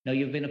Now,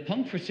 you've been a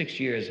punk for 6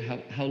 years.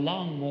 How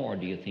long more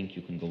do you think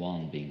you can go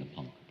on being a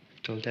punk?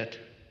 Till death.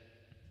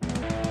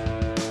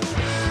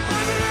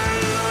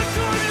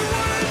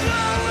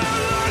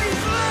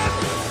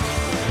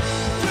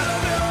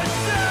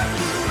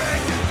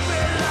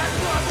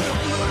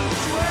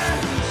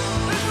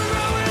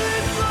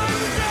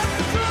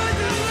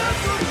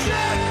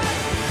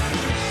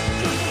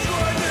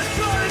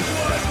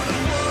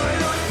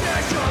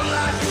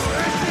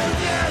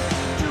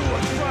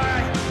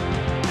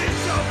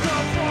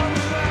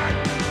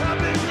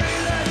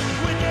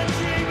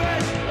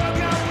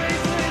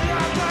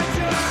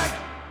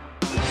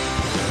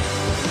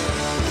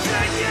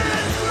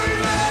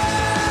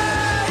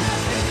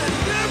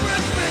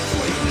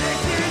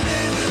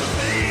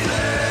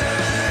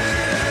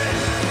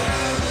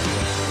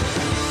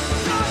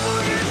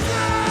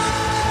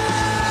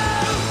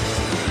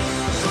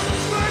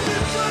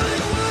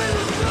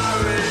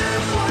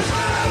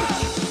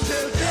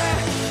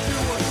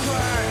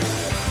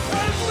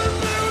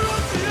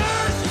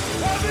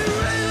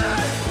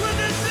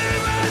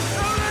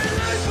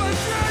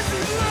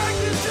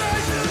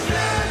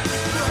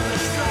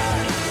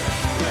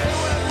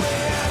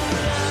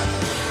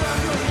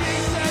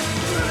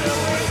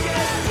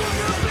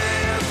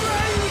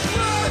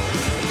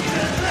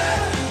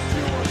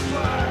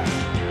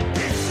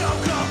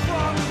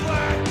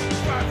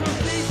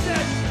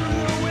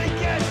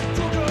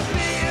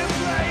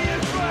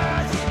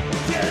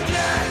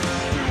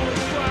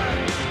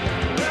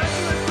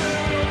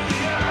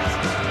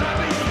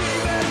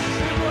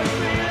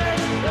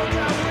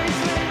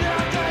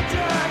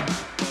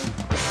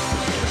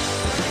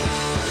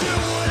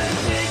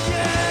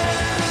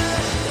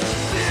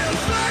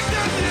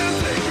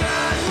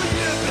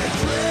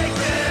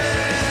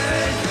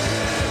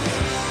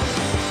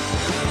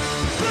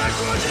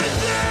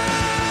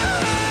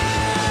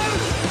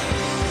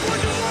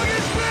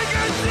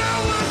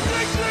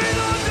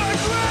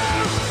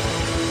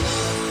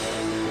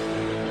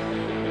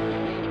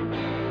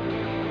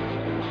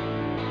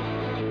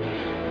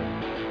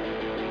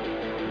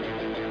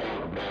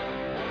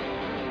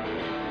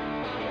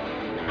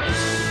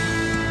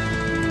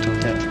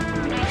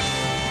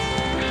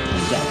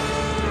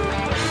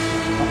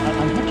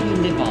 And what do you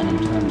live on in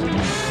terms of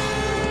money?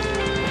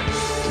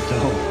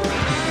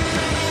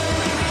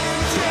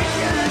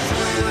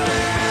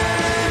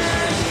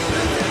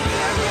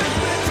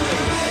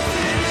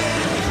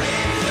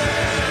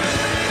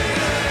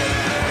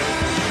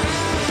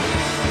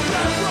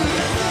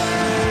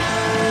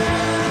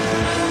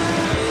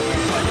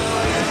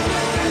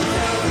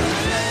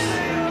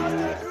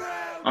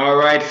 All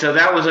right, so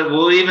that was it.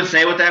 Will we even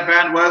say what that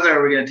band was, or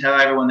are we going to tell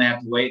everyone they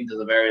have to wait until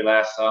the very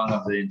last song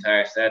of the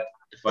entire set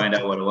to find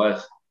out what it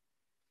was?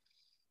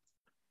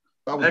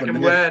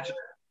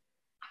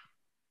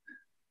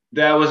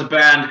 That was a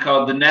band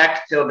called The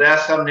Neck Till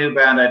Death, some new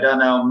band. I don't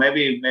know.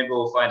 Maybe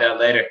we'll find out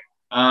later.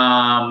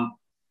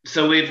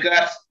 So we've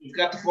got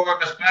the four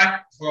of us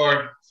back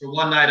for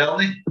one night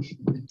only.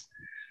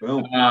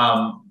 Well,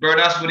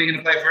 Burnos, what are you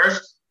going to play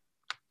first?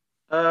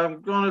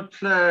 I'm going to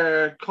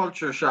play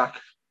Culture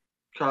Shock,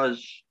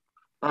 because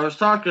I was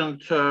talking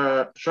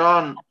to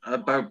Sean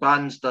about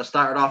bands that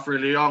started off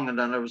really young, and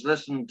then I was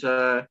listening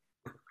to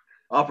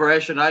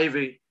Operation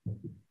Ivy,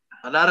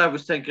 and then I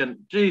was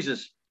thinking,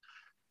 Jesus,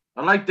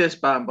 I like this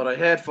band, but I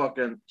hate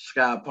fucking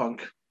ska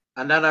punk.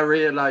 And then I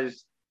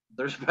realized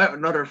there's about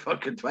another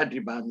fucking 20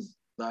 bands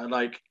that I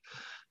like.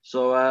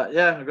 So,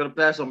 yeah, I'm going to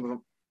play some of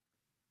them.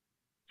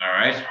 All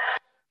right.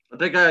 I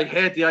think I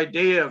hate the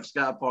idea of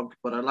ska punk,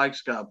 but I like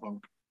ska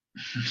punk.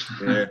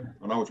 Yeah,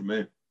 I know what you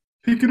mean.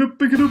 Pick it up,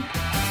 pick it up.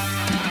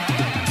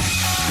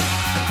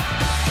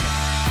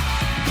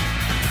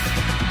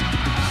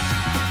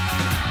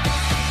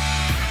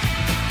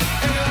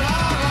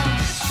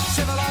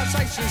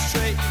 Civilization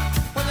Street,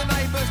 when the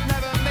neighbours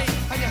never meet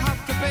and you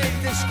have to be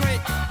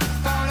discreet.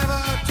 Don't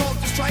ever talk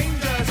to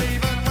strangers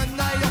even when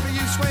they offer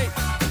you sweet.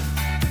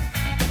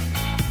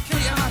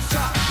 Keep your mouth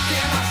shut, keep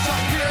your mouth shut,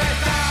 keep your head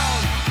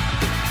down.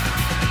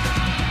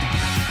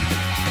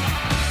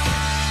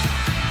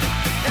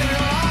 In a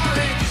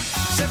roaring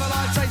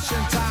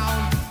civilization town,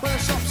 where the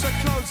shops are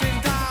closing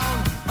down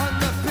and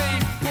the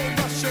people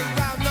rush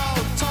around. No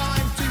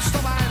time to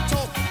stop and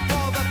talk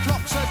while the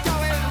clocks are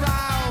going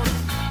round.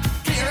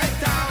 Keep your head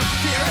down,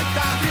 keep your head down.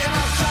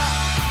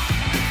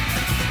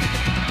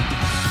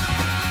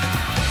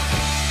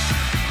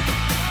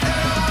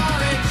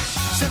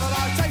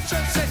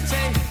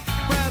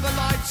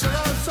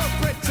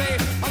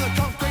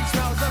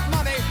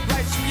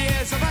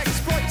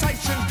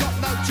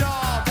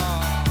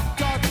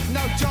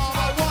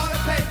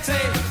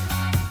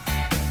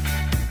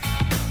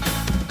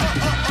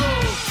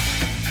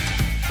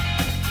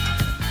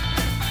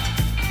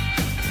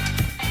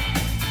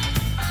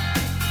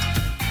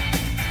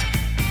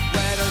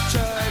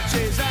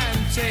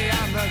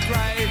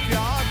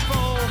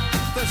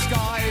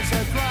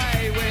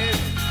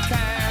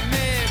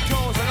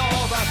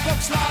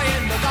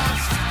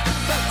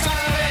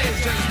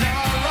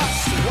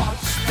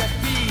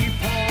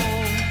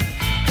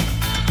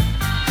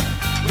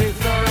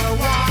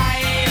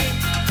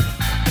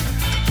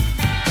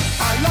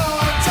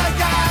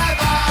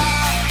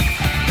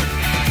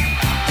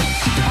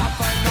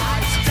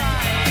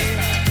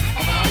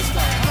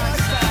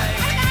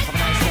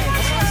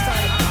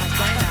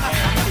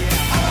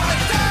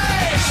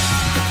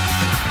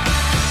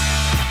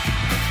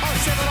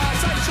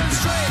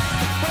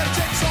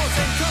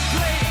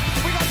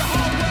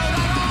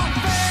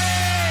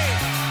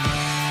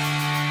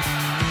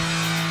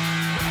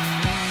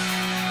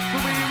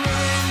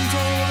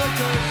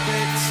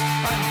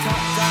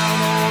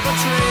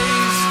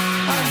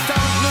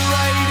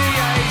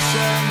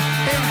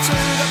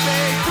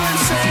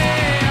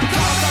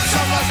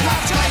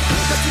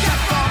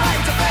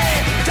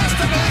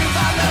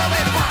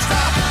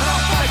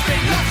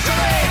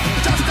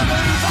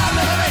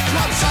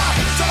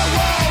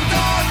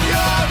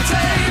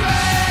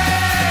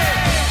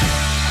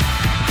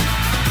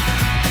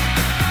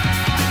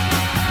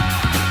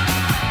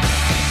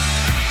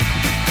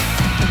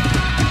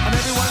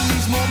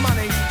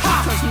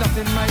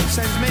 nothing makes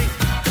ends meet.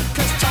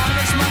 Cause time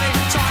is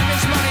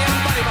money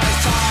and money buys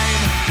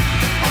time.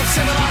 On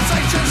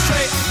Civilization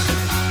Street.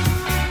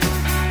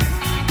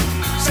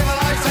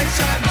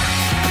 Civilization.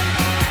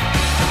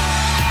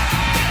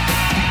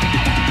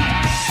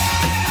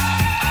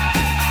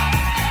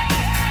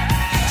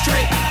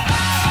 Street.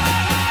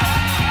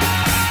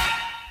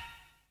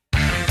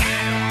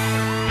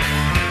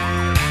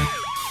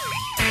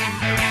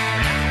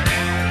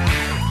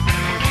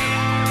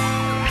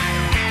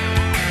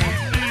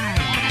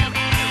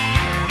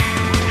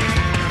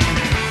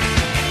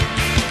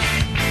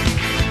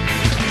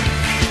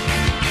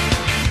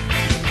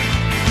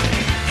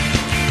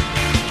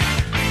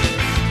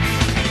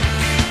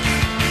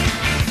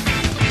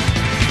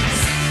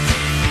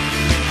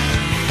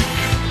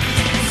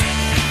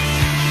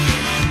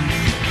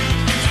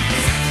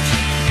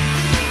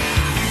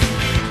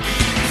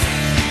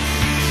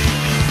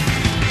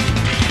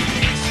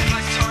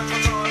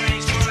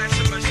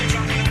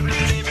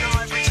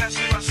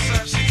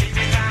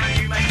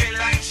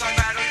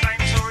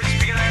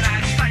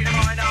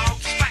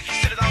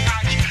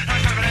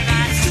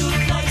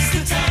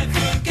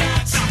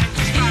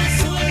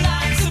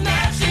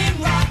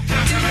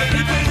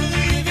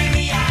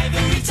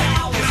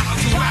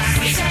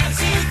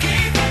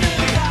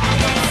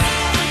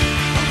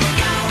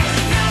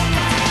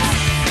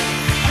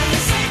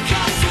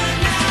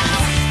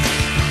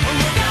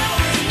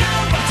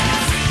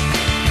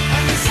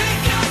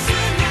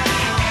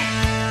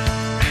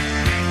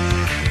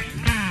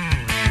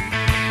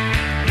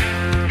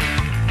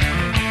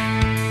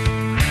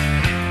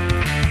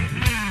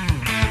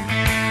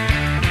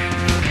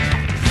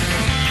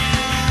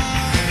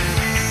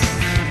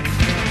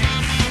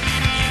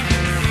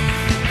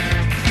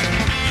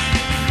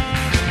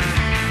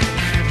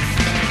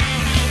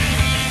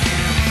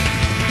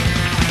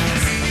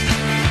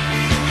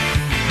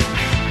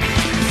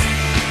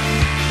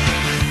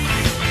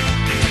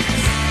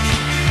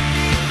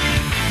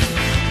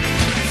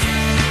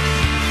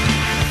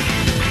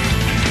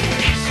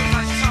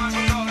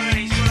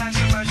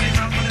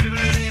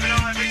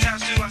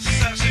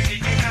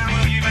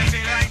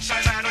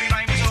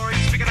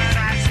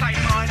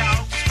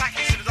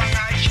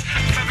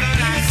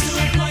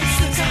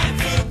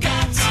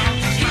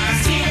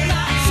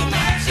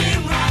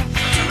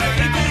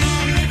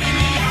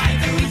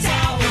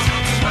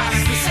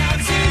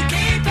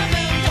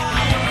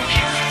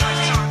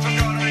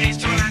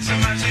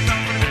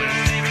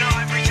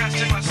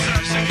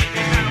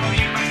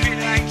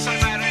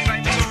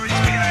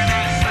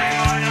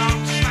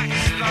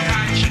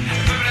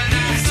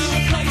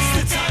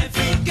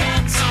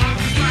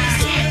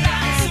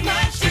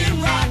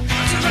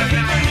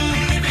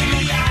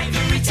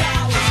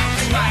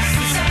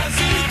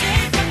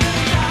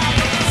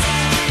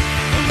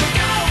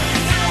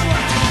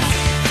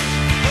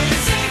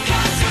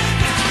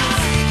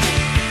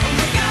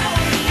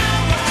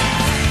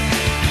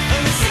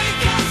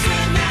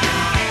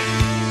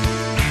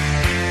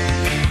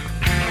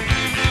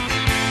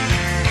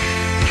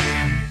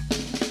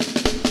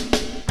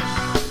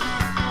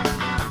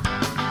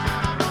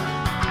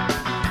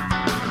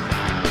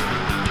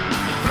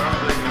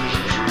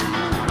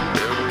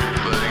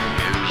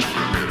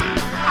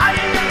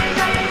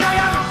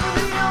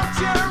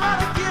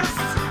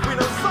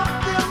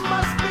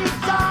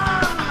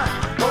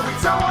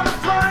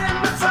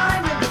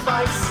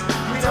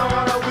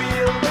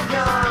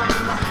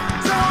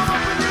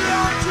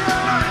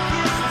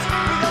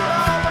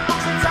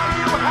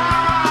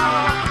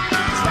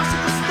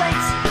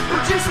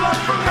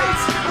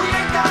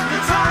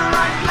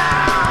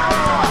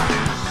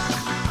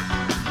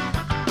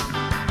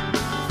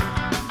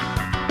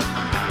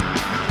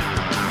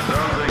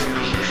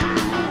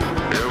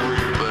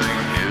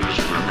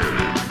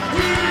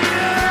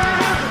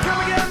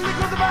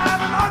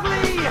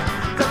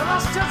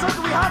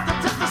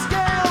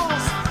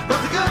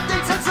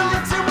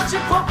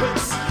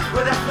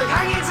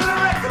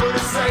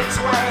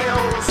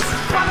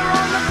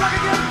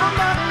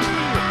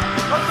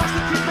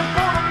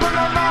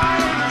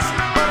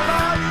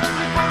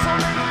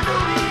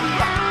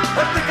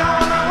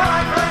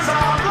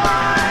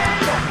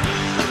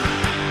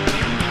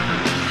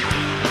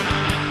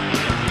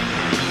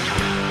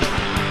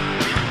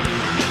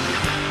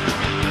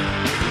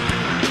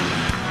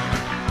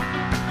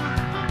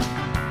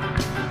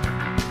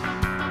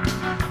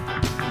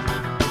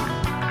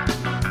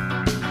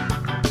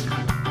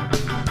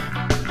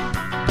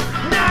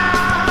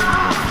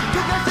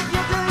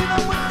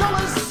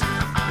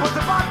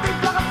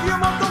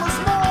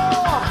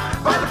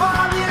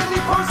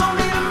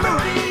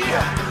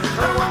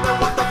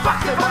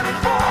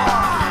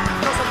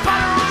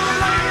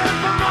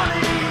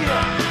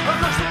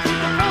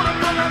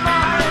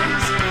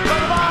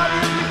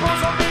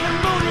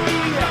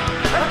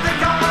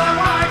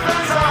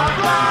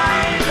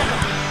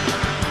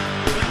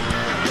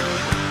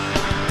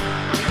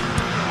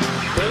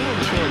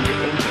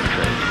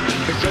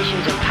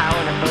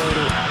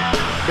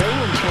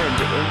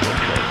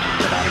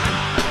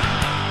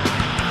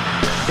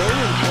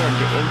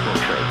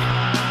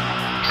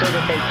 so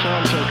that they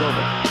can take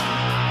over.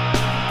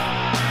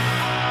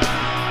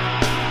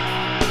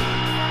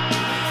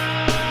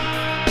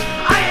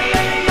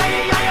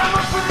 I'm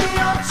up with the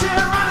armchair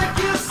and a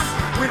kiss.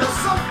 We know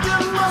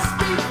something must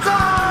be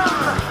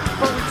done,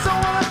 but we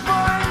don't wanna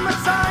find the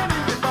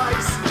timing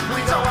device.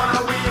 We don't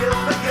wanna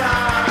wield the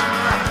gun.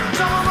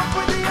 So I'm up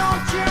with the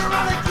armchair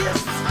and a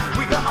kiss.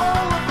 We got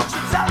all of what to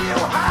tell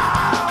you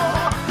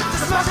how to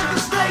smash up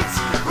the states,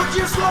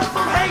 produce love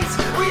from hate.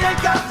 We ain't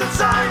got the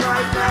time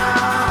right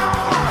now.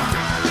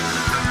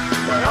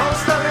 We're all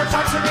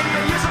stereotypes and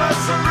media use of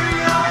us are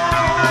real.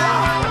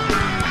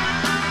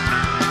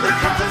 There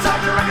comes a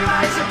time to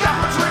recognize a gap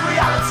between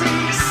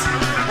realities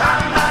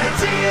and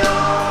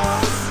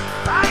ideals.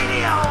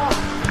 Ideal.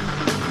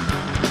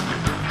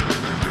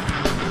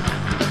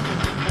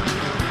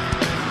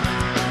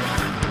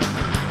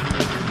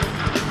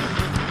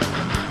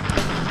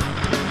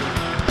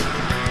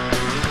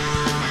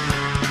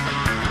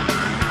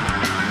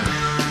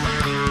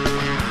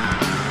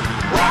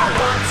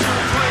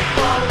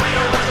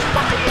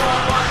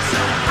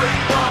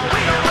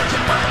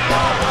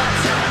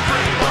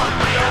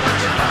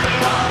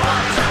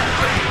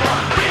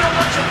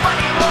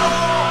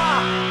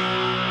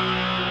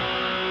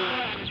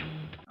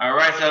 All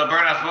right, so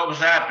Burnos, what was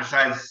that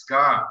besides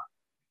ska?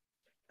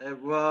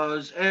 It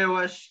was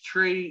AOS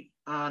 3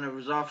 and it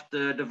was off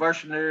the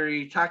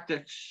Diversionary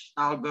Tactics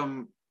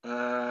album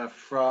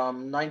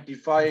from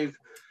 95.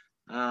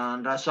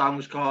 And that song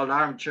was called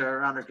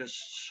Armchair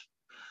Anarchists.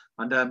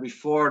 And then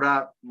before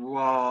that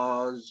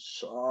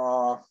was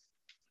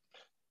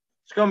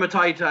Scum of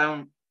Tie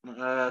Town,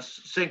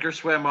 Sink or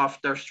Swim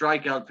off their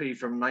Strike LP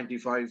from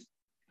 95.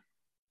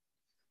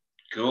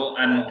 Cool.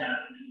 And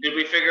did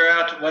we figure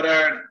out what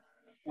are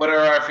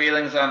our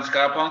feelings on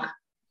ska punk?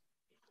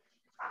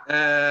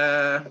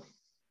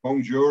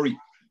 Hung jury.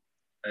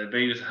 I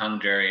bet it was hung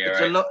jury, all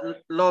It's right. a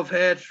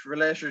love-hate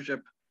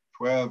relationship.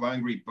 12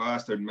 angry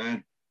bastard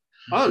men.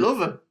 I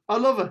love it. I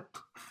love it.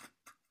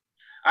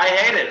 I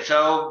hate it,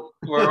 so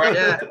we're right.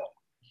 Yeah.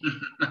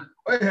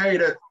 I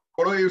hate it,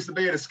 but I used to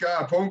be in a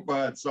ska punk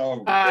band,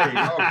 so there you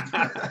go.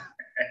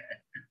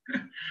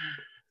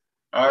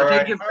 All I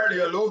right. think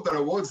Apparently I loved it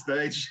at one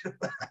stage.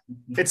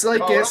 It's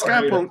like Oh, I ska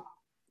hate it. punk.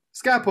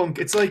 Ska punk.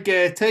 It's like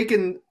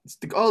taking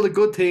all the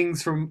good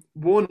things from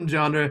one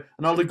genre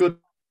and all the good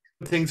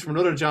things from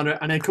another genre,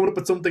 and then coming up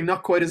with something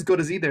not quite as good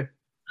as either.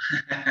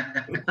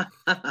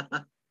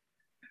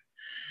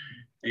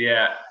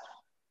 Yeah.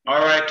 All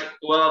right.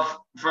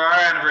 Well, for our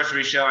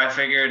anniversary show, I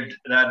figured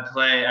that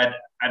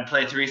I'd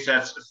play 3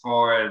 sets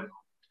for,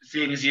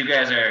 seeing as you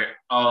guys are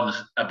all in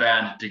a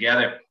band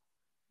together.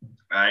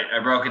 I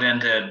broke it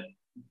into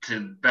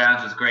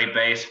bands with great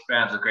bass,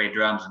 bands with great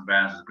drums, and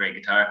bands with great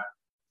guitar.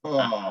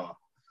 Oh,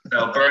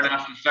 So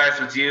Burnout starts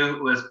with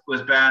you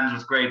with bands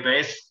with great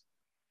bass.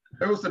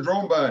 it was the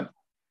drum band.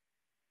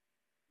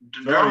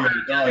 Drum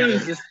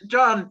Jesus,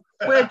 John,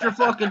 wait your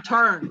fucking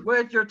turn.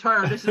 Wait your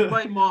turn. This is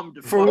my mum.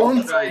 For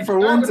once,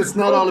 it's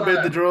not all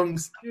about the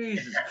drums.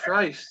 Jesus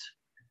Christ.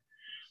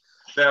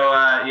 So so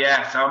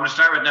I'm gonna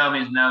start with No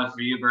Means No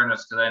for you, Burnout,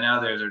 because I know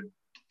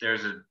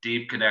there's a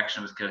deep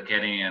connection with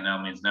Kilkenny and No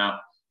Means No.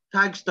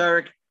 Thanks,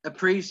 Derek.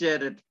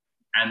 Appreciated.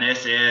 And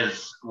this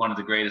is one of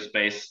the greatest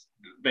bass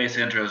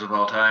intros of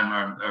all time,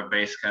 or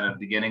bass kind of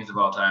beginnings of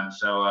all time.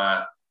 So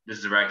this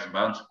is Rags and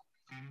Bones.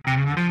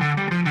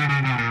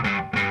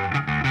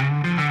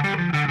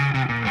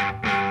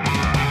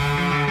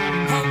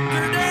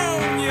 Hunker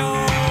down, yo.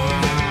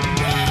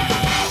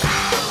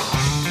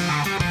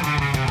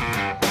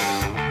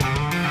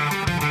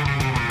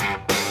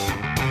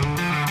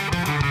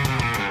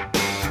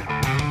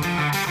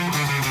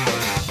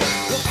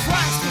 Well,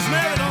 Christ was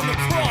married on the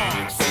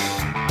cross.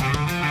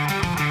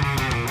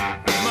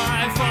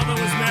 My father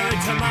was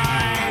married to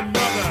my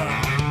mother.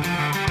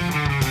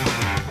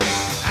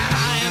 And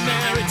I am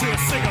married to a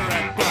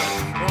cigarette butt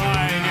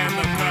lying in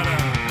the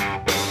gutter.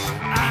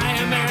 I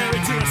am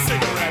married to a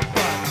cigarette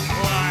butt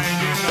lying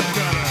in the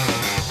gutter.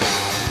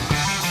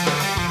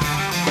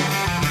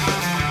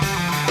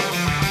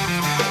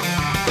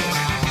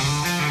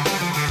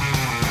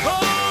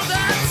 Oh,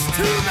 that's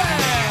too bad.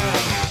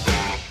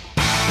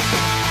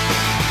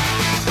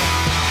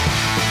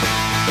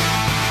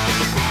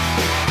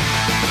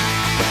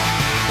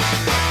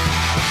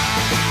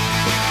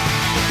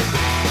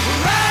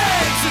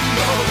 Rags and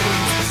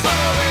bones,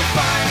 are we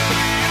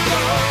finally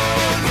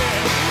alone?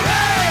 Yeah,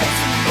 rags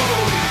and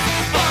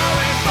bones, are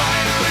we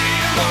finally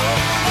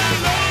alone?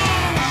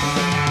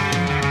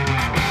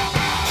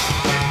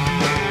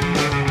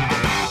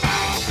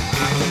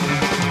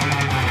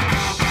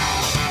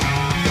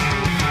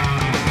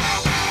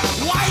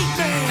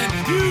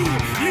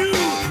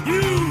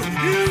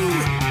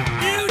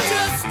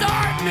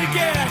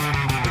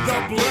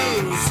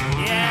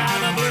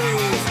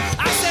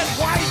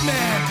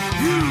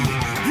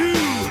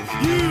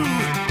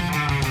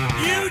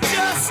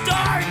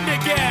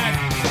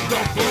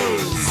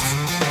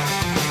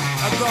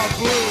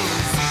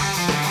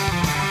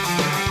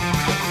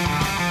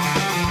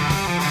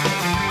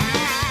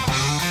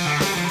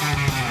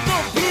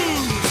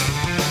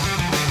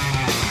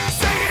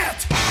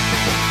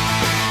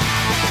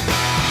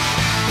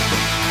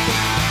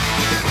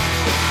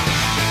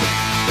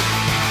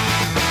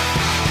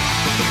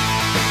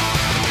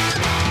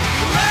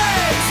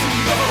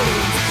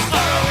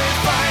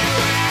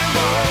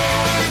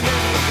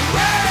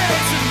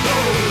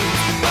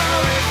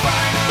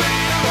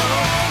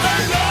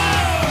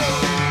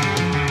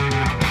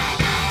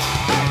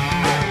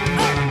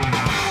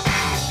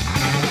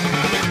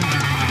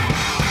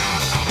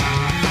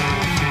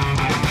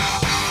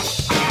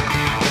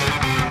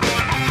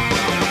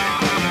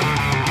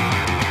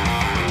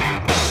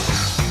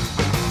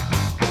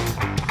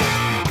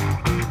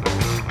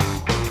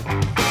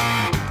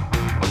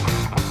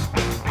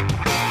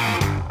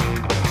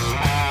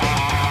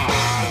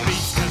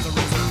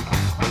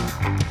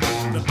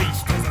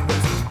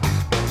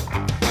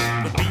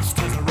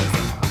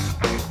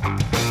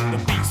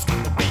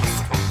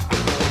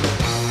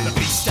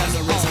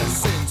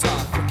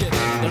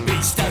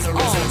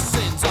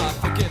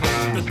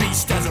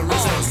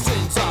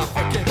 Sins are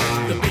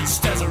forgiven. The beach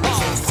does a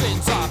all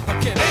sins are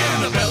forgiven.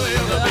 In the belly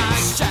of the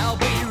beach shall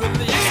be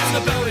released. In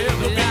the belly of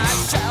the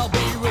beach shall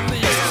be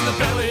released. In the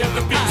belly of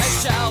the beach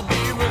shall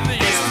be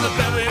released. In the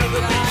belly of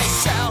the beach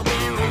shall be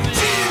released.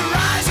 She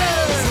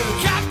rises,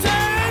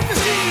 Captain.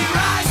 She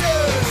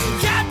rises,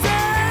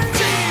 Captain.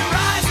 She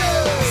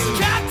rises,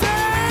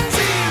 Captain.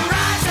 She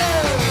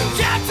rises,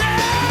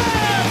 Captain.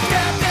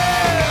 Captain,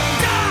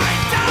 die,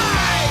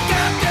 die,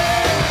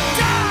 Captain,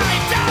 die,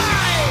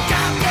 die,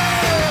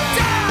 Captain,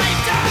 die,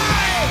 die,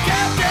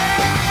 Captain,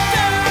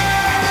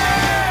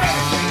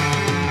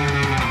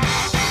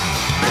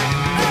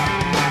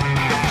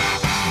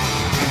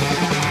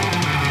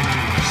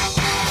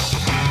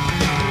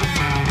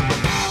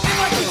 If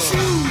I could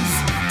choose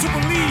to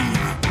believe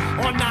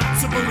or not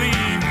to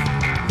believe,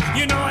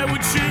 you know I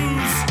would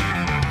choose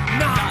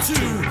not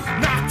to,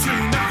 not to,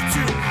 not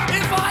to.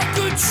 If I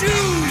could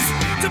choose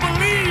to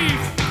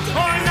believe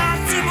or not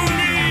to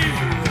believe,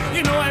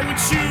 you know I would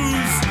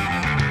choose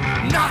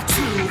not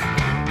to,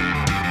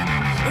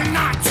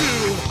 not to.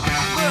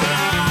 But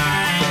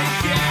I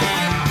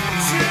can't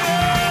choose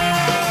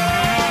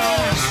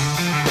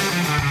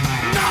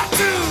not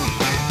to.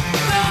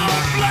 No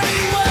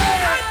bloody way.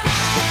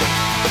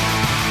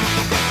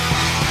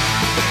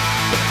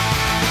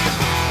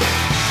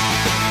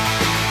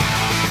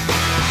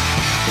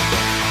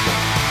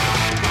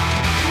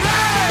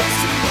 Rise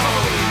and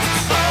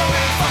bones, oh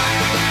we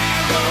finally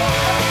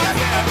alone.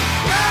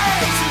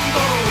 Rise and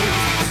bones,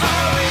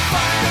 oh we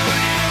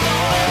finally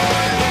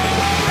alone.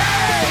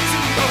 Rise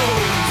and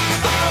bones,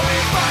 oh we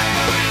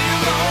finally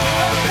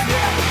alone.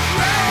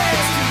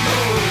 Rise and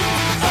bones,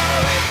 oh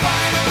we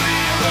finally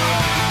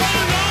alone.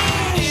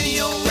 Any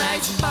old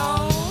rags and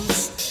bones,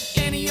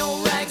 any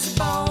old rags and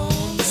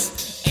bones,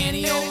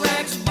 any old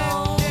rags and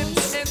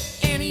bones,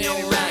 any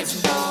old rags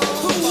and bones.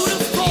 Who would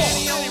have thought?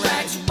 Any old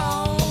rags and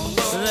bones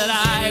that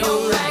I would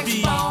be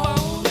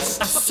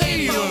a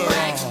sailor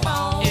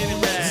in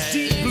the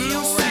deep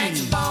blue sea.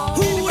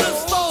 Who would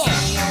have thought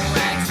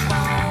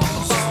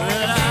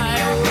that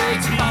I would be a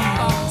sailor in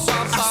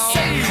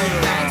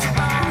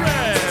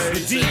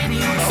the deep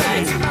blue sea?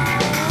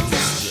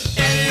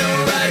 Any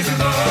old rags and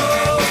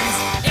bones,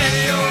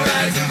 any old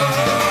rags and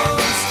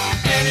bones,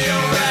 any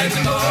old rags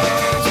and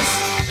bones,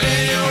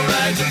 any old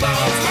rags and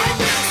bones.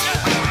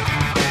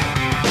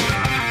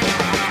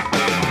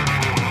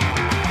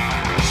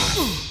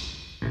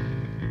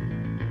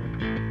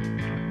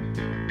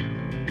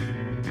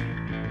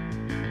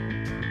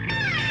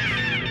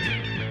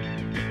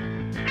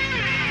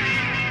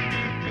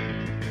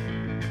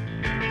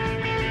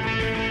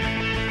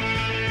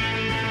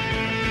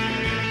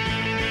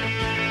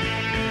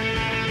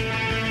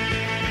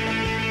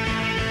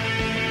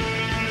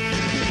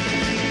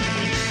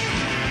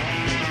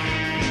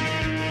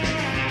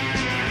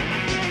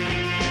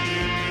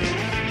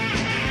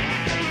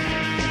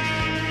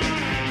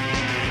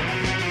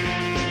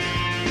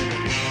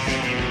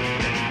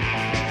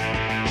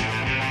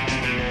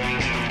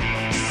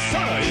 So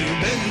you've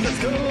been to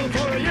school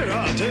for a year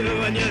or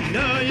two and you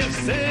know you've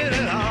seen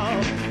it all.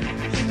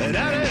 And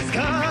that is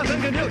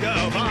coming and you'll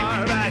go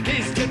far back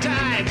east to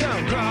time,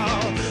 don't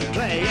crawl.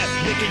 Play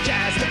ethnic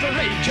jazz to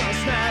parade your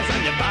snares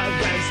on your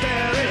five-grand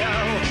stereo.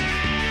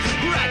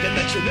 Bragging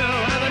that you know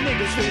how the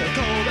niggas feel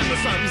cold and the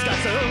sun's got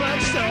so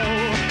much snow.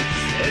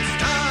 It's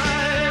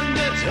time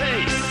to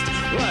taste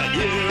what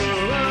you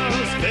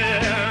most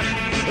fear.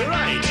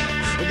 Right,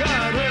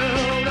 God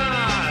will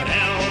not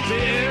help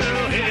you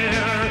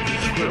here.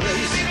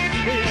 Brace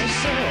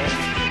yourself,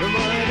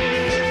 my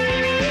dear.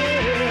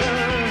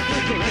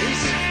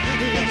 Brace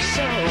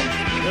yourself,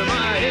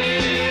 my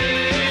dear.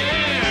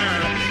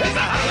 It's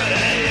a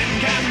holiday in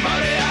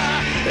Cambodia.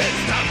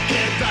 It's tough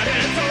kids, but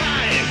it's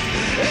life.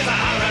 It's a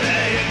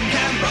holiday in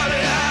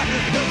Cambodia.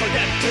 Don't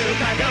forget to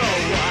pack a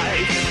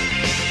wife.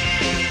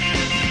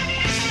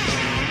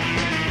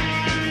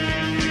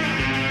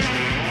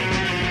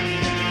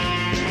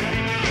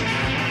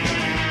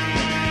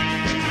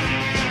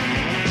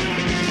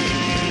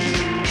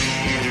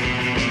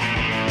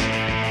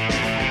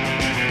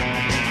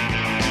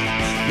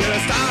 You're a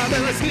star,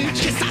 they'll sneak,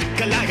 you suck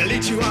like a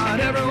leech. You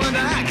want everyone to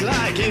act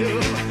like you.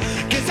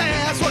 Kiss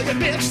ass while you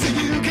bitch so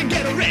you can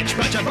get rich,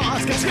 but your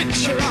boss can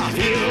switch her off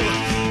you.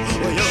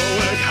 Well, you'll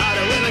work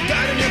harder with a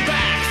gun in your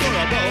back for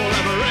a bowl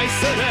of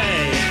rice a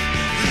day.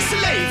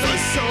 Slave for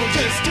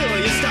soldiers till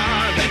you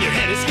starve and your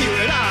head is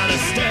skewered on a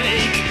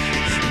stake.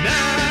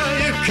 Now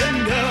you can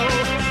go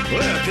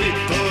where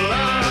people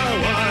are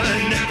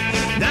one.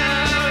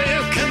 Now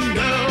you can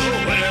go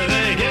where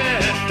they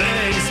get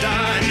things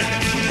done.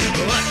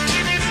 What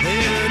you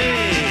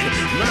need,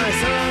 my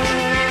son?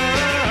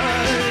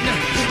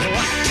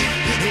 What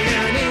you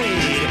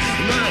need,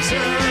 my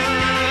son?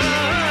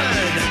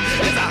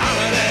 It's a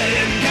holiday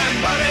in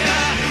Cambodia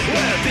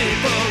where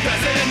people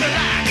dress in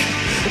black.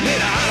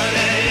 Need a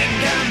holiday in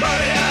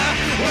Cambodia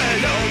where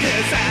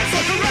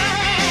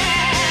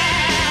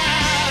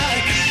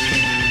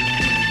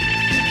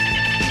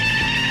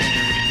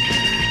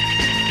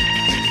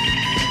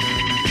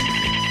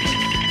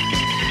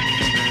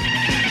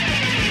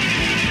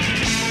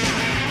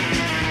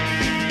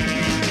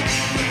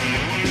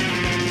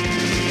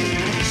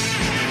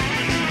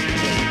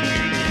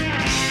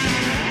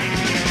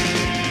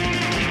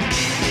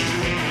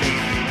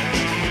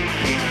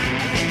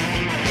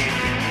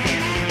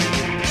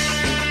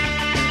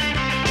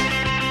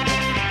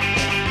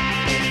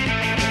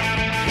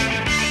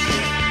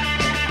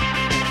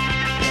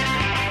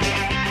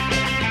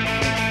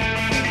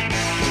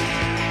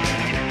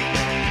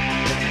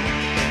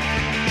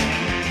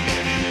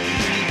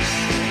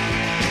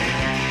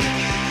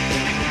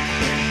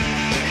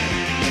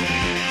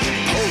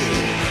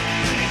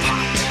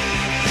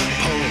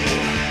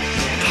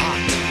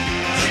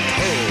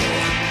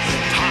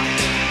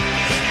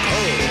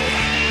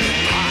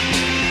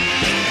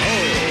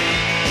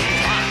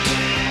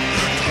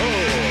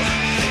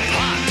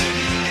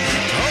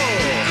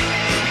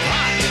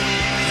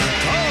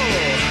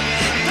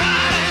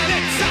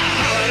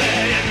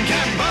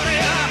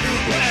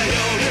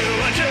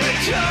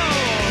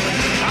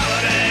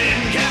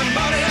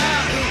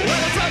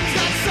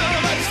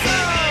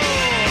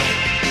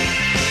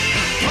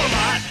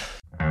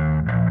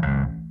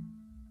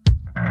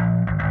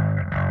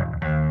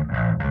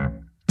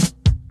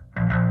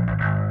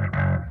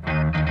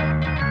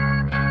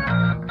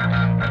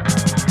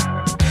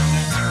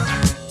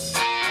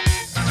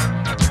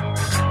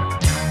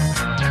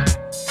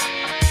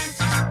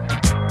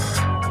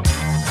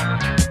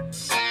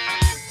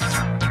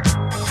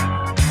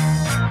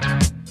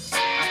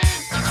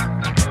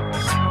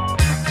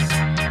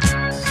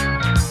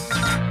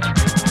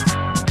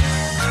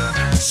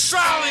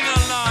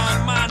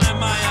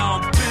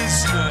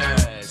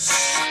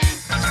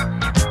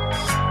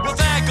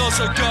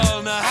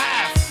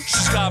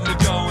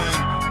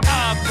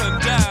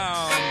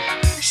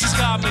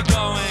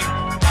going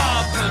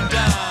up and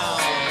down.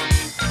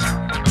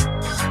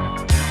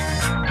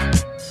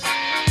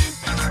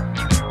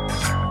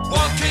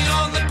 Walking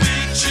on the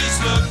beaches,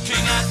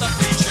 looking at the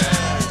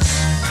beaches.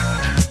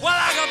 Well,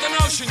 I got the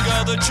notion,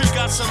 girl, that you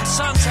got some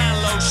suntan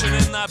lotion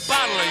in that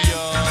bottle of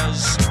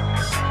yours.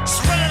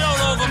 Spread it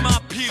all over my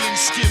peeling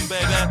skin,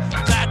 baby.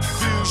 That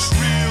feels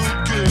real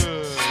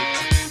good.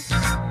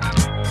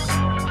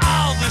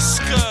 All the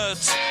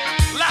skirts,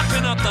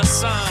 lapping up the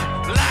sun,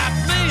 lap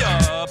me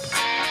up.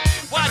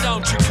 Why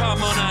don't you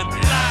come on and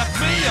lap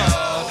me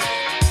up?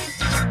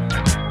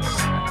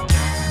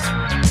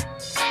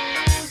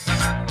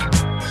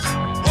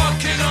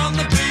 Walking on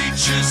the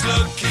beaches,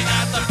 looking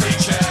at the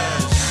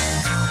beaches.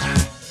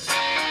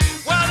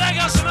 Well, there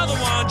goes another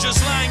one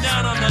just lying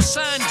down on the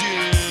sand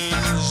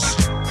dunes.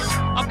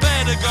 I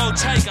better go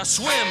take a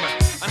swim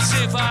and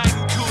see if I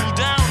can cool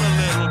down a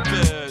little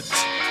bit.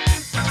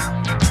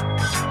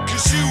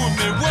 'Cause you and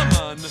me,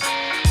 woman,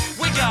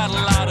 we got a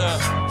lot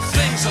of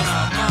things on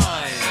our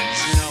minds,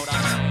 you know what I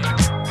mean?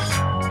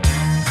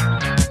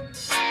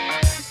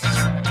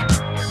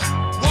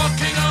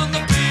 Walking on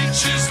the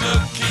beaches,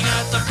 looking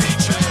at the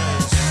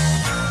beaches.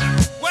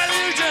 Well,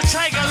 you just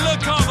take a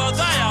look over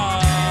there.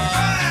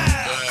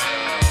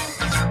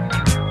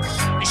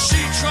 Is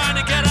she trying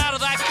to get out of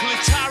that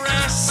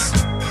clitoris?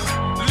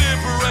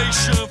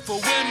 Liberation for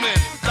women,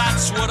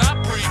 that's what I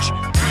preach,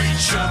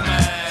 preacher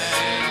man.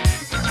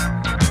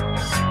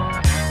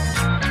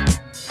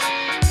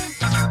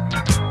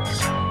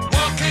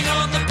 Walking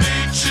on the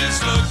beaches,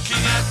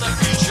 looking at the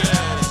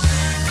beaches.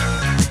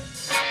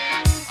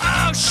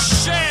 Oh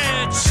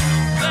shit,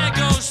 there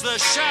goes the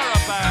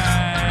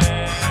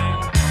charabanc.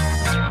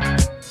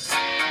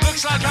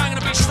 Looks like I'm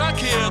gonna be stuck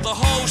here the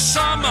whole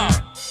summer.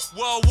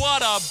 Well,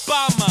 what a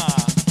bummer.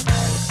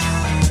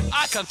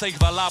 I can think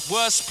of a lot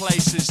worse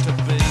places to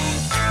be.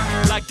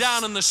 Like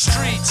down in the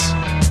streets,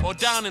 or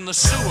down in the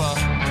sewer,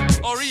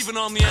 or even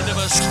on the end of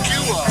a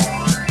skewer.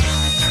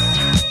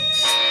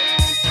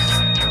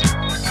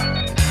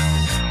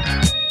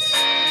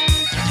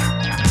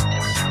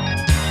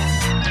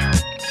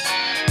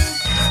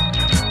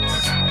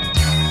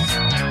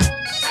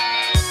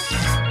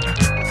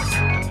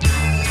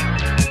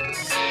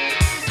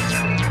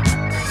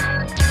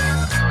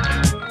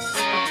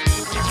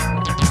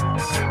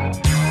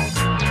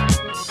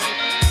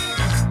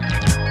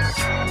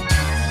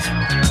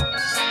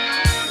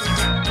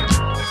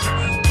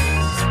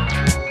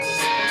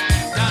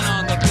 Down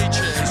on the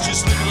beaches,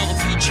 just look at all the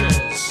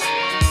peaches.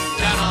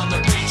 Down on the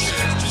beaches,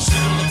 just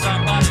look at all the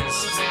brown bodies.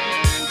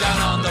 Down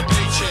on the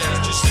beaches,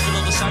 just look at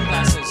all the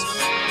sunglasses.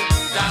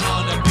 Down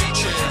on the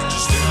beaches,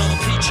 just look at all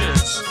the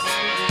peaches.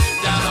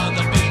 Down on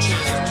the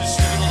beaches, just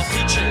look at all the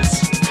peaches.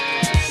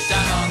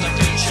 Down on the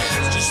beaches,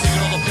 just look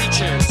at all the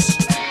peaches.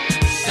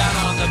 Down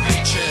on the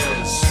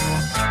beaches.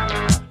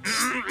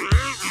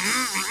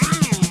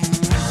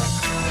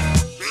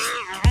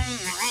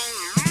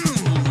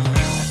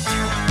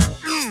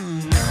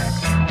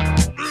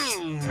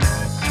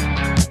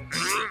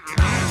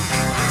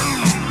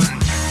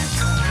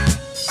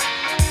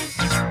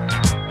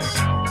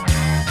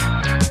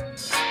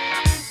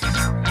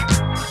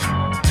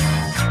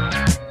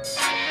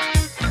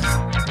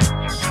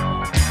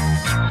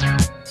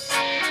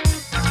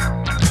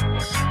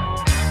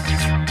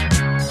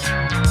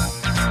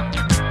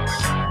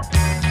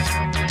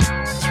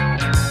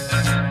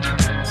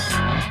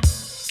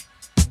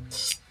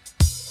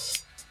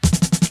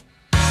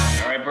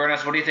 All right,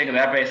 Burness, what do you think of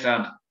that bass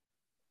sound?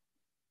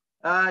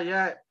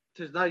 Yeah, it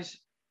is nice.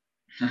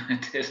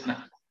 It is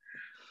not.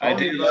 I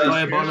Only do nice,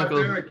 love Diabolical.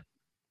 yeah, Derek.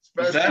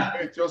 What's that? Especially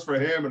picked just for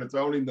him, and it's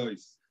only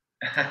nice.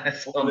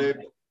 So,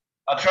 Unbelievable.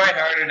 I'll try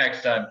harder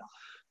next time.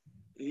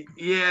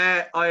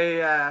 Yeah,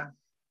 I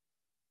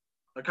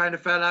kind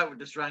of fell out with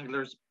the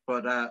Stranglers,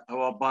 but I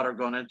won't bother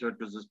going into it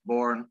because it's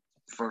boring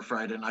for a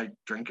Friday night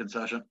drinking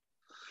session.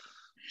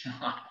 They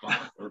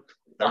were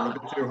a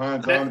bit too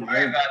hands-on at the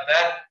Sorry end. about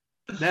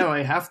that. Now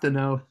I have to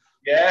know.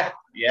 Yeah,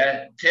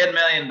 10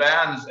 million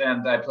bands,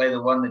 and I play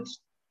the one that's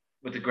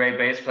with the great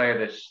bass player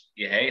that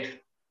you hate.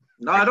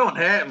 No, I don't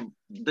hate them.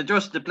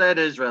 They played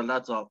Israel,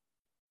 that's all.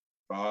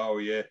 Oh,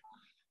 yeah.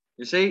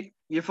 You see,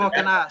 you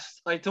fucking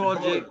asked. I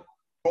told you.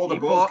 Pull the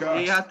He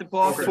buzzcocks. had to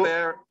poke the Okay.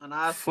 bear and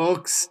ask.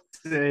 Fuck's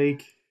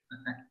sake.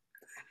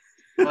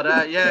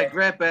 But yeah,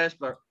 great bass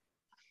player.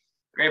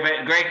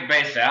 Great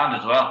bass sound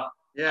as well.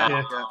 Yeah,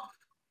 Yeah. yeah.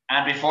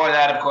 And before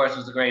that, of course,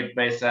 was the great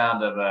bass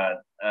sound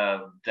of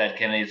Dead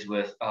Kennedys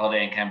with A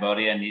Holiday in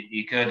Cambodia. And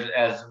you could,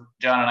 as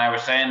John and I were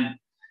saying,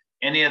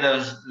 any of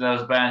those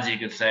bands you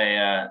could say,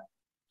 are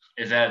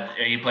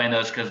you playing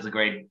those because of the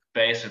great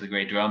bass or the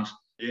great drums?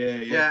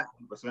 Yeah.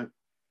 100%.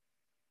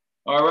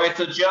 All right,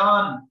 so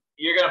John,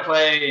 you're gonna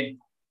play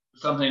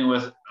something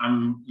with,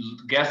 I'm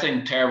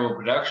guessing, terrible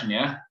production,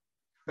 yeah?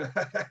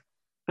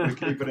 We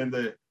keep it in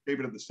the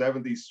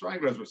 70s.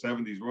 Stranglers were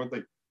 70s, weren't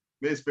they?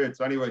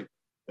 Misfits, anyway.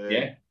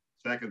 Yeah.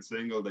 Second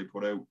single they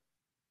put out,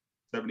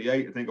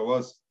 78, I think it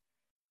was.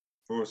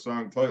 First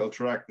song, title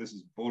track. This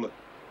is Bullet.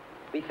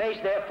 We face,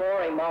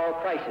 therefore, a moral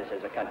crisis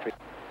as a country.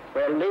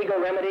 where legal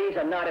remedies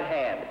are not at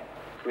hand.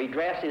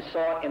 Redress is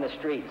sought in the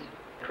streets,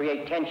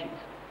 create tensions,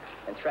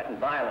 and threaten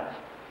violence,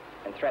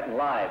 and threaten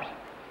lives,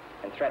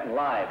 and threaten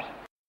lives.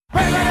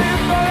 President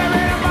for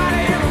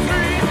everybody in the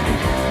street,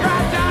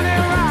 right down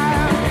and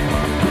right.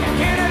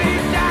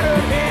 Kennedy's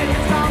shattered head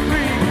hits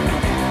concrete,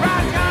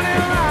 right down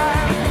and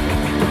right.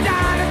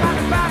 Dying about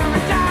the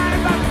battery, dying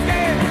about the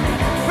scared.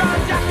 Run,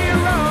 Jackie,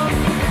 run.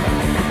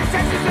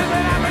 Texas is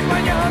an average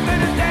when your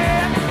husband is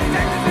dead.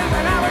 Texas is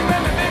an average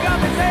when the big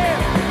up is head.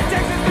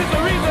 Texas is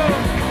the reason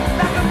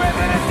that the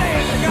president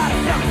says you gotta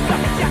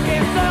suck, Jackie,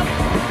 suck.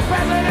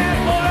 President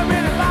for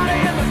everybody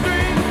in the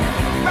street,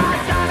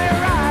 right down and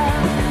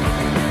right.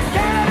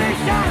 Kennedy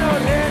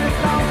shattered head hits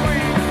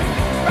concrete,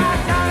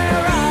 right down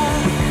and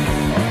right.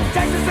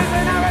 Texas is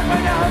an average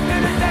when your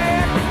husband is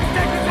dead.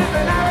 Texas is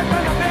an average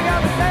when the big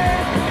up is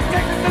dead.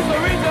 Texas is the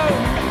reason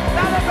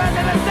that the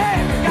president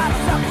says you gotta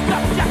suck,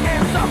 Jackie,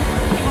 suck.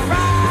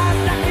 Right,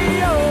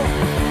 Jackie, yo.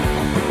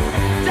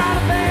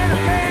 Jonathan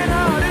is paying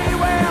out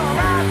anywhere.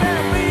 Right,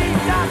 better be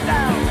shot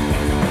down.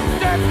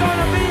 There's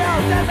gonna be a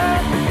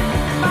desert.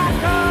 Might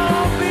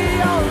come be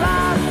a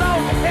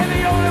limestone. And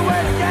the only way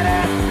to get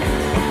it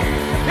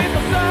is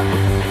to suck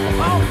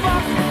on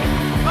fuck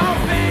on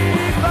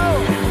people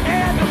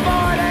and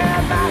avoid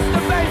and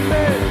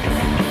masturbation.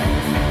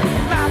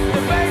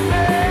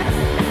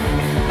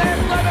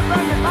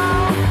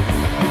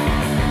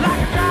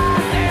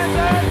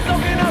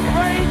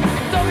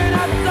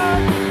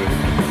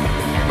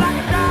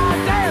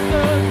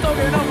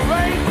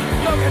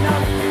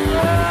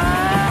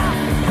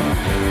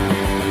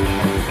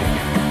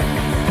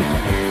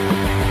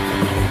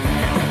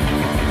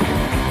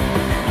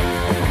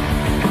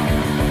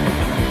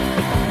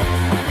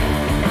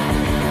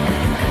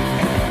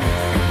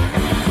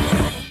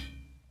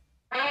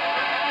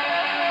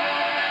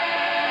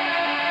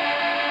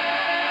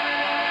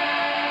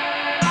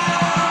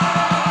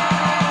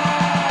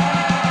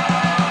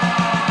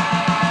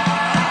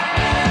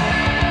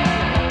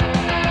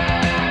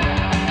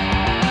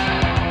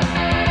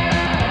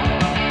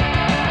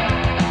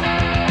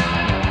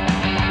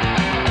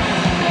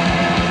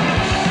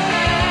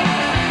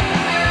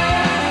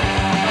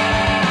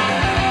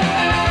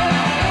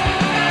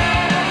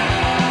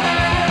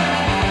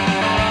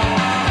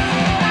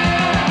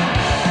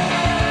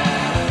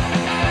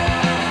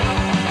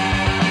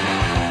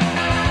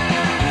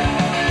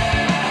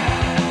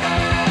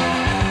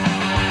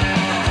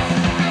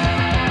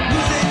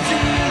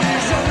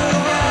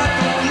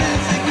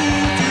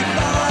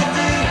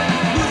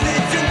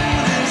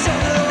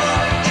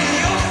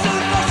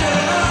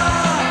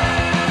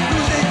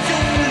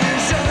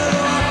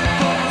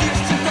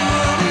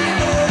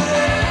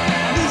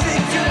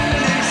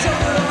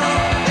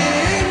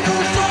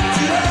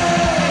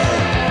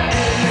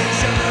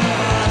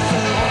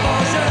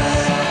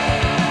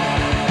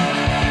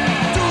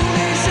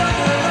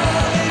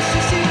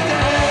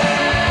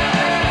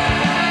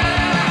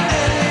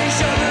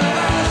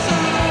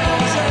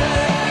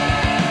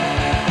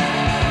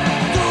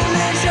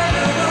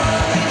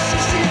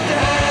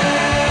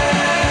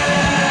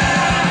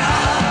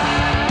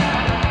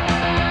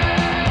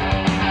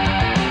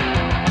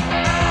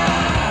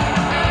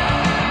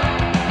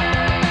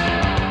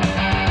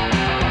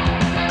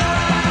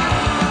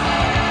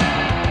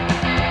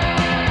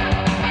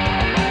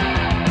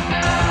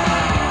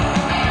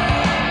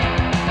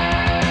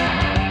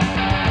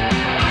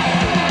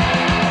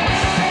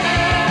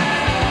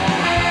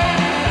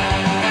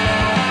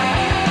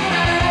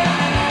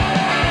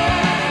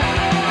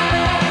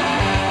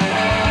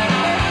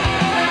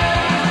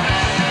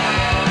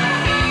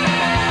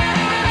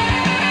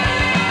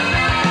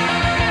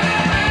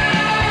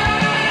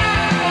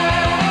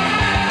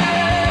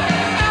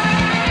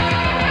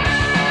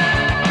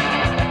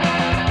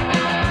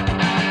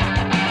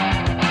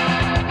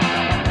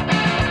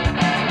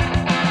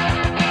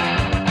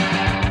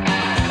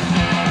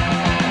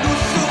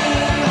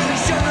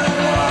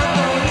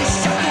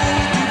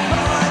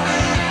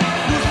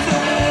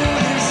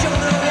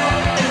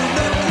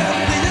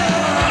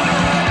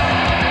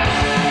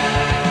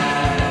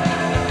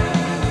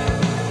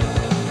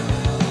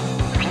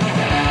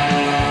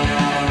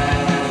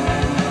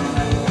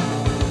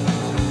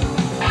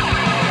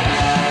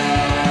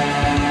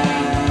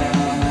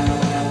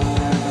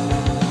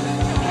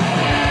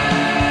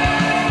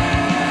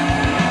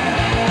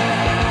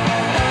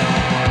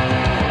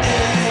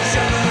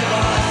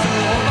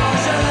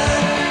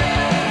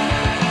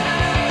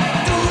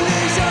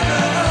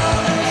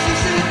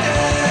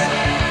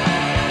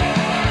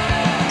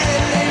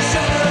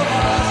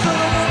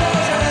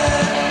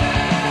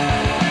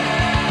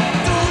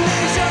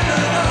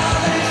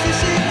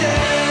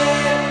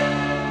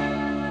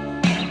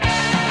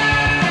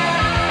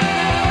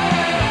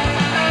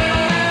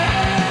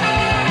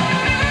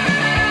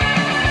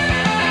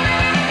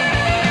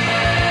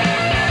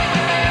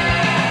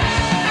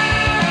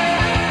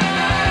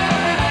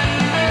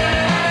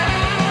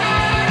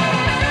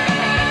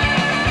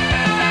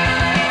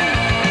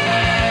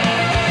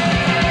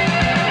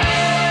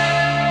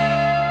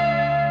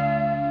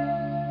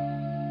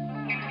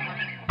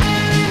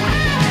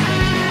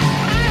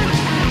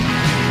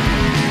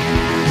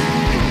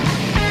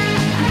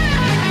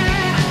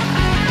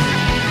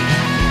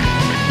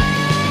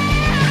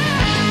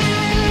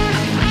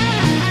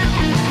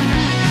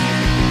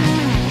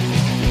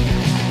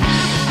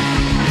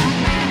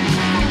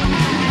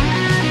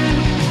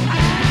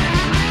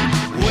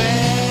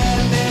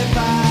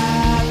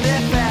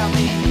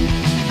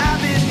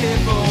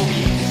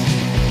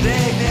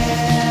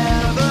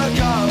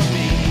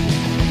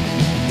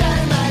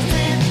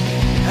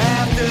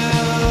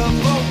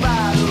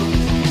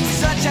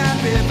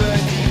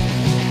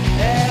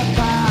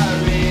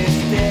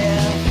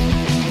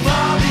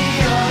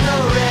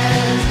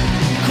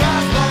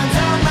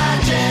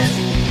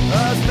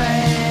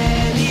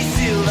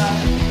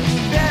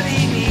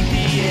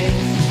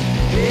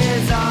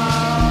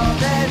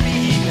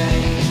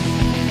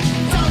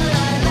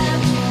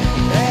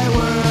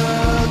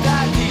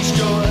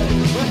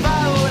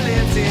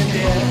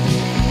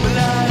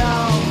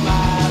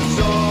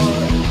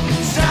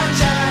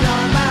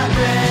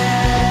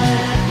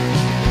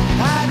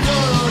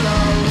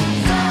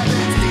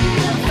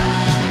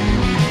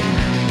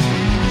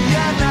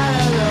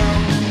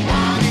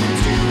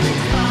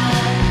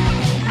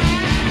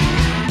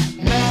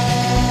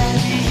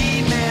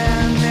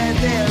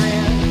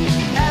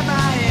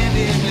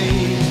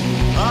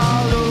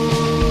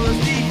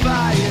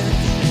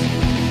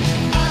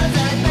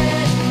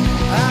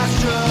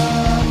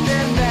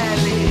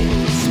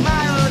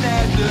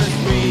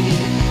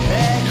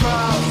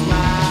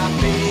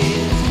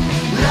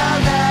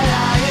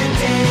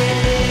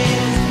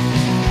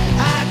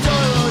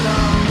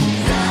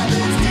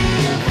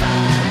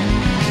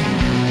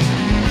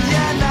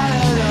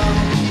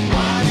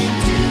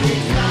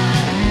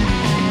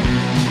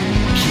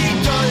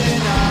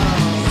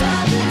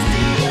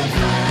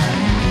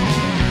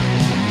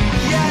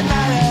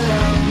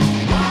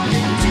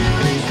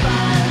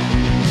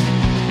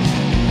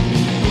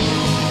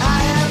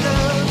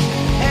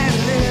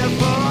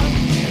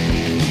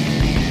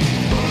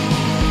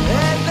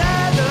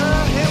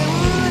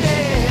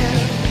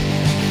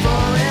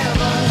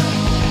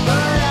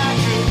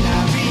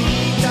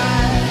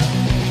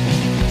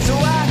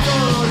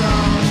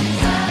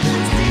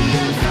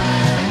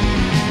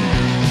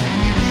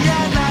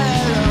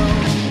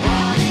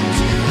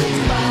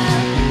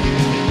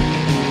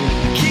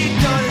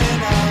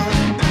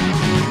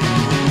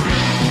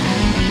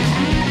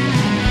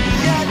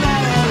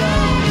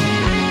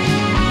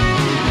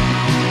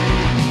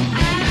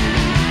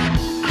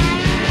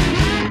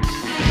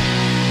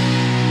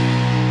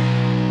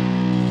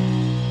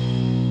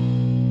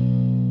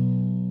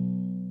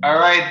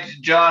 right,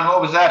 John,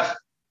 what was that?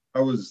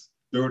 That was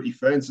Dirty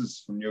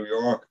Fences from New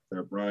York,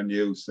 their brand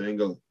new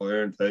single,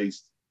 Iron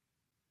Taste.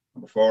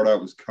 And before that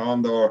was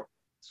Condor, a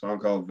song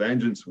called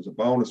Vengeance, was a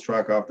bonus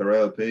track off their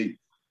LP.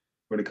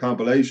 For the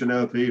compilation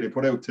LP, they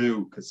put out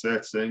 2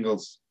 cassette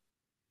singles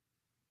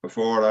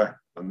before that,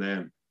 and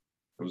then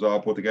it was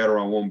all put together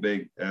on one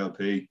big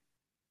LP.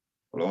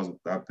 Well, it wasn't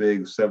that big,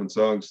 it was 7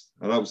 songs,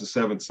 and that was the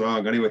 7th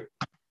song. Anyway,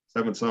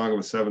 7th song of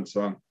a 7th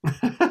song.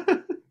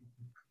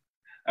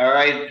 All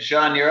right,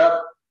 Sean, you're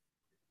up.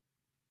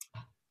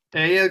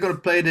 Yeah, I'm going to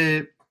play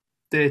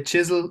the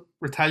Chisel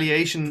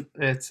Retaliation.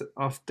 It's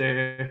off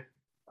their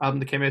album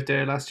that came out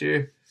there last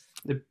year.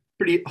 They're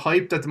pretty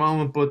hyped at the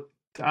moment, but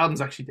the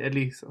album's actually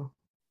deadly. So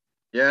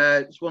Yeah,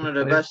 it's one of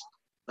the best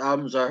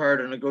albums I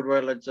heard in a good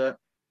while, I'd say.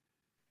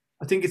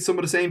 I think it's some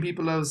of the same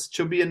people as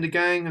Chubby and the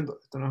Gang, and I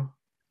don't know.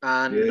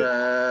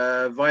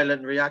 And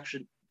Violent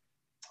Reaction.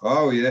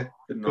 Oh, yeah,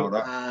 didn't know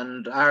that.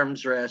 And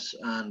Arms Race,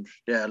 and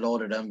yeah, a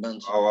load of them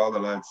bands. Oh, all the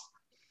lads.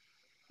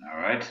 All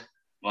right.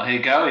 Well, here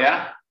you go,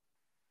 yeah?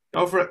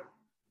 Go for it.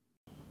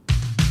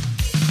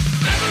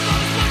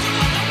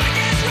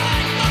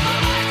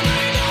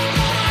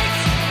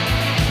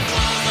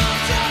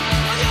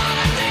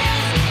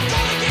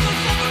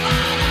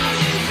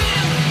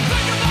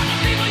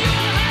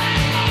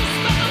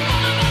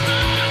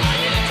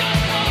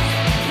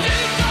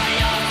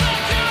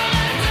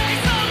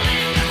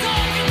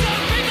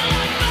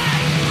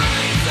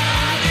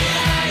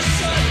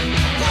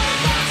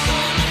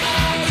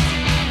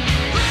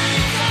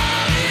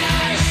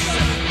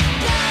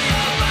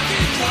 Retaliation,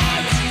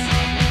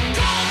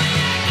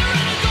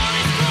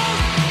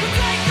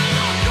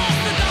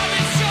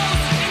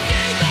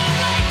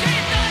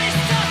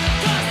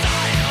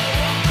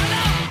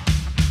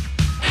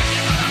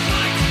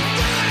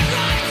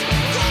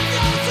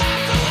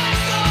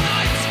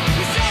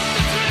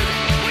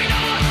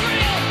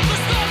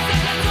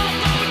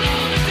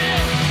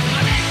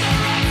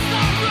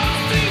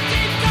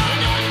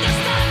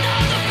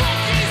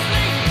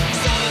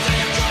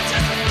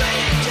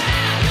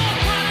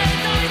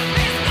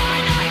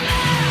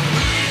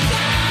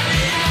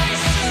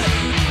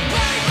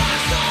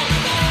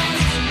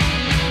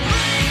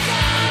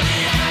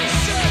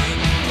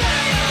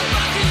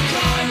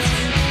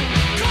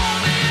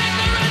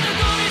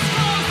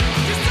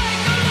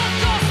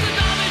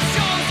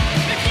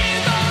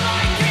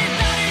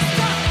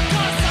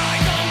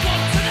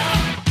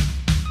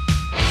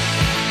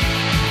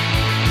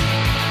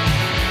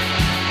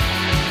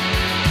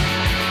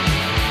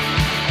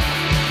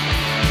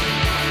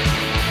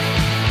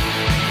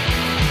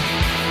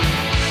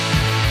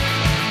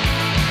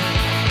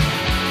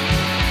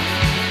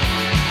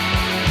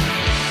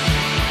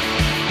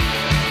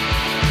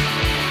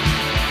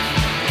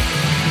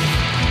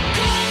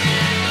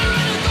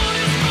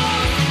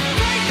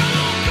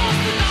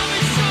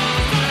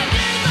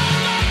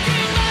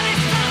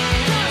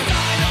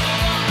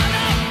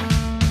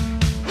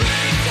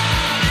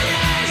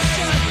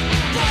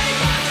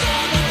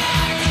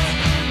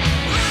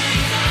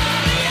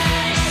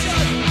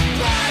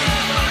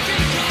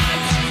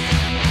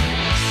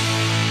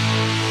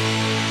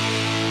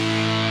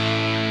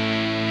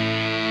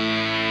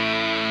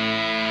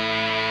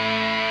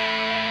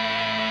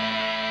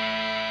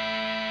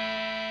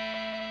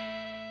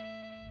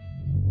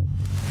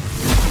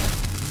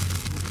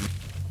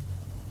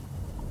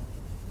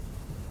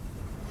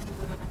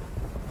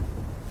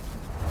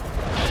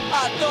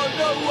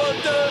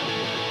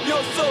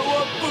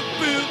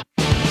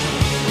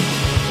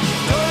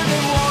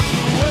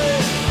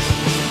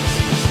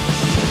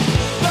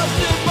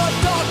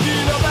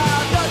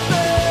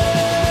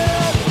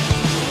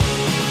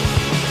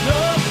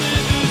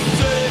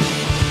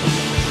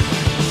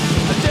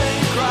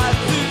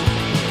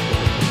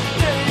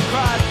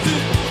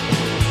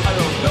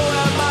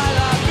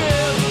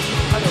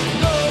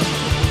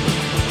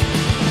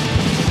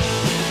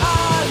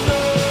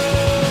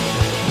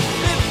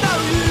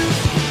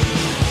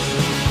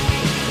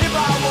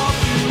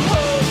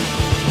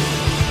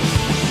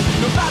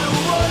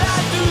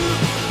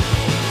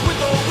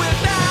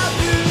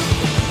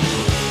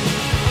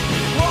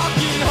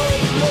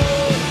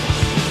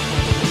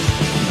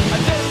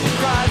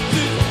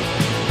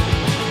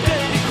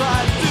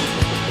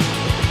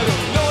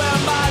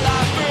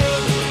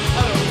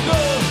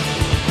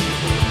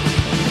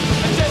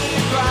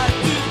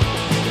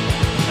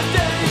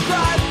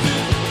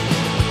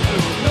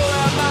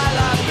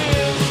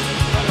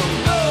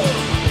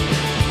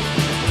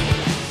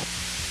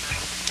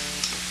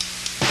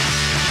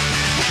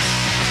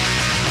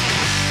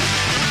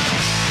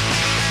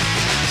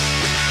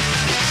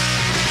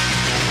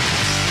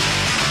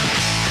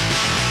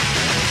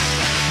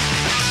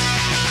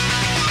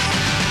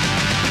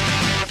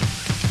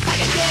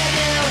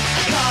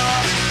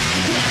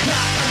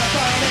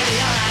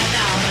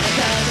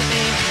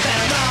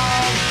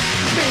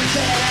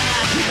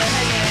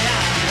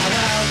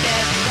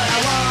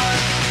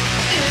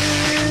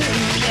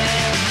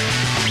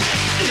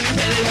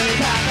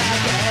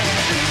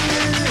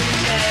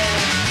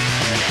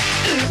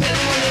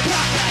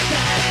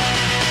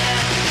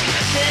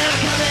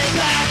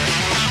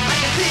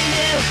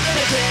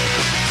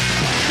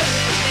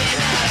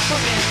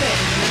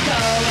 It's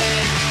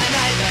always a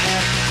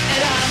nightmare,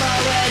 and I'm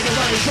always the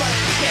one who's trying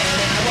to get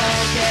it. I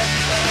won't get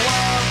what I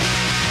want,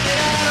 and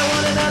I don't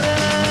want another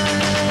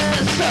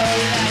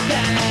story like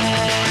that.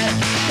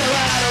 No, I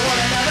don't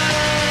want another.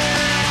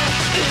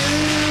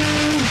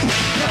 Ooh,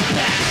 come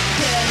back,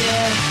 tell you,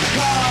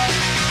 call,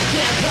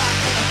 can't block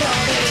on the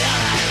phone, baby, all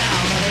night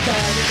long. But it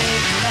doesn't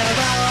mean that I'm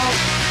wrong.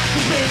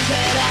 The things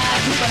that I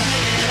keep on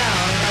hanging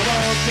on, I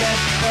won't get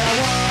what I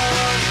want.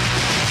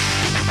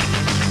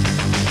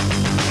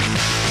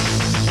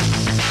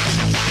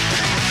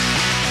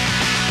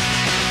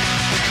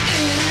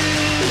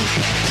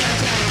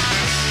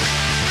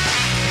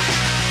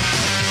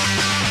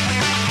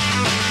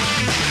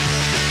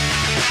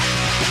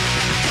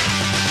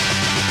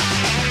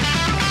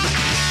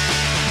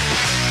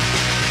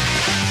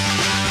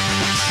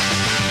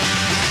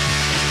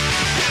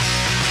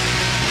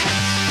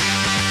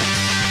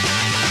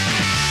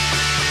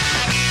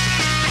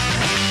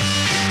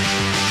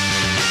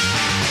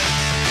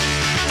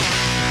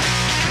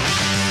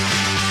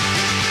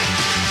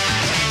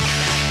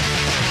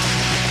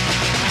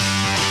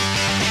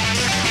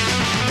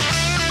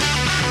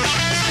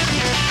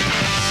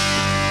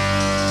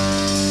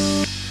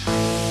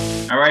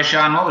 All right,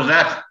 Sean, what was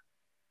that?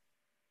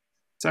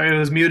 Sorry, I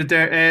was muted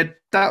there.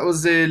 That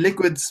was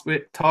Liquids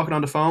with Talking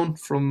on the Phone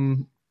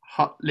from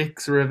Hot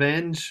Licks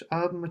Revenge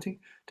album, I think.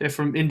 They're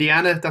from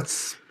Indiana.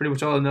 That's pretty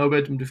much all I know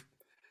about them. They've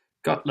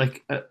got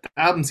like, the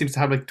album seems to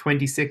have like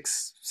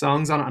 26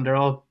 songs on it, and they're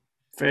all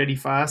fairly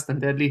fast and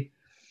deadly.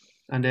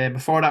 And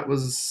before that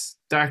was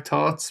Dark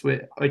Thoughts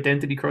with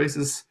Identity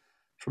Crisis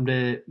from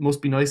the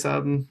Must Be Nice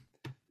album.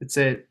 It's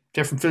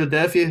they're from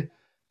Philadelphia.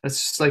 It's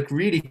just like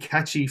really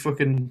catchy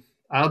fucking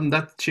album.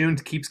 That tune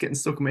keeps getting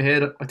stuck in my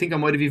head. I think I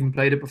might have even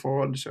played it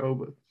before on the show,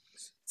 but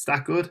it's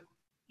that good.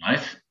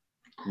 Nice.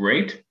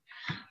 Great.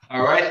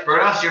 All right,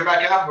 Bernas, you're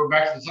back up. We're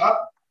back to the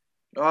top.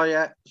 Oh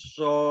yeah.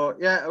 So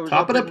yeah, it was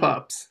Top of the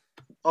pops.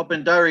 up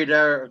in Derry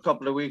there a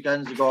couple of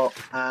weekends ago,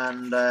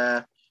 and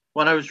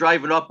when I was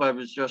driving up, I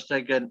was just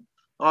thinking,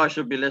 oh, I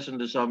should be listening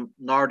to some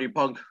Nordy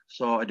punk.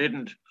 So I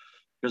didn't,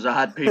 because I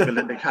had people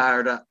in the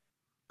car that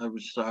I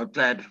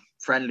played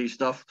friendly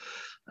stuff.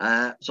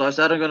 So I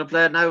said I'm going to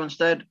play it now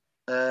instead.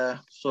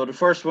 So the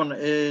first one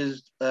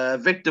is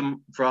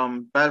Victim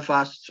from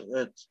Belfast.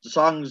 The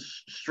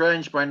song's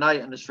Strange by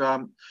Night, and it's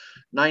from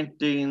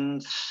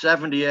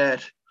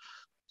 1978.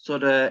 So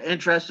the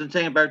interesting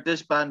thing about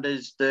this band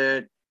is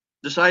they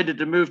decided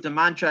to move to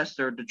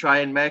Manchester to try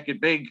and make it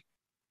big,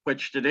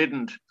 which they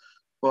didn't.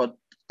 But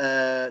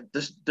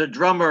the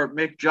drummer,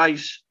 Mick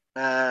Joyce,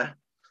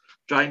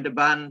 joined a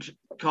band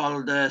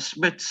called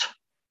Smiths.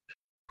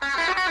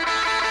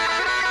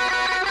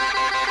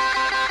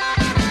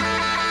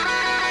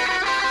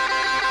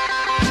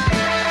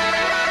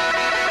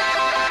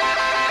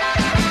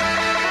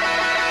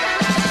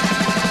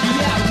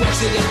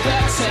 Sitting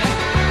better,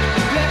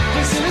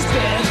 breakfast in his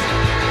bed.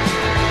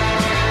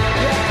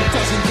 Yeah, he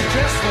doesn't get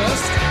dressed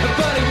first,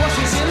 but he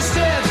washes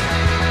instead.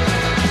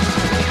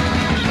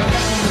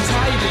 Nothing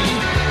tidy,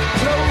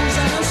 clothes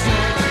and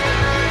smoke.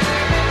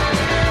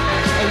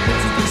 A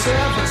little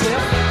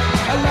conservative,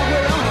 a love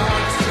with a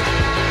heart.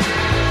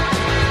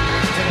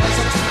 He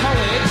heads up to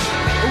college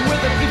with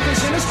a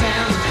briefcase in his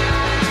hand.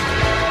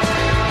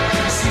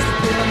 He sees the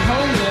poor and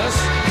homeless,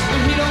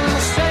 and he don't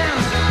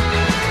understand.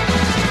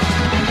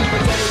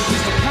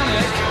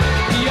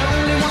 He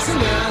only wants to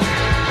learn.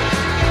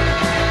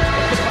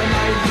 But by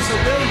night he's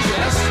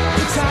outrageous.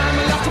 The time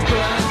will have to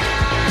burn.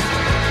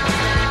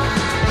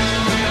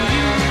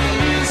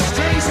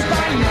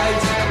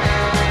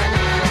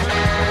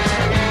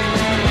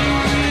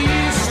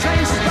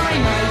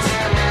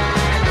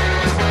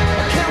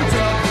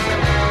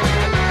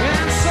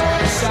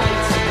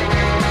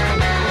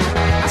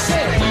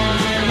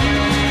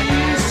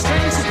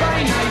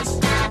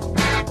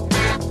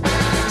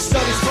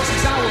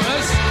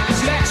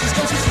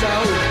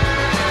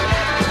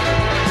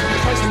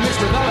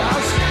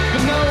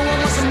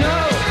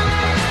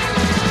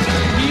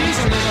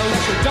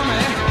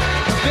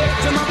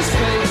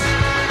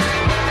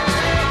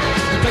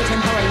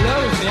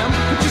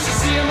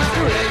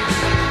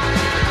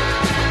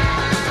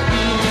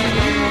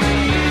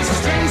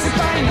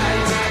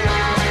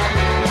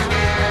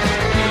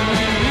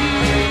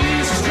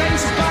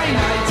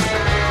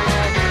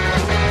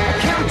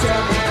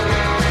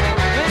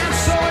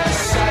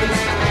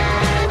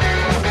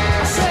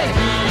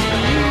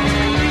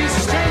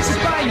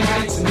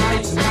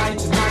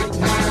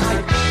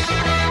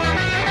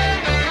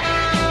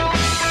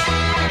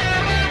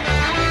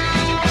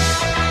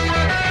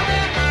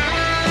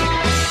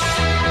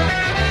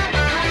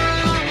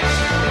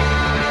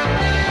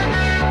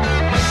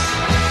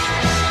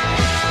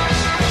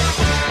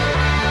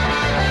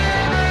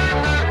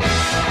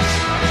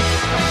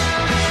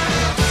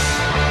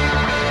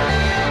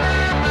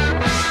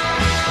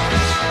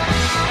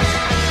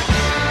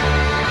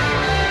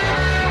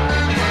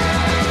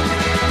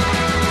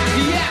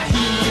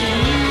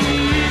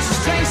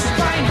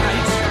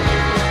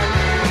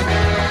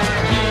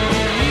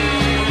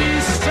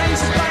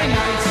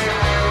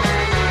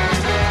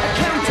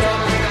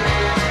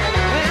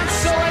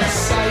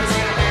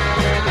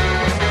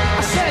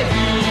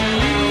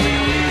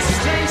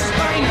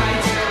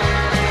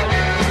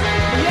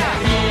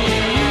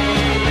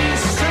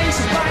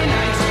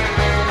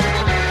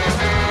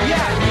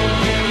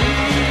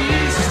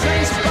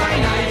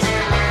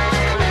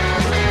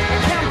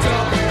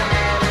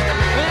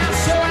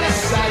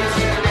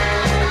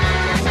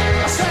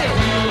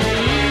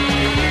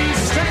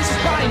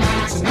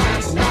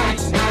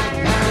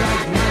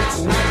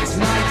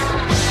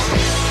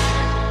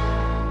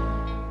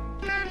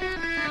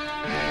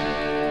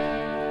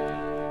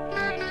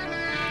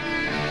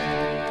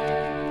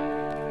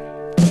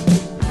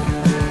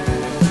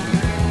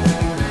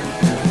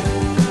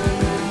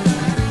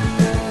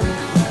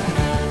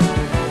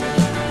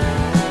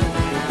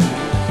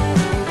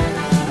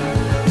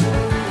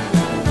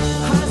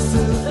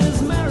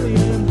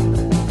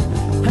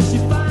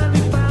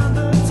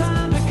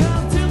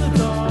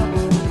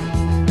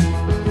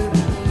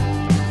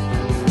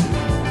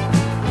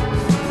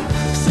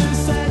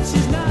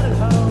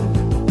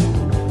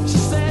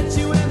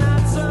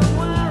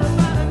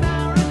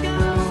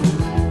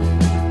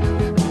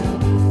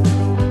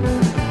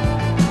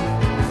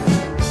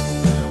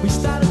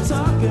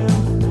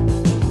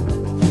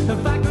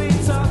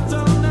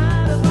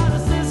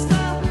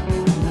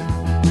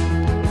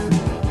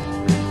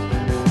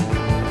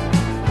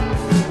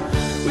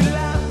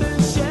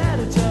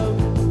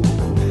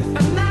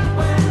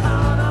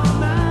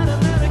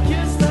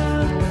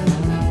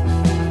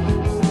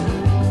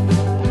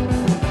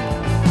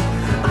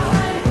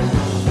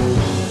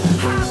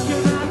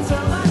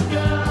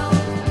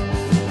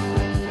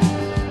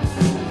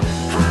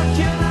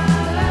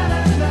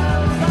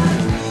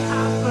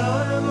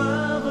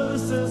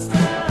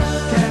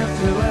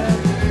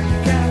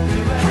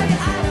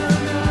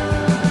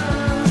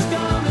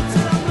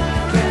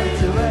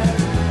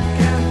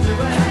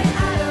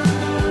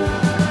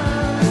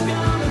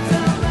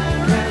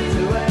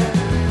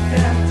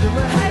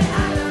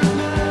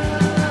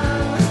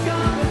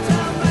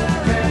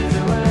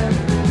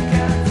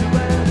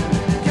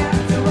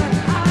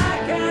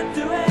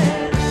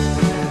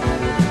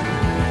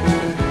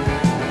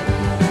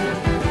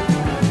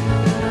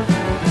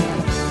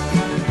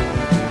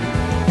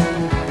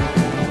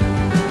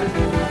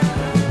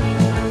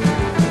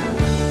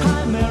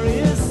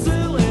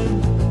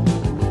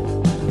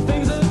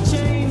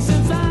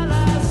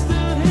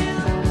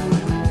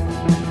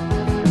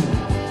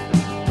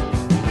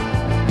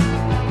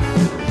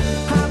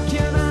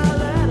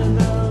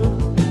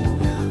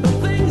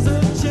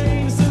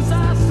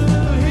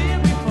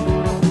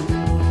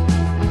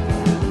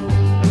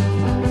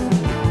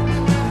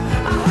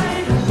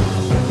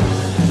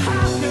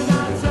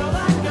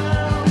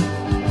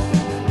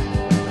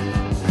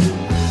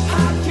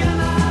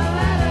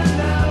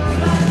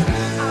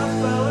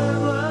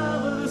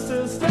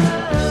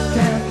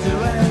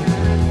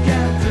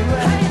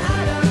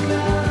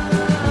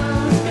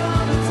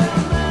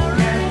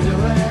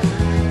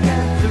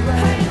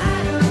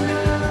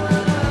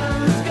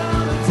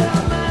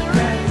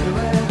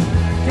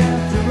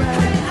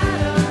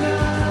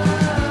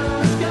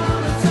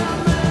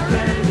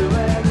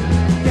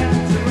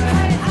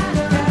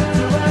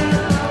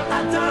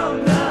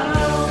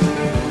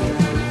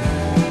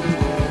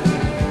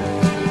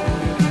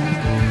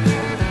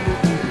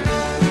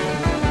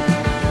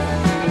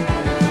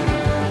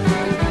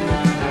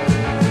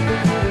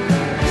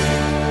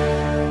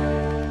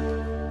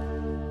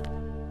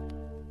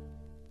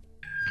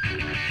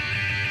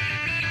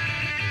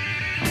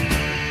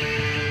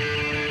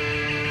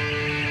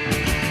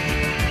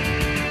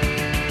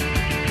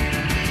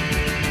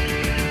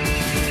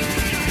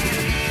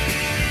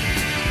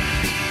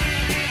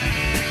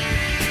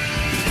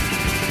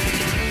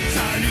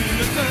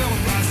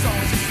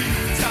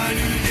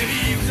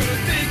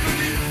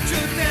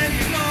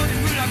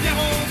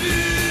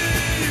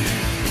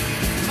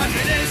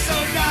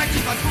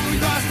 patrouille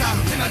basta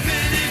et malgré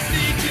les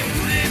flics qui ont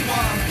tous les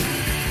droits,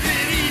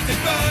 vérité et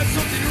peur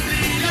sont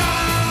inoubliables.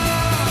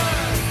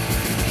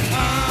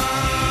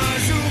 Un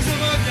jour je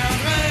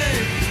reviendrai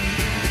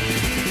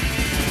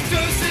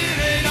te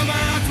serrer la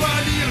main, toi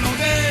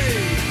l'Irlandais.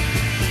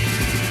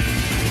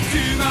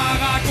 Tu m'as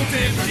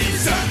raconté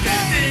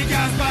des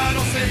gaz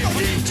balancés,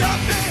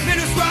 mais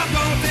le soir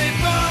dans tes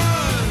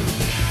peurs,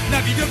 la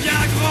vie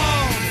devient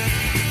grande.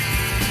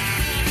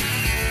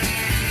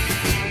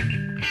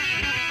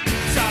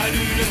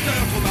 Salut le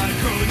steur trop mal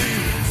connu,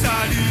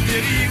 salut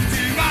des rimes,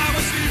 tu m'as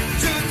reçu.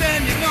 Je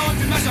t'aime Irlande,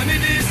 tu m'as jamais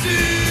déçu.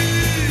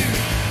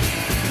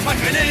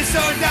 Malgré les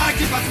soldats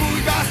qui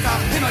patrouillent basta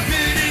et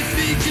malgré les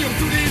flics qui ont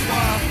tous les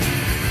droits,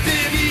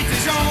 tes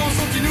gens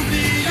sont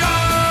inoubliables.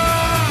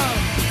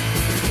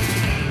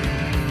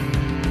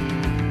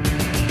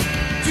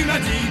 Tu m'as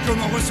dit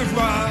comment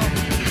recevoir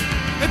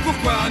et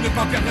pourquoi ne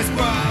pas perdre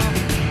espoir.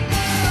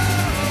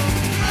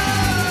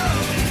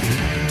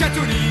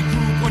 Catholique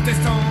ou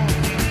protestant,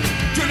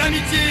 que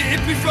l'amitié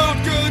est plus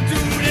forte que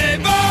tous les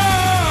vents.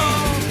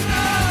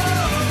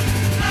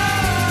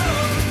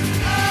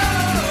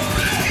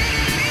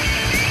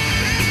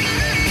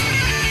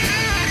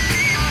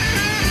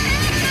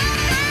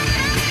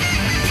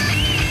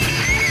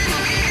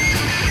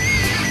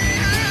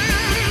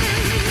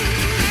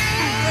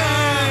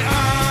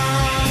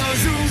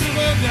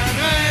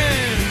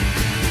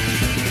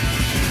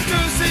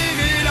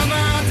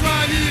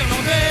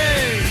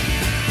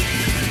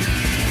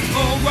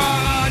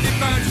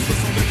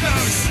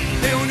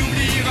 Et on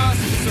oubliera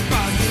ce qui se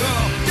passe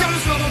dehors, car le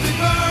soir dans tes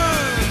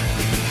peurs,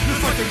 le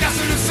froid te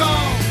glace le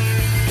sang.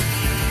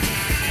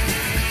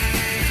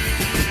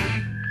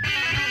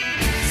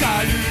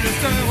 Salut le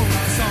sœur au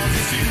bras sans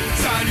issue,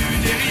 salut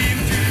des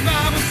rimes, tu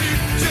m'as reçu.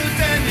 Je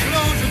t'aime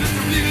Irlande, je ne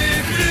t'oublierai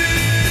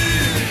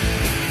plus.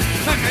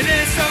 Malgré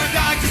les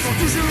soldats qui sont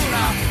toujours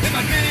là, et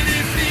malgré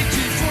les flics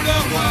qui font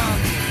leur loi,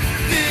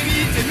 tes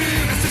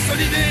murs restent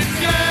solides et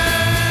fiers.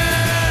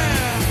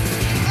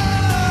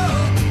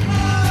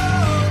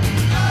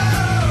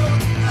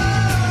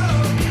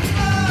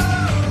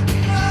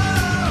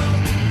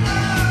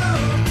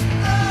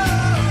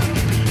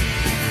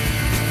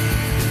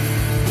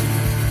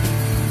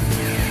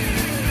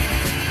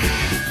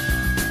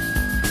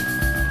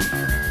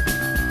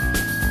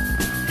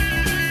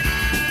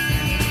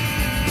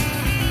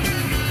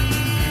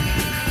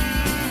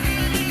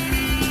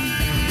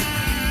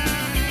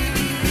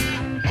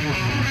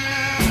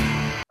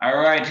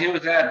 Who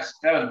was that?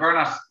 That was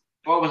Burnos.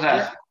 What was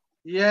that?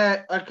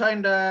 Yeah, I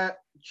kind of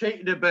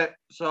cheated a bit.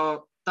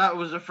 So that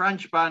was a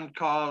French band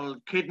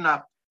called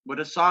Kidnap with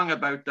a song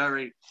about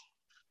Derry.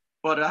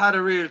 But it had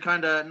a real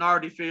kind of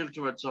nerdy feel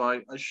to it, so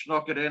I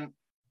snuck it in.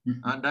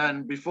 And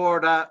then before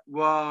that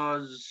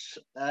was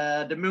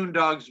the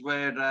Moondogs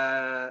with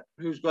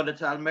Who's Gonna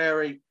Tell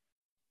Mary?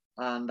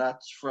 And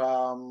that's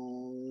from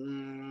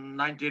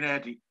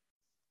 1980.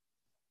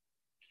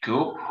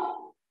 Cool.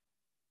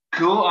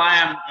 I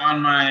am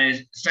on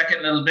my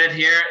second little bit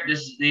here.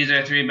 These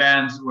are three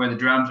bands where the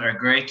drums are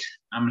great.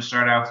 I'm going to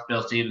start off with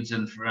Bill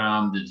Stevenson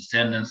from The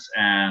Descendants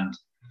and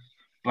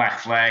Black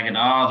Flag and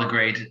all the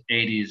great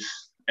 80s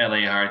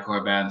LA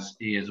hardcore bands.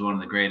 He is one of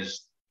the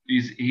greatest.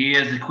 He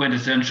is the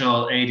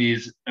quintessential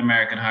 80s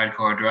American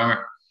hardcore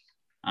drummer.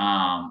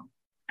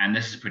 And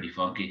this is pretty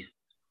funky.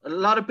 A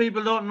lot of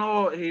people don't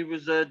know he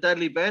was a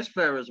deadly bass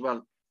player as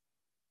well.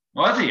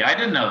 Was he? I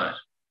didn't know that.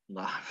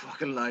 Nah,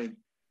 fucking lying.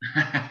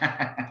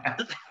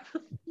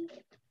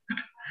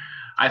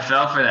 I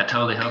fell for that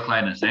totally hook,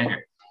 line, and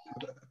sinker.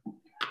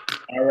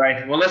 All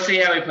right. Well, let's see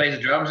how he plays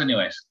the drums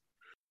anyways.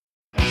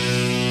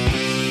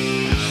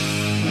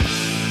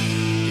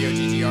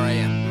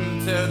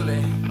 D-O-G-G-R-A-M.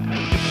 Totally.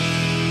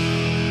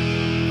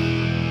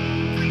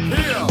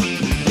 Here,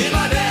 in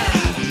my bed,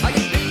 I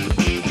can beat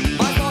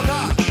my small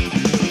cock.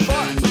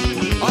 Fart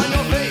on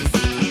your face.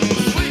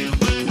 Sleep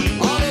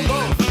on a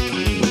boat.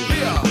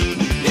 Here,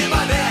 in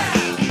my bed,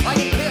 I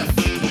can piss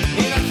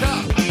in a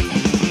cup.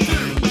 Do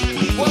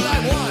what I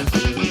want.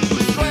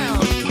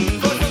 Scrounge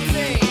for some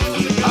change.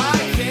 I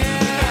can.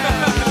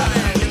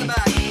 In the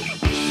back.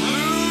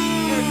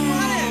 Here, come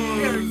on in.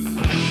 Here.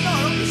 No,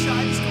 don't be shy.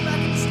 Just go back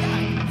in the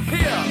stack.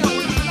 Here,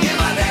 in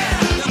my bed,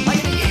 I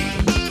can eat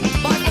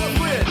my full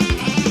squid.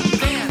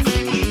 Dance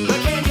the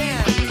can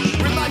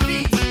with my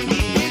feet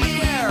in the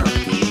air.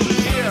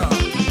 Here,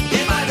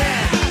 in my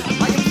bed,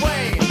 I can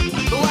play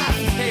the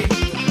last tape.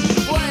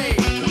 Play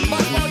my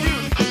small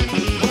youth.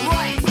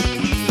 Write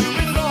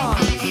stupid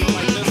songs.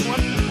 Like this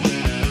one?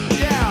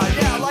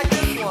 Yeah, like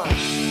this one.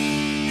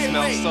 Hey,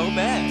 Smells so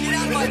bad. Get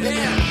out of my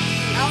van!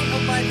 Out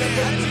of my van!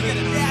 How did you get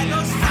in there? Yeah, no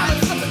sound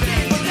of the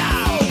van for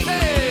now!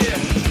 Hey!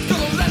 To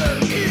the letter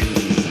E!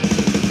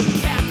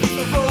 Cat hit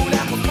the road,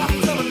 apple pop,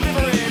 some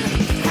liver in.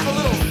 Have a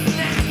little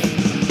snack!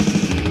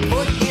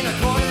 Put in a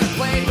corner and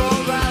play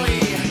road rally.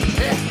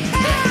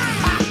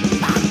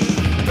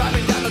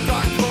 Driving down the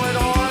dark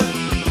corridor.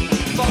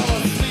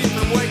 Fall asleep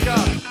and wake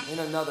up in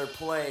another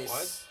place.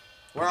 What?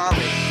 Where are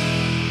we?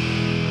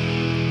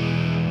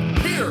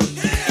 Here!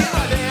 In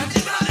my van!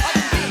 I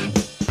can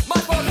beat my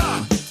small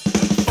cock.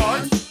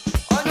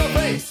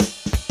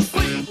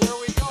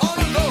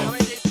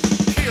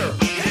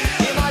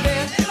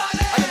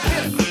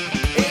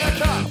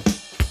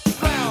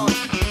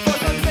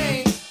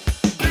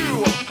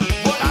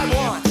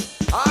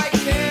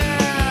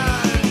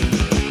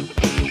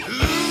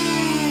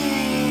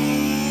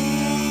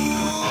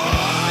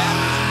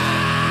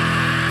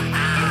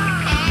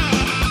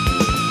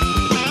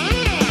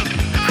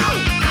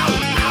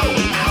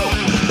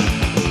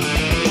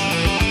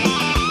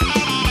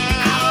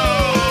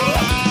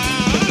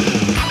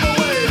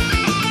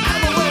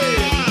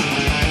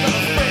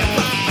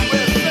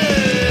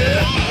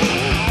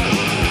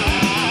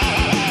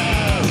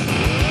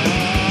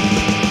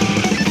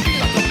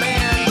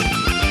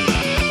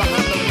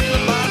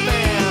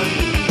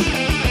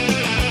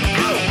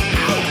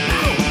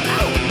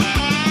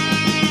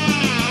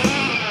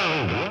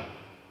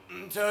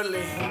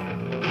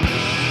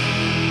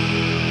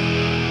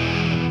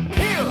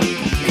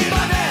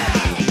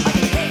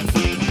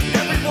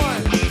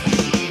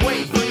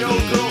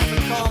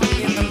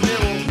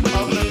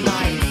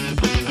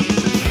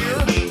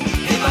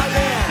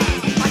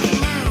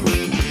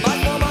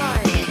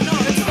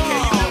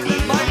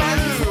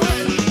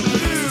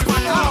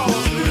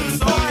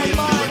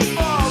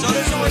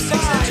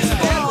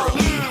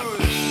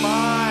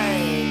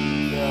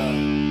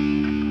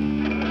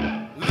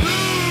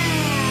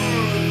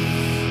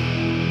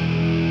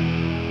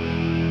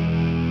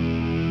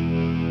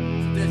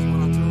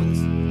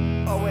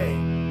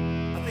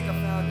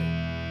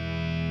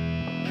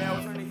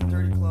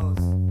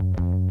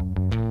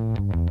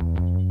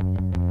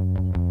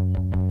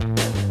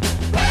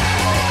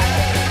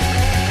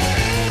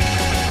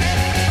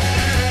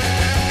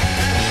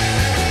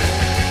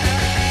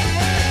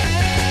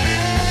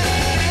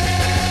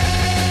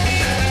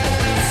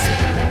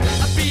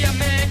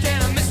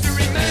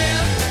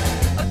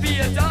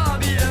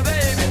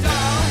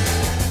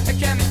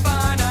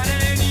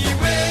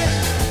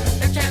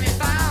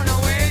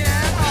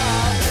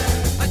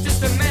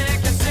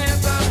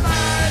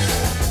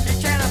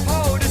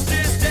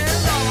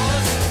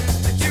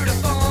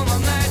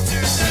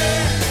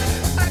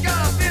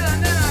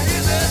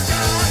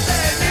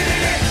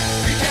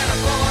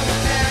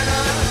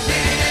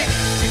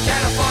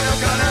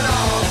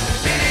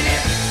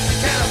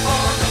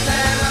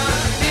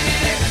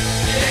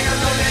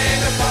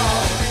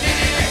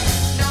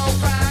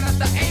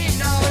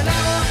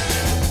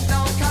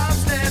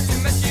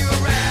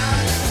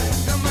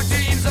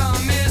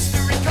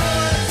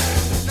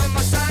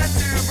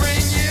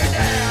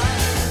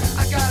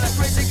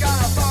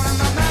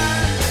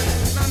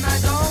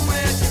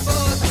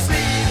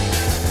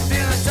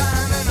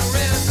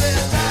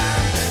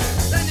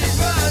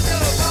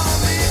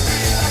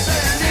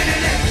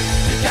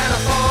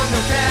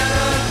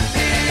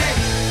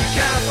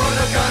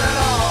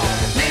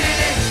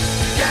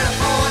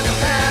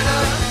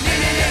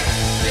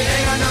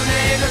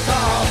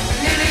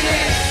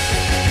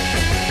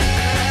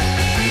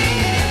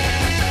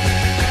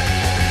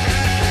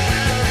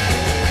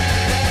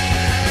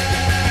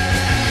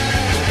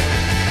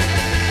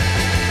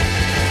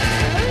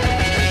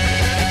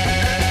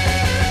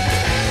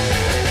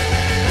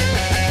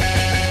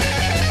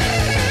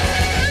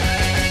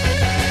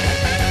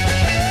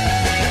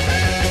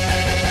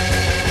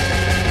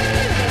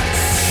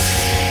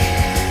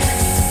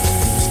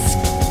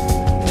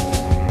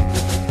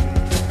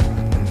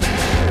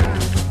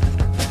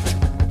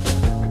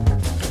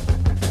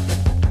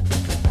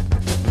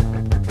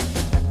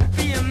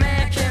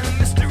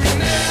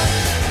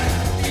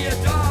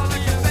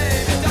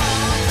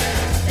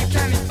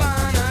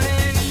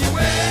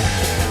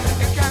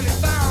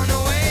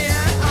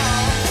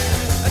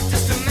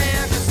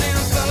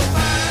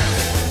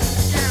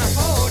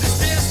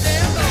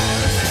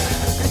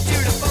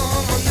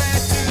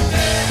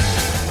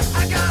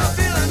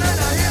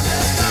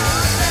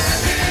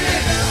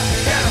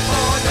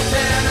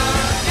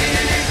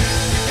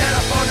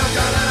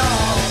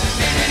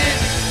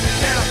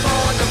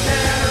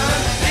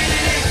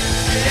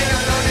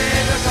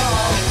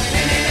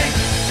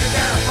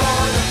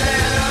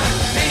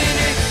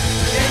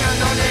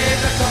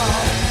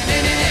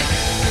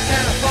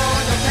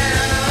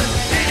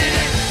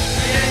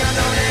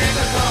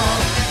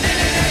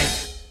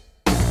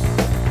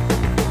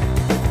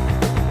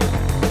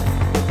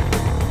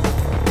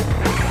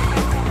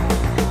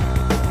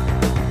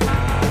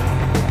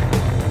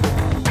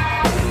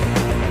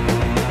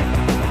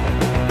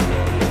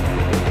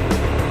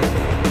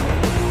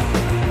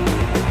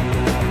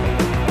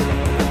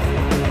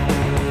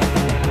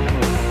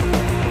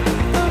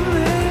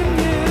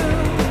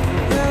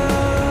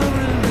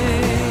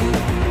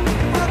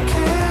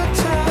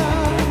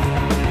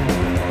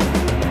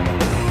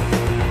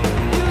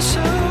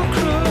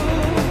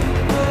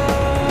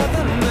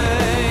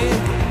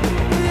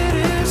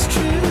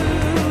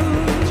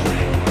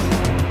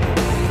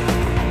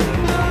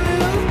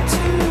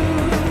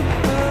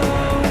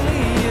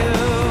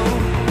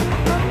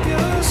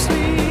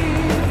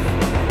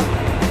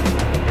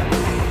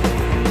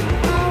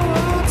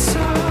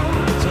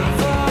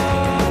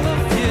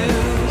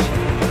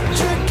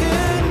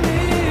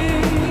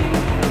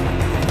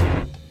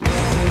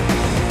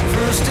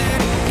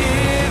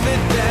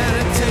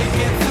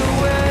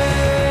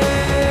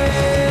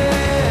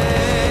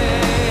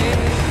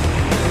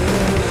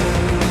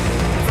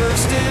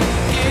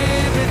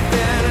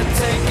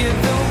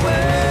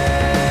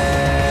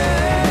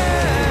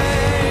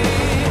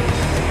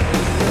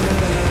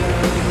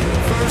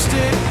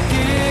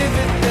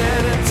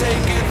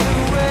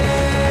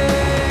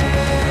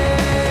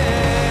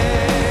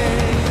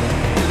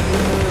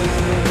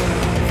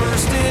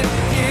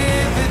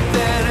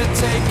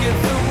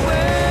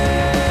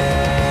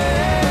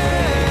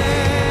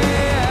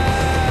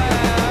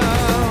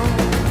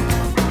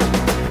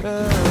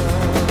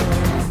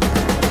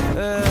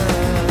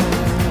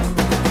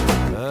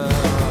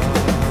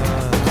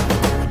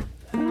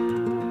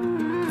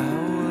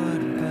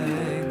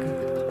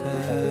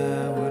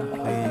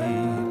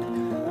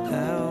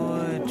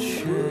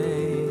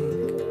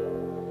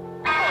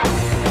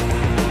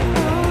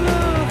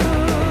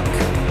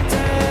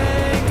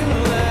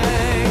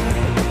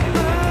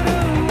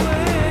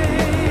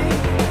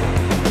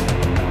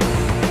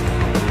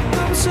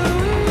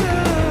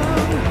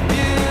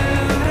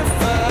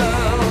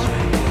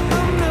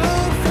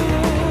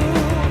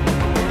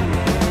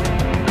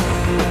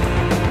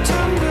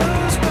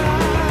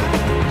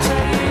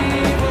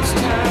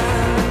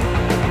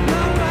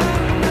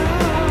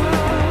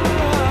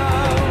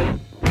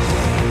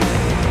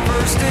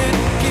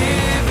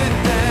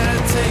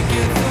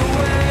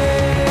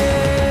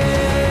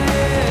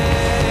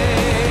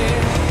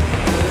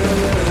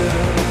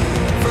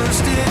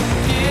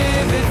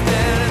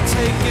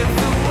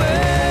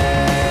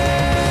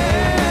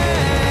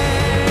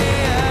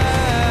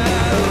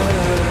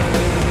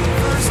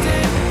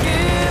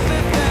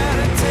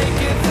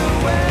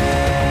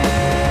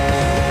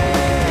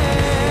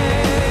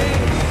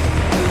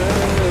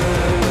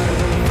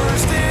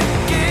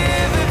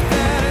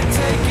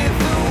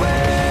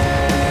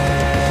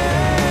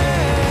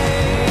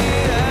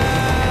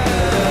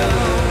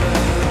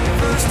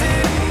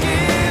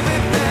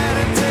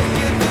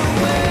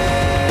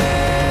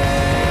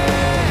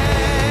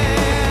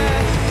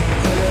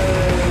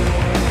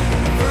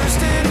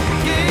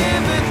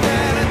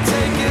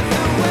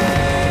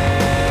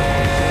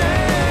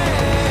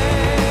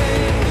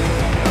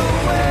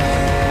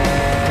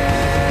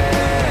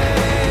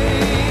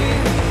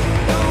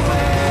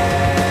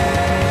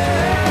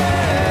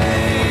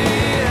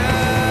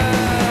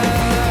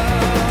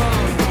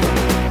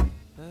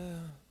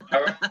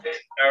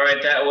 All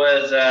right. That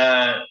was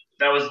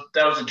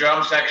the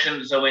drum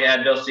section. So we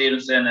had Bill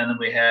Stevenson, and then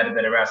we had a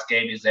bit of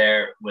Rascabies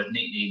there with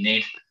Neat Neat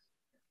Neat,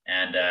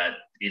 and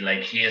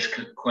he is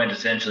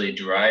quintessentially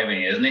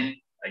driving, isn't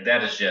he? Like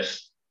that is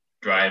just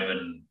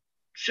driving,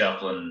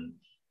 shuffling,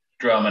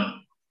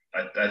 drumming.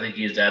 I think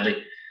he's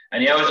deadly,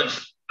 and he always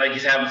looks like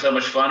he's having so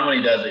much fun when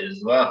he does it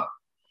as well.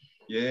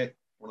 Yeah,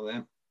 one of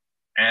them.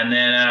 And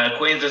then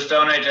Queens of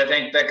Stone Age, I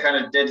think that kind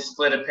of did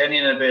split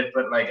opinion a bit,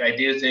 but like I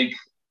do think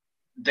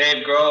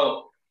Dave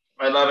Grohl,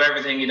 I love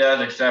everything he does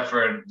except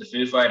for the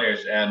Foo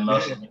Fighters and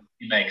most of the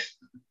he makes.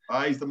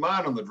 He's the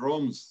man on the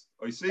drums.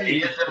 I see. He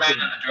is the man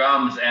on the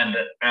drums, and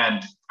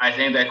I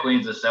think that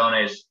Queens of Stone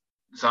Age,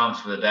 Songs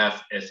for the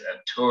Deaf, is a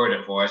tour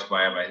de force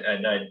by him.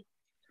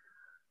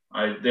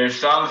 There's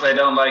songs I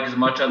don't like as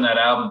much on that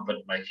album, but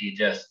like he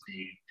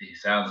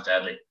sounds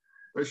deadly.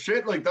 There's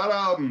shit like that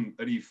album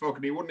that he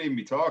wouldn't even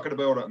be talking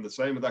about it, and the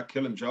same with that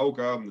Killing Joke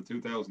album, the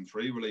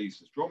 2003 release.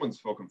 His drumming's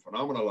fucking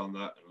phenomenal on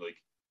that, and like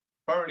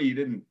apparently he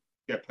didn't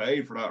get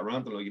paid for that or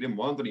anything, like he didn't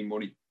want any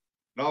money.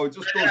 No, it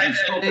just does these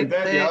fucking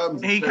deadly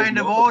albums. He kind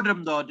of owed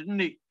him though, didn't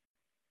he?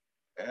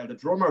 The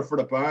drummer for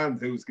the band,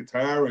 whose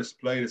guitarist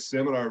played a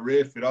similar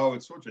riff,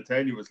 it's such a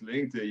tenuous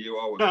link to you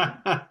always. I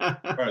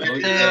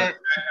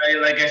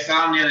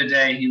saw him the other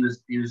day. He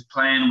was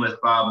playing with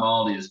Bob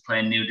Mould. He was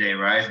playing New Day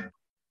Rising,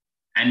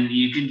 and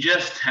you can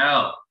just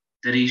tell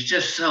that he's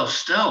just so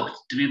stoked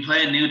to be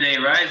playing New Day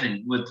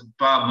Rising with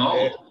Bob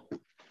Mould. Yeah.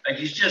 Like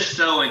he's just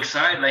so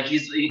excited. Like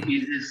he's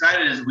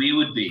excited as we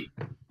would be.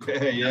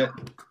 Yeah.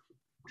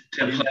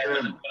 To play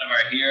with one of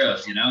our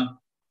heroes, you know.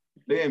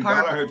 Liam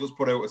Gallagher just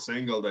put out a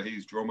single that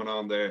he's drumming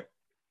on there.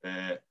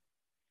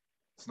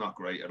 It's not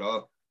great at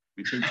all.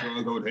 Be two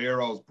childhood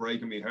heroes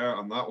breaking me heart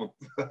on that one.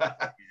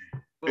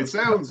 It's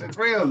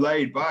real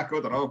laid back. I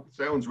don't know. It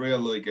sounds real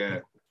like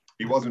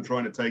he wasn't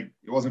trying to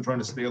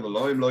steal the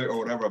limelight or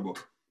whatever,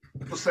 but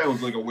it just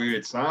sounds like a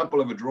weird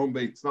sample of a drum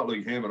beat. It's not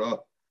like him at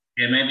all.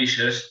 Yeah, maybe he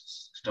should have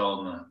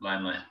stolen the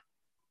limelight.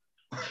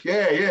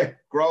 Yeah,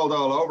 growled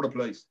all over the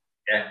place.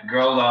 Yeah,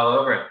 growled all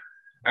over it.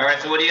 All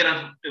right, so what are you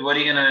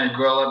gonna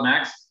growl up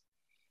next?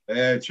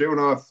 Tune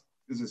off.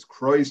 This is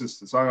Crisis,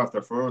 the song off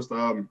their first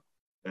album,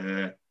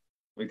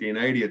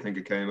 1980, I think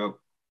it came out.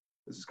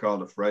 This is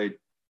called Afraid.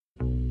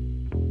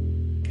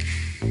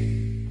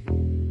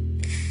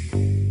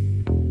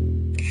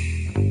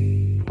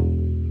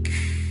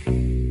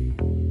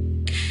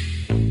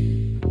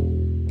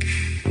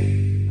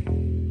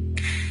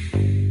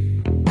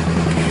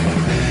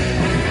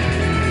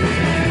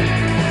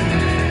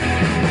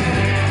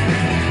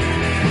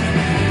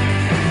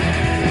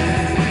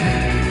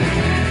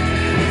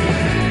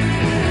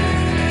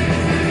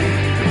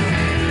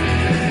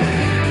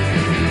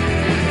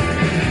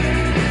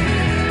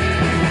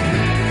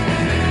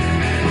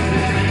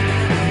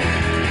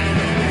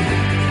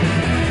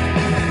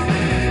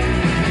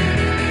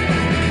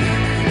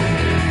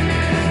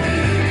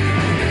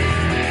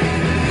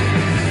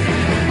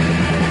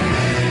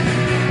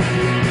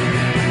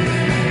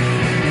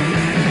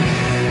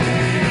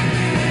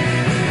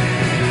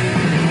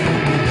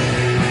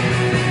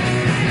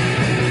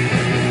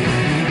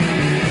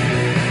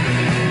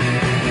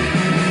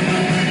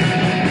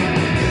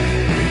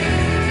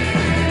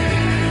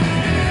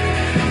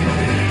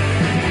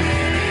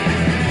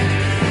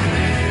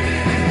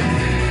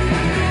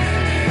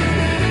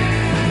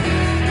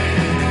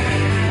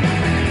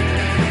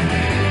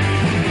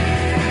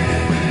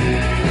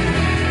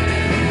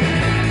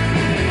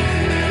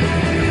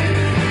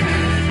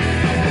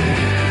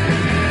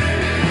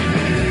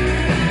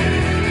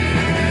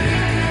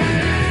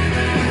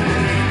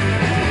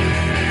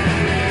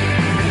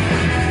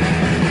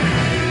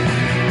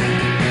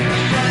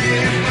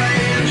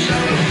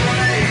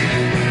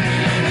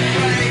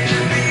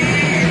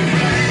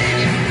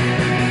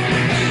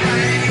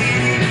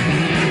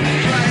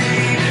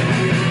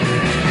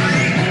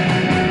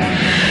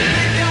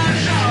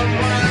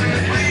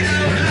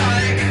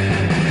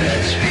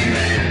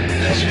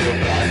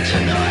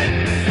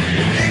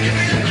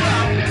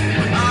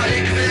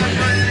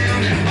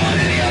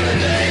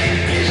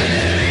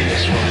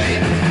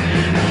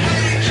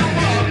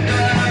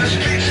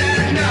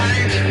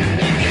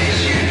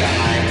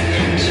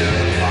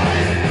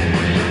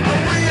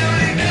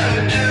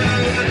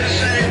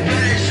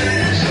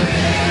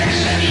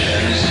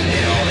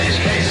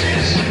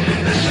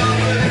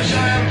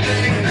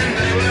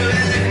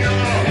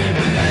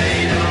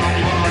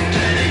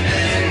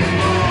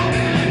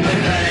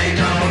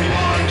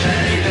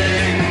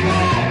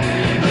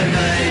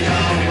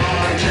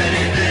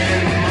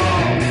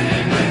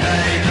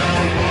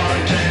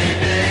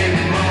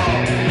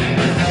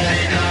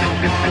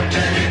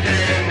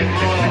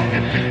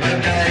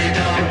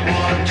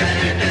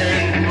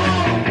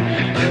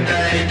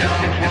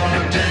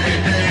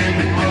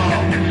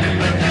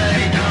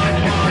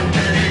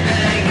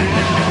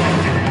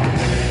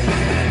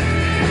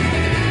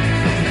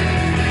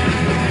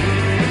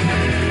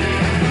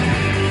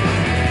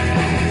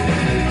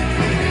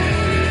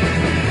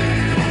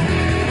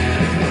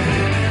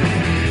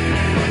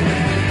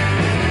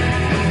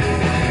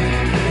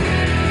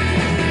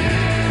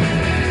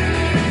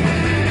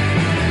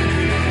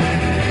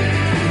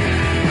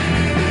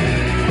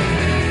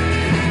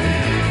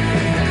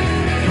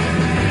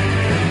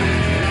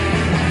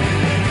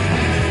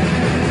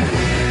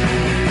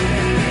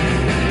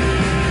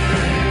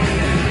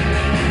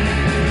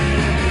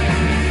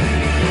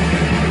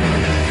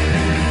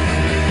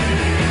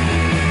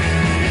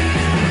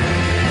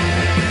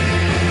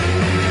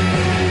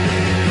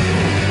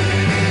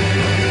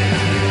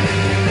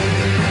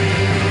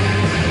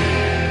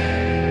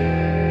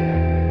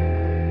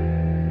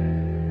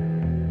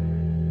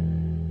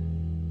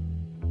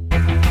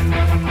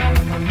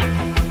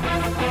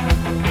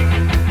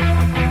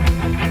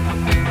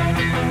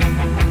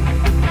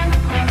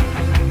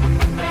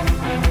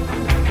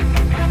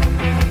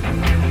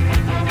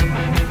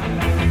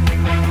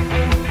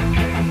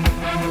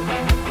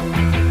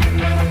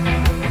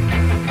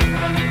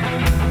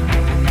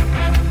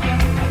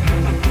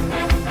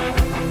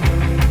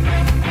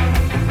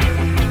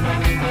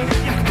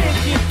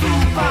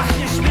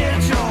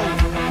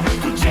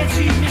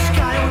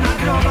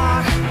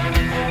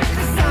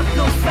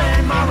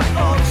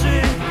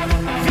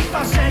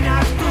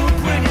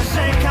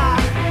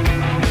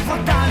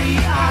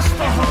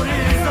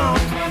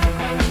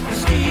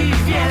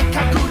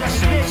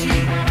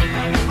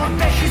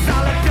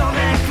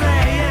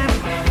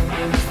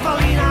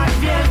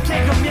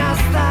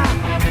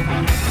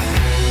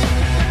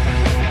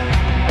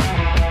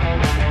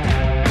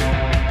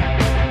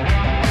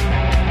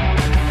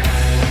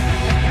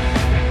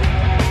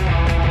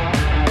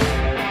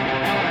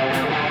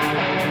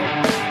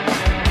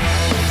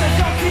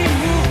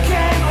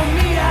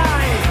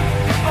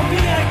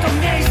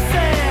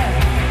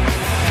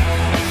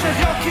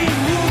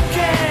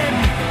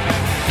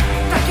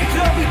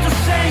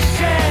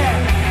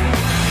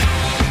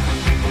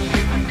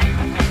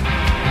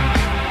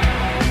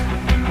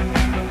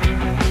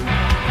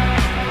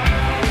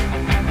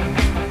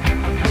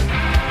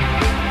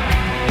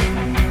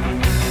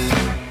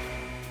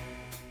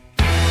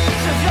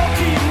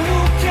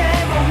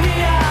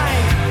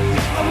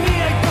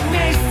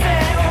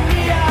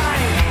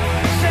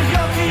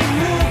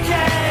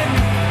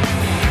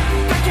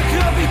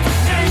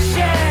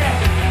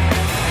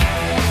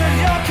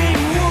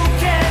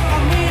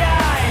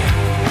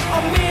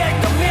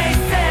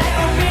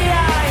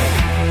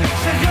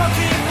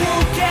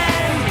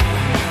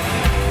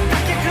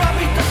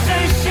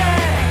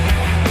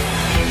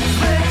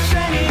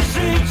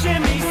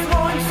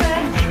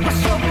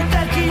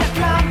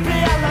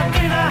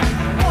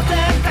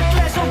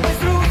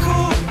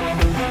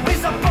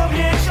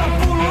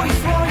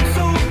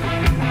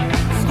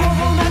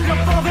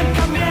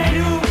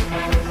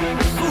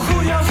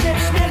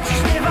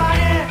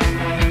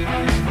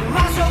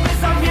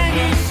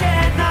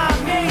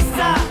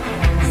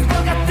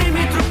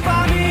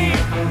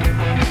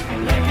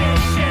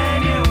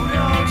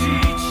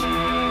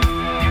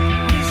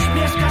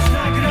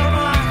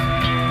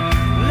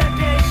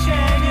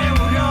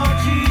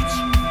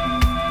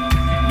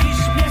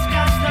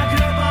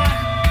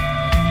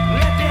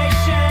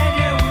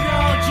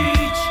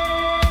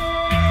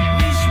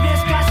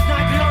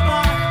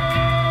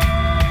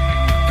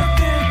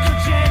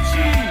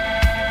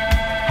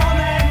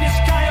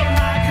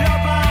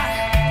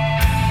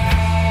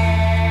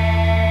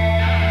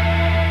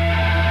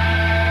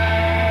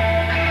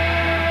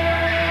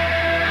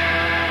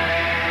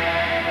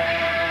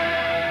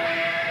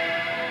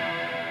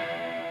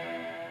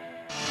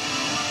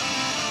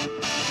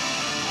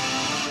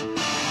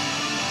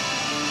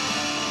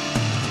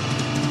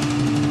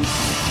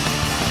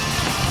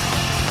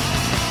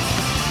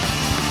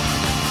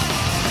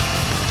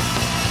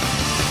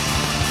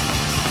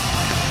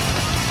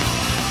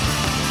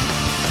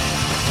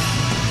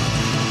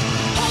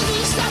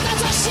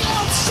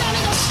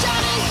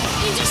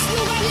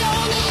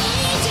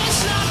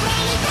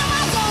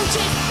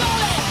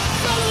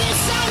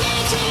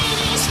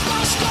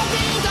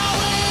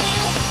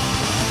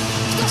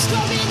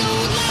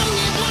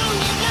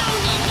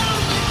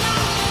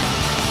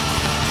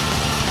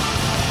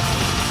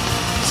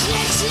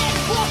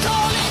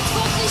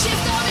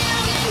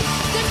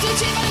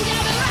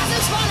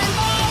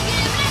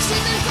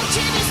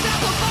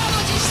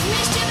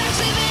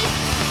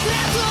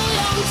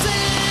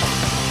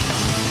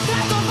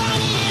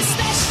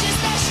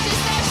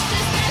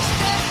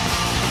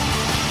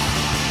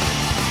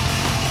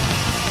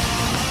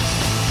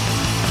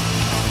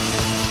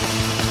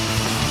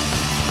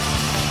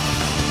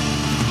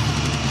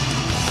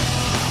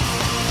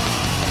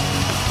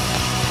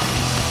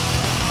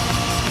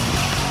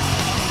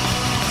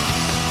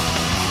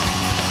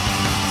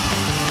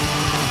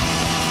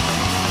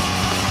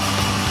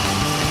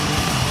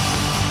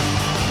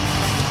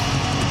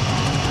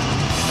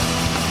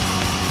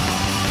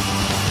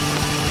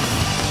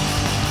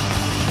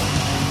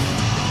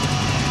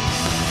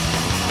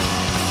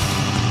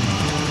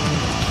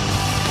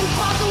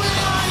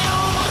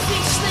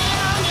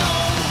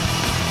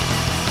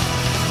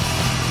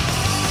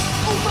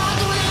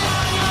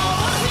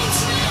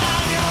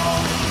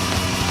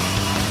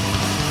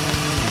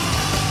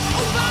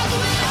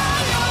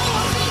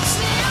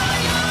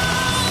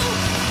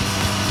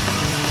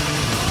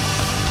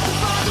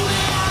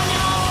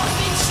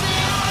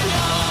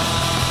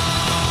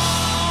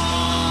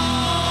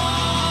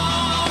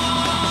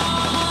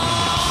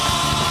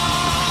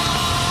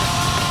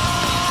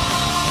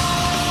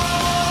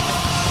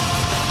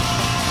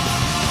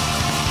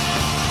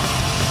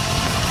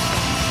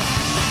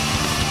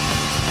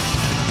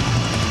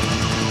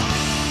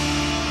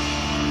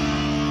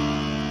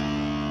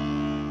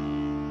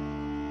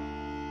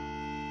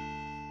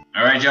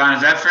 All right, John,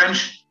 is that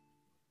French?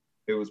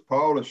 It was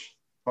Polish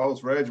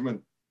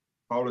Regiment,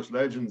 Polish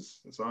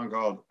Legends, a song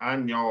called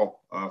Anio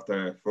off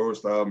their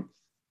first album,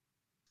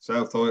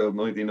 self-titled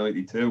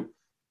 1992.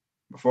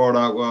 Before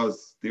that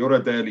was the other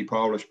deadly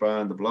Polish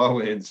band, the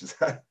Blow-Ins,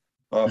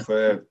 off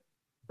a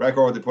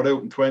record they put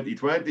out in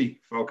 2020,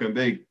 fucking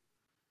big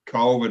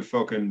COVID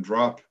fucking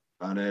drop,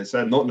 and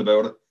said nothing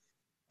about it,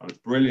 and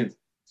it's brilliant.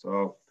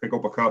 So pick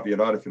up a copy of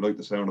that if you like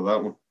the sound of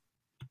that one.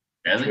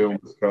 Really?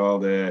 It's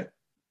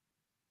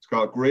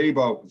called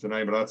Grebo, is the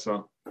name of that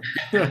song.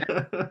 Everything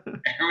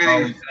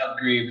was called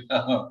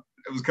Grebo.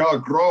 It was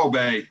called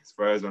Grobe, as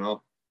far as I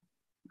know.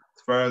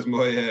 As far as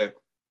my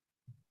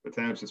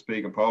attempts to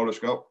speak in Polish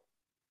go.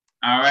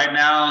 All right,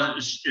 now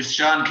is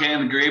Sean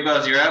Kane the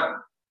Grebos, you're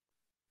up?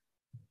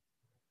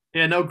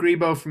 Yeah, no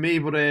Grebo for me,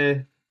 but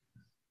a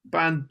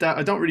band that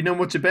I don't really know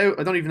much about.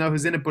 I don't even know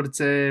who's in it, but it's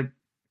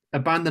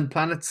Abandoned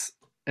Planets,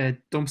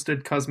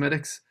 Dumpstered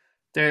Cosmetics.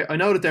 I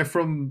know that they're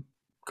from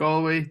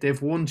Galway.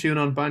 They've one tune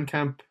on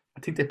Bandcamp. I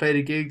think they played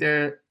a gig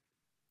there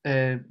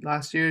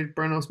last year.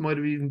 Burnos might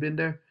have even been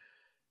there.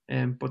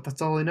 But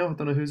that's all I know. I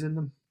don't know who's in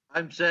them.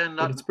 I'm saying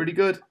that But it's pretty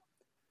good.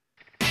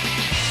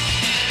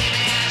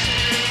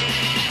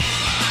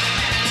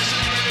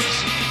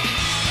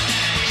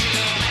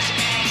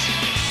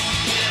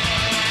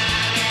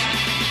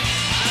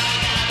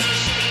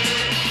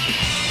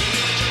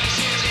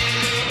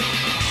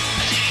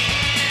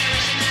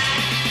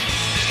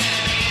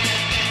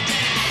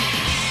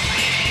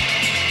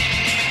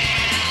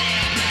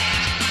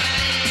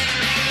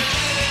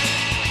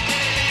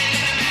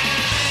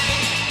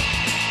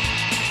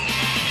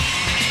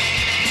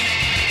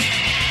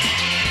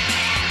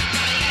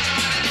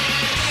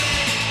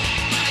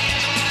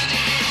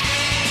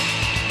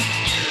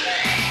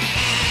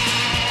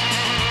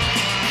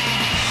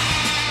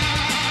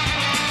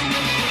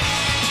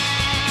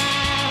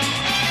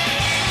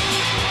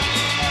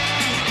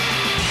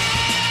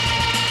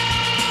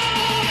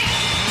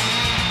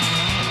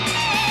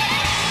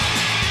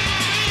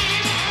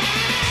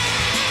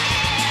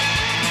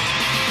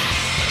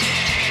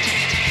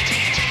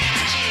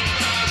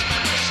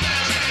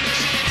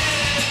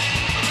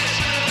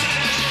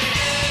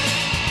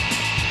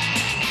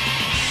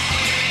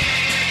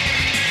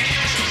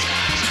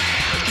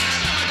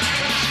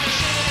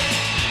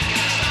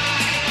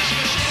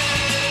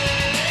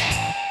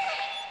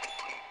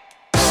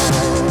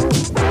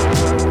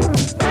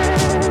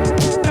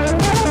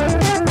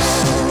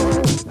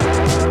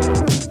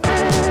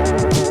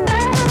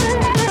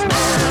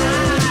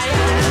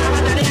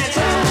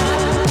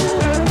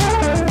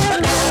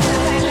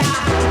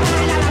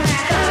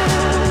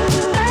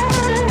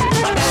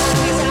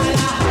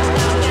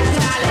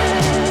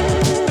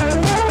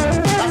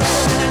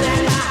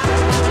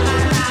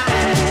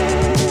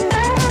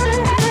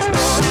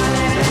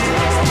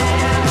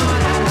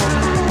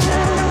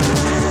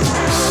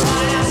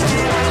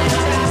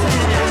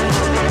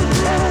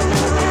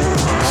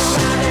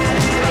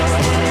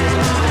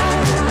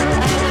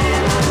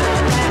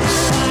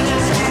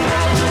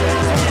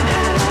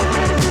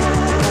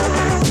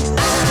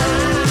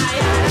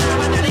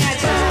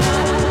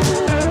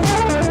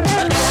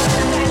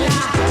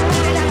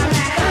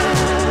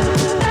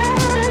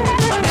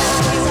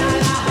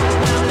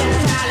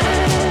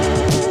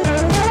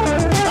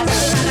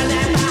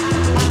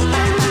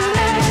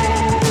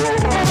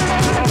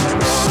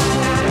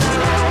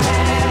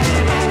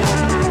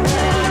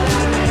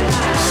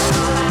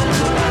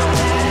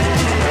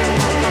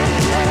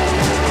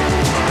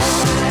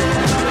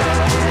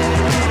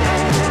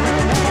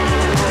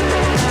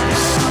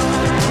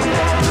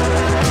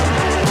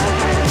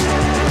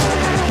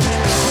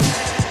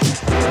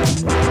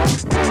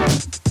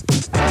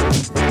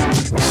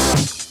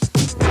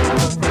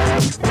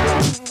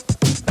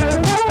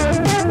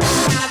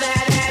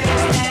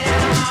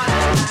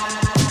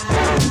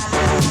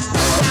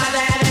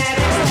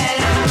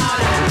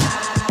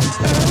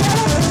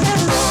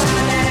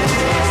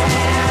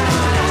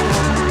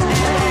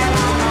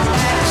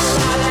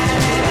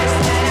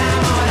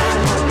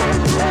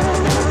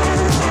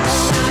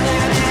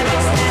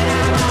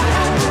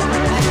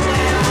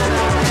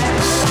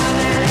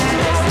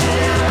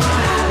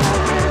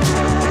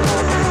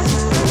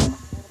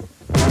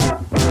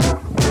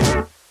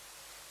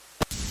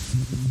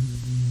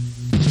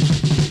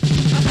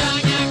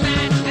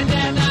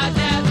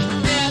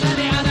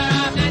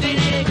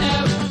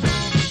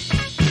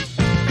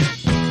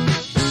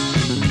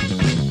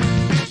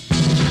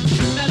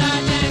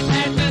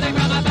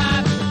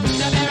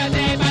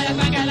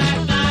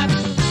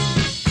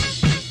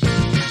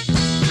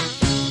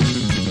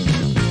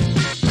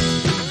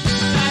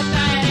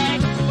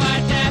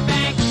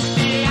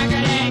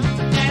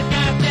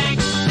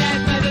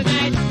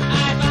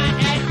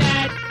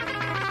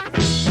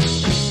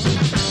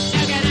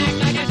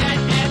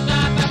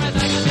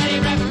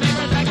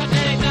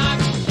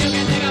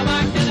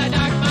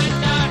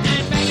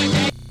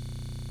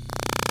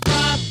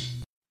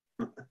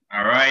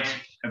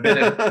 bit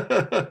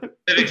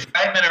of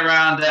excitement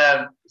around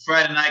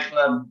Friday Night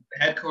Club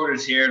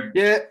headquarters here.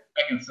 Yeah.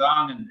 Second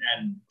song,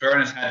 and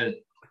Burness had to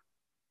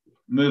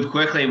move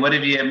quickly. What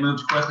have you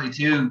moved quickly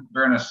to,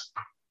 Burness?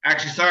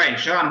 Actually, sorry,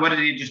 Sean, what did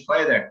you just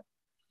play there?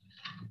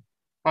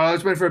 I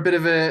was waiting for a bit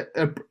of a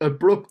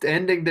abrupt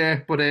ending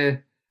there, but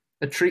a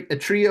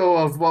trio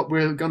of what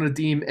we're gonna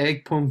deem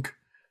egg punk,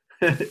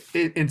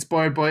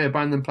 inspired by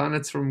Abandoned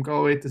Planets from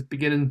Galway at the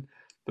beginning.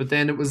 But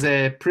then it was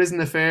a Prison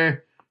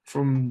Affair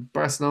from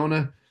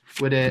Barcelona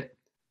with a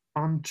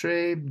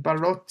Entre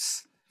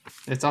Barrots.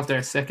 It's off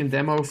their second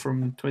demo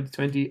from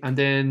 2020, and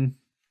then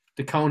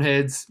the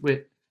Coneheads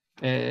with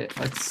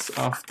it's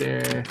off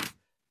their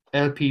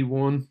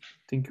LP1. I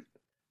think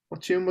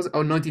what tune was it?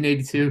 Oh,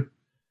 1982.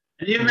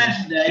 And you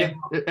mentioned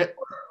that.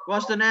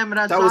 What's the name of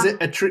that That song? was it.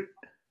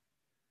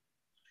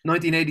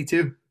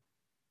 1982.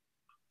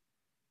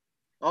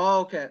 Oh,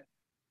 okay.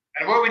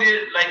 And what we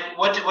did, like,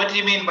 what do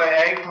you mean by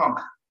egg punk?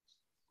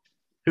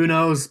 Who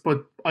knows?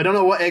 But I don't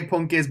know what egg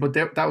punk is. But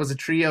that was a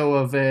trio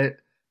of egg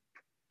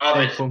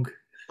punk.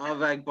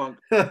 Of egg punk.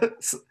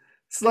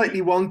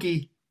 Slightly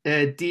wonky,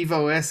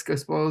 Devo-esque, I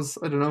suppose.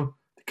 I don't know.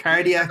 The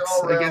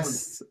Cardiacs, I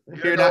guess. I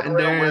hear that in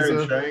there as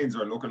well. Chains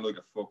are looking like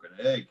a fucking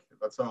egg.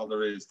 That's all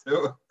there is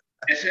to it.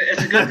 It's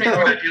a good thing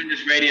we're doing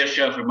this radio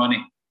show for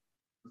money.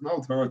 There's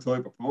no third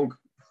type of punk.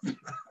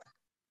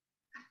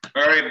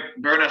 All right,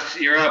 Burness,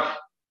 you're up.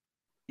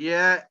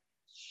 Yeah.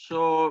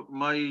 So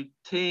my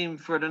theme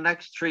for the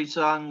next 3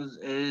 songs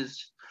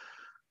is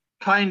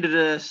kind of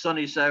the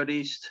sunny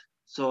southeast.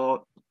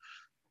 So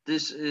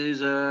this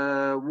is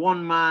a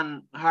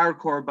one-man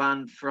hardcore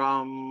band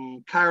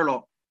from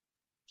Carlow.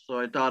 So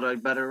I thought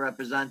I'd better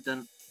represent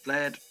and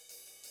play it.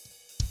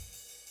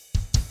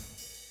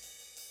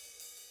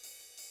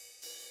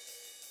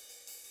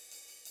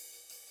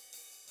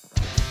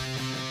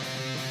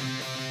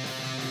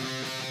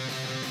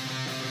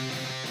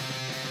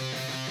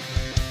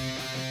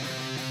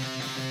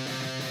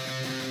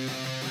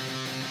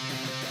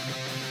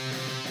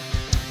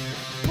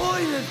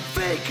 Point and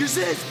fake cause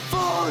it's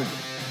fun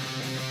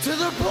to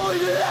the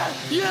point at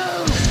you.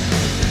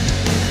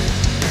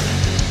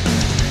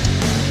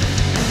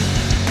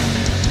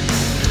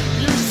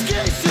 Your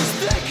skin's as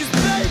thick as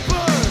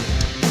paper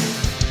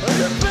and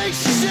your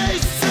face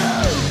shades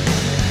too.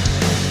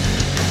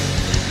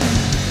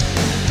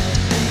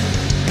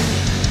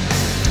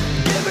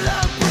 Give it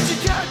up but you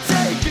can't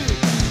take it.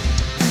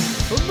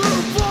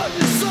 Move on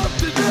to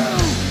something new.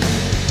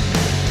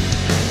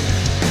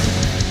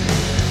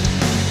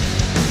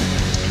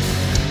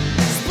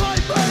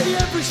 By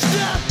every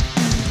step,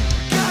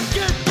 can't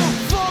get the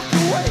fuck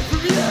away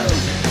from you.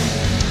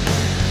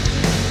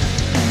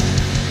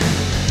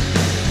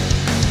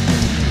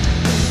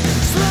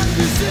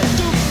 Sluggish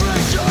into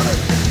pressure,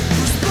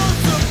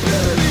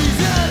 responsibilities,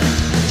 and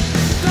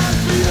time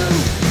for you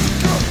to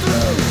come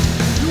through.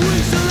 You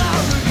whistle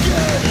out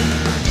again,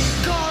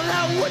 call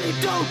out when you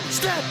don't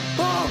step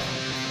up.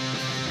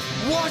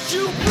 Watch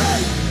you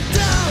break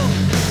down.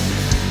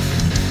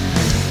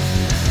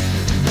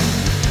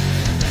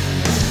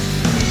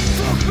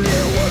 Fuck me, I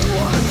wouldn't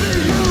wanna be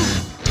you.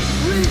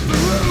 Leave the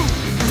room,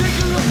 take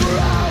a look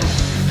around.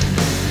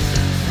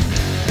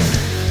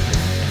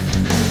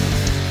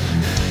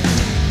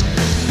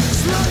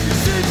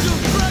 Sluggish into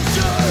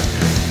pressure,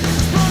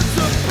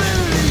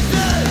 responsibilities,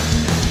 and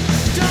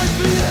time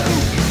for you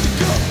to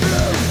come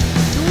through.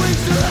 You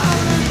weasel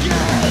out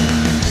again,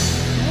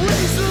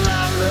 weasel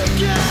out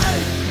again.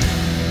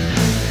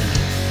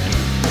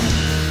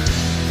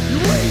 You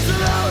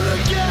weasel out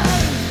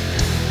again.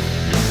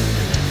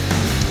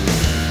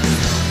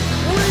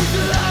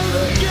 Weasel out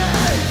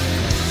again!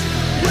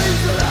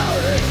 Weasel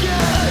out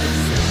again!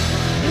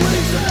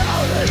 Weasel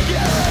out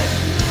again!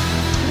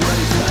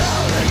 Weasel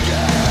out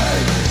again!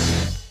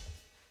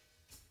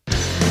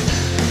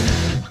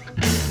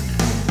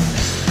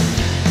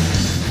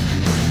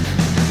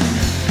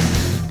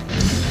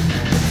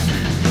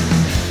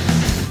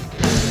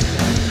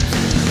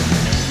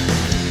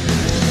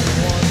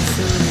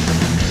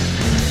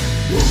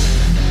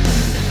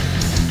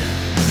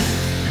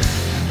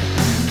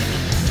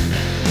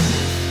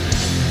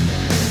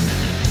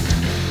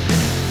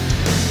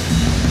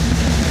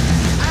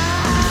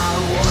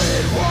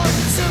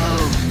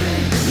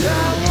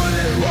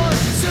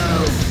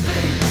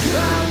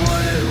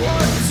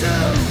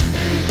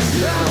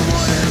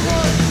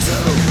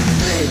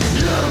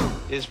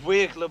 Is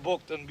weak le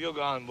booked and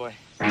bugan boy.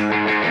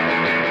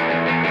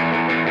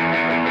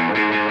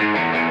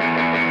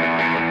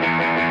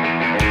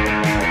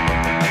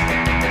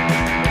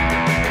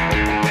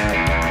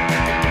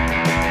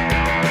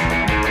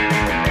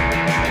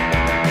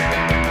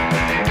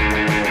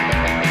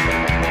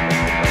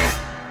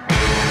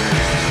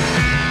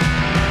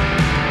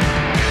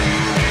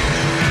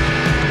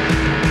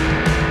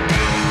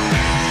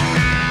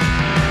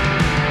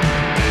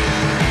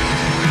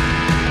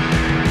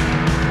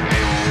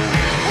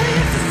 We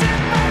used to sit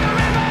by the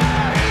river,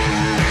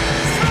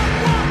 smoke,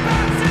 walk,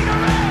 burn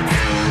cigarettes.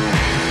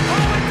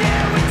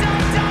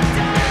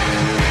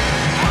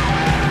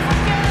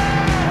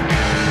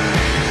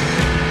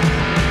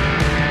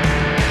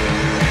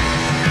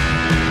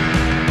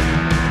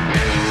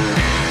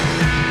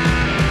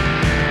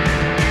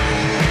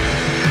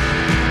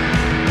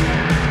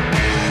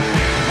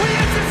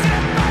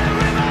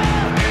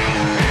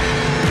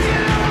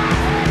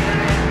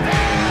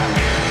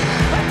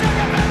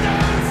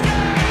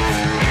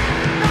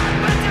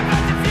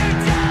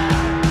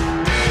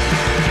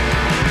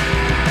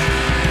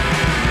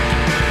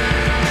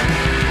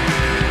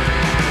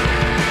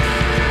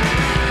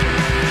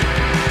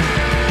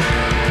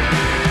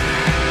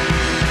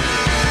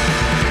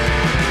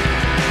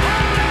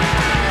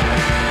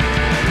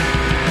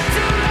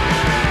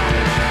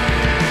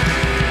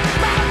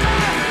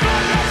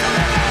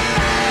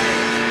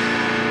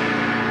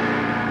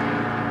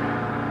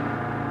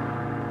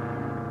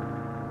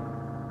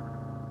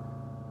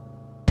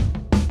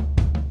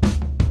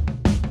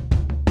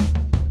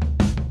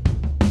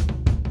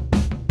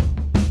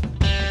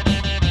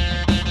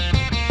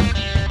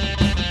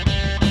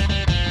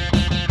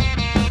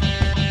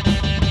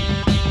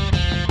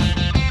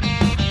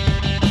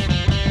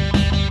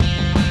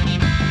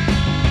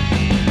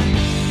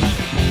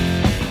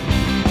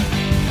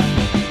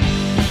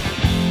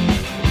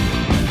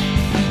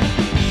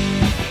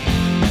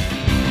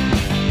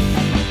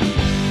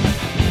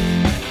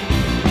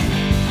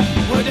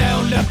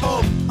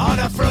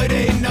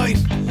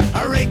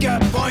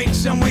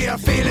 you're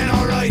feeling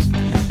alright.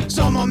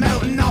 Someone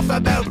mouthing off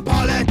about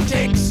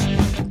politics.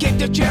 Kick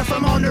the chair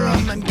from under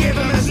him and give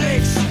him his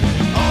licks.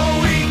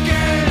 All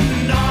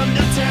weekend on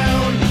the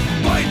town,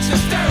 pints of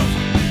stout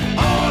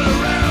all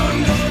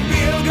around. Good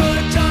beer,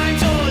 good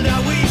times, all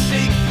that we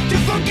seek to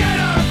forget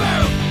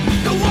about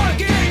the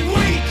working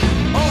week.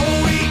 All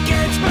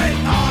weekend spent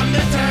on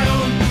the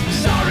town.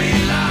 Sorry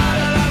lad,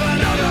 I'll have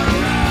another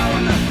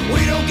round.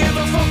 We don't give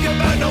a fuck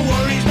about no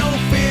worries, no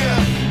fear,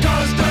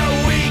 'cause the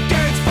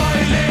weekend's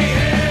finally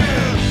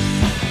here.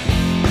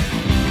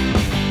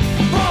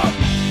 Pub,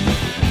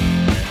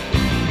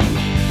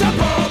 the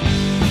pub,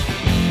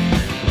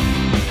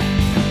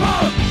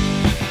 pub.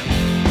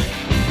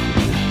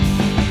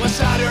 Well,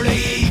 Saturday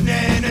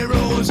evening it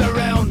rolls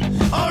around.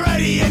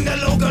 Already in the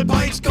local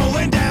pints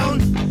going down.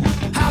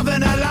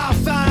 Having a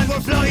laugh and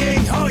we're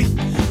flying high.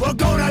 We're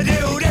gonna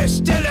do this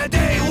till the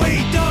day we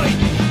die.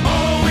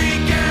 All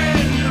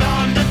weekend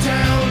on the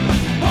town.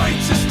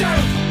 Pints of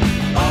stout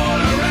all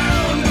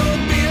around.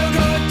 Good beer,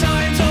 good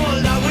times, all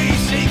that we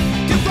seek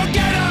to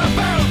forget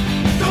about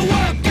the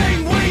working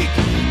week.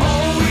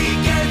 All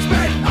weekend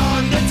spent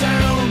on the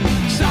town.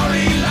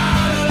 Sorry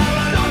lad, I'll have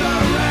another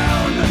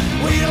round.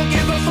 We don't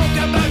give a fuck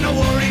about no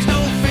worries, no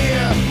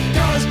fear,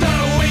 'cause the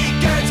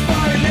weekend's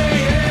finally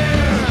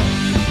here.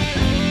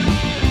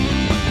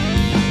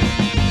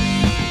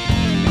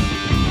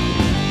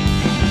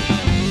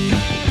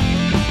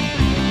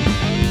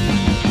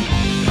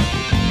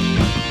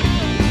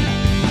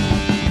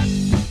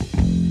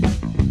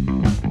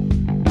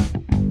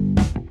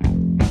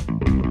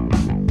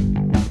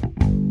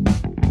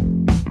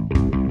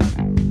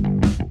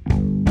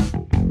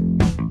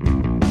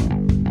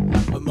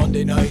 On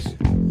Monday night,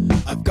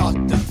 I've got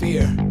the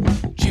fear.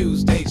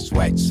 Tuesday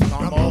sweats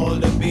from all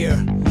the beer.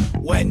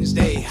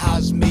 Wednesday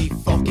has me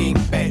fucking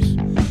bet.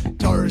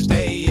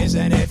 Thursday,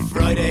 isn't it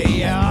Friday?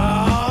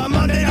 Yeah,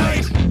 Monday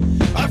night,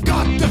 I've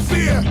got the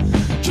fear.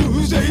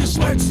 Tuesday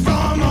sweats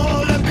from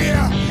all the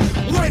beer.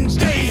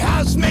 Wednesday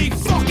has me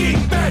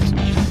fucking bet.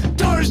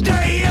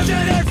 Thursday,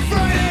 isn't it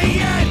Friday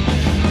yet?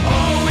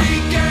 All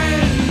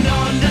weekend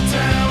on the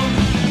town.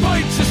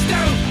 Pints of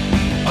stout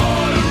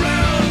all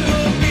around.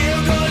 Good beer,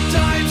 good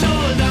times,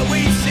 all that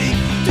we seek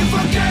to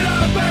forget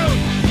about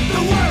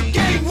the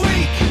working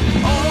week.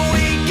 All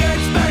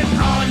weekend spent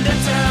on the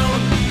town.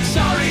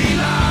 Sorry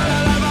lad,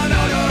 I'll have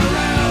another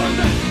round.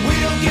 We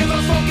don't give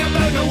a fuck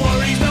about no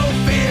worries, no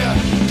fear,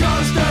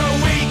 'cause the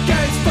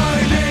weekend's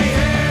finally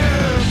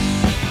here.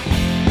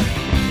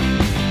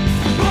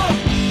 Pub,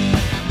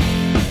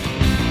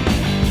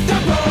 the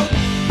pub,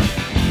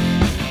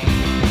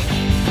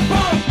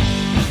 pub.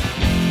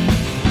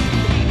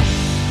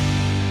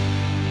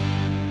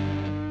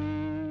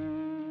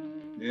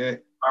 Yeah.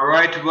 All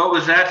right, what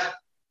was that?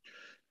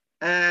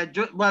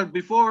 Well,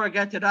 before I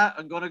get to that,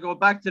 I'm going to go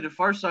back to the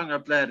first song I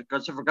played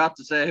because I forgot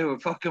to say who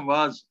it fucking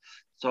was.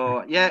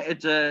 So yeah,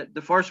 it's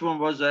the first one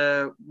was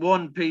a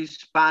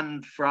one-piece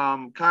band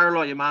from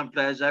Carlo. Your man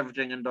plays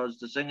everything and does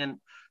the singing,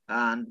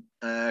 and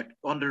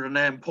under the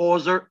name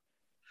Poser.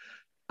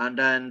 And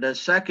then the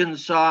second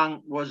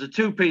song was a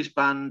two-piece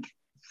band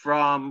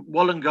from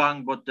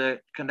Wollongong, but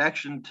the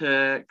connection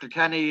to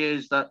Kilkenny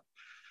is that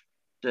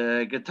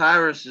the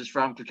guitarist is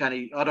from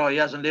Kilkenny, although he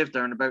hasn't lived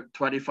there in about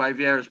 25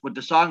 years. But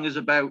the song is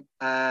about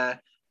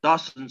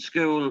Dawson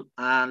School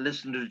and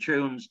listening to the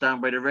tunes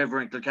down by the river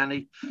in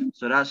Kilkenny.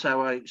 So that's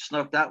how I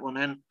snuck that one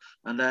in.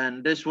 And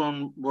then this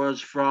one was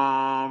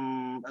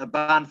from a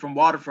band from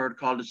Waterford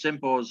called the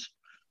Simpos.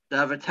 They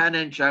have a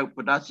 10-inch out,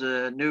 but that's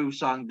a new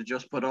song they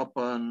just put up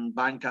on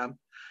Bandcamp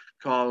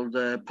called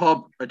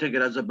Pub. I think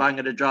it has a bang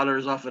of the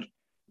dollars off it.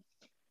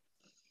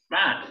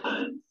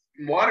 Man,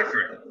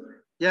 Waterford.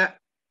 Yeah.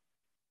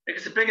 Like,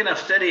 it's a big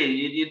enough city.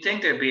 You'd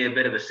think there'd be a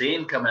bit of a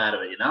scene coming out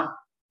of it, you know?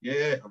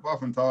 Yeah, I've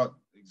often thought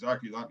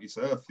exactly that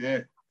myself.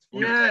 Yeah.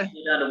 Yeah.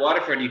 You down to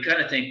Waterford, you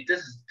kind of think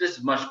this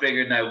is much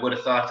bigger than I would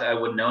have thought I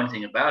wouldn't know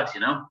anything about, you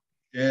know?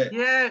 Yeah.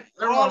 Yeah,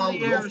 They're all all the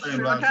over years.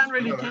 Dublin, I lads, can't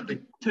really you know, think aren't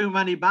of too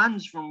many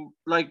bands from,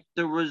 like,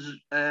 there was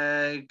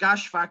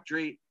Gash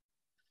Factory,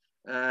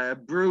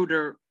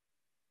 Brooder,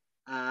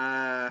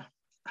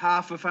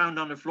 Half a Found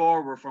on the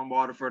Floor were from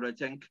Waterford, I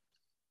think.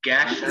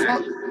 Gash.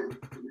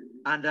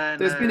 And then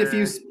There's been a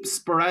few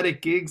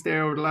sporadic gigs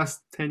there over the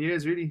last 10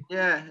 years, really.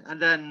 Yeah,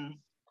 and then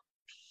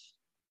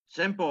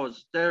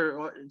Simpos.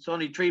 It's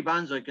only three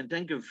bands I can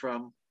think of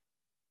from.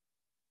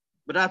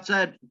 But that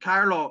said,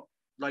 Carlo,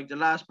 like the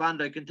last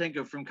band I can think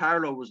of from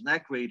Carlo was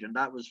Neckweed, and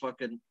that was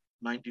fucking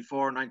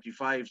 94,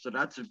 95. So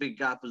that's a big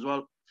gap as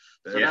well.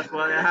 So Yeah. that's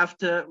why I have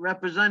to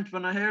represent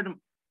when I hear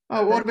them.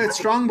 Oh, what about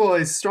Strong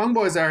Boys? Strong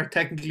Boys are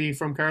technically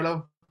from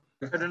Carlo.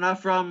 They're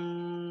not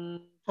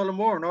from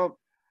Tullamore, no.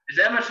 Is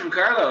Emmett from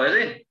Carlo, is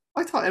he?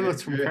 I thought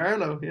Emmett's from Yeah.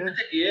 Carlo, yeah. I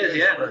think he is,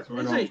 yeah. That's what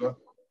I know, Is he? so.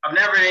 I've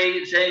never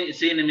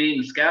seen him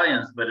eating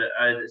scallions, but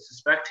I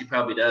suspect he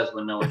probably does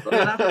when no one's I'll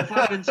looking. have to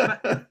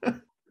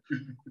fucking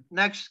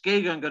next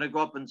gig, I'm going to go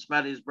up and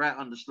smell his breath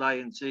on the sly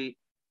and see.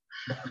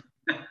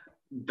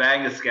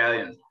 Bang of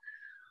scallions.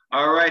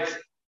 All right.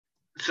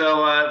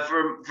 So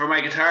for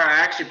my guitar, I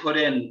actually put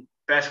in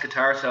best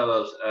guitar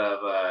solos of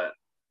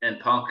in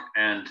punk,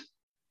 and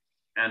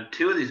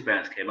two of these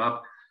bands came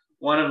up.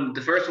 One of them,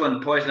 the first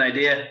one, Poison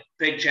Idea,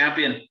 Big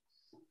Champion.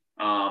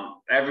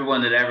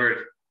 Everyone that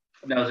ever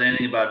knows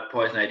anything about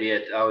Poison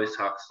Idea always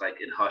talks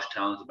like in hushed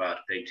tones about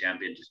Big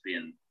Champion just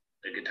being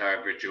a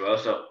guitar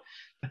virtuoso.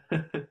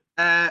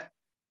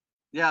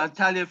 Yeah, I'll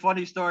tell you a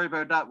funny story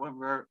about that when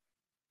we're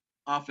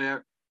off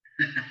air.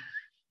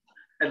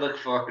 I look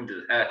forward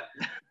to that.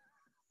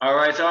 All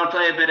right, so I'll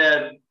play a bit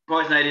of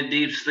Poison Idea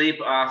Deep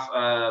Sleep off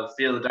of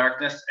Feel the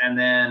Darkness, and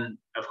then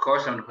of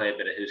course I'm going to play a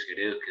bit of Husker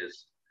Du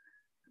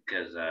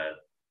because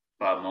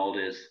Bob Mould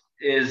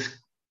is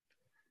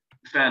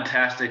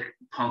fantastic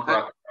punk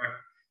rock.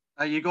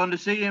 Are you going to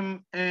see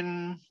him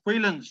in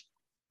Whelan's?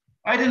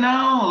 I don't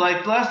know.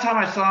 Like last time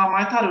I saw him,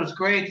 I thought it was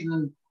great, and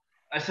then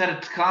I said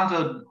it to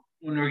Conzo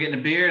when we were getting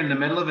a beer in the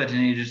middle of it, and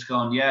he just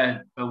going, "Yeah,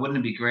 but wouldn't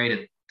it be great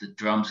if the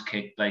drums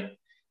kicked?" Like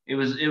it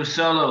was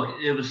solo.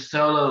 It was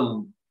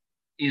solo.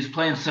 He was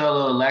playing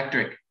solo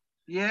electric.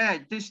 Yeah, I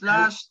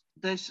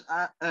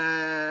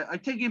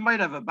think he might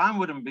have a band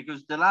with him,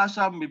 because the last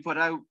album we put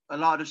out, a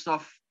lot of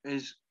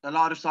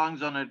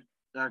songs on it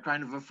are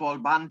kind of a full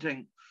band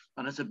thing,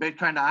 and it's a bit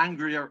kind of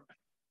angrier.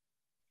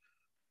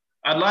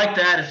 I'd like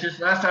that. It's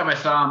just last time I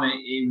saw him,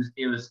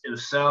 it was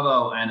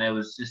solo, and it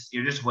was just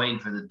you're just waiting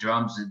for the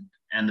drums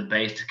and the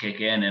bass to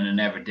kick in, and it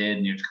never did,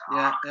 and you're just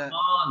going, come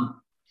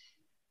on.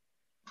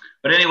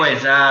 But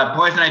anyways,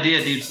 Poison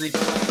Idea, Deep Sleep.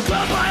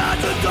 Close my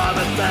eyes and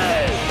diamond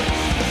thing.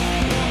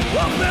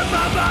 Open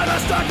my mind, I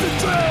start to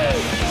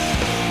dream.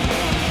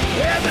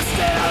 In the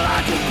state I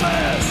like it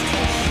best.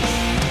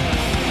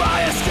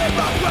 My escape,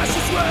 my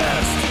precious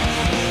rest.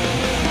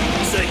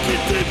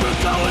 Sinking deeper,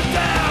 going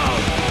down.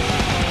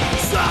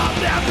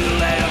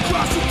 Somnambulate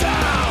across the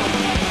town.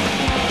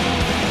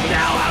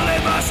 Now I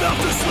lay myself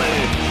to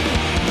sleep.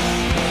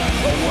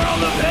 A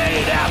world of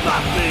hate at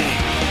my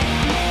feet.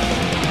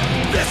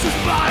 This is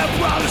my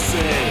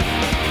prophecy.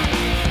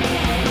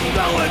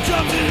 No one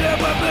comes in here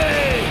but me.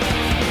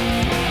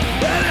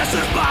 And this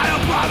is my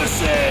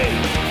prophecy.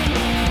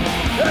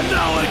 And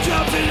no one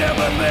comes in here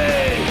but me.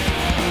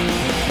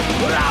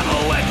 But I'm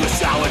awake or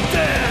showered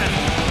dead.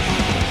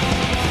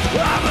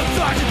 I'm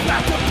lethargic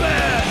back to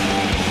bed.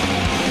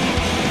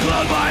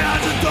 Close my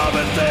eyes and dumb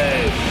and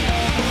think.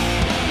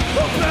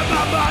 Open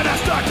my mind, I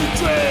start to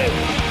dream.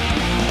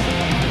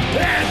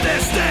 In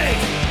this state,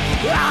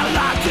 I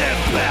like it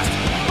best.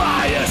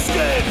 My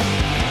escape,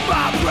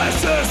 my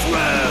precious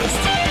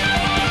rest.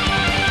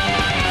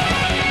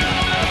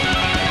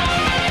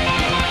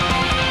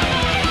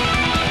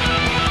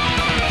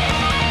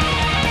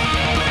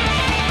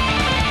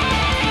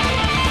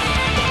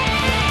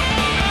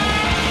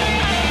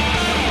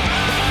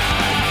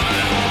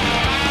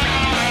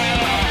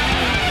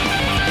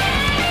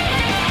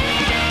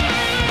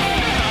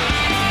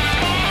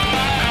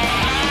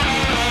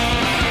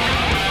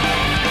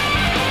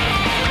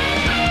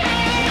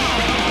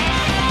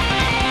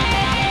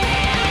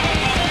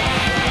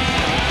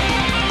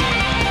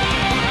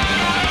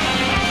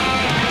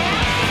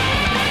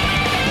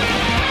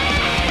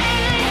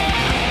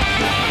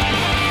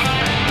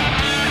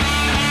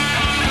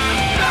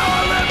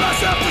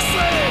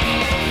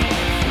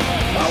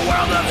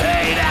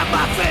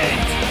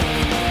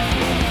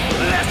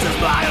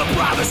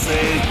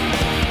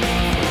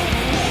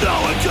 No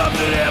one comes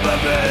in here but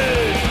me.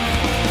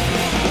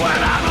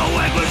 When I'm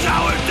awake, wish I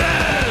were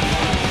dead.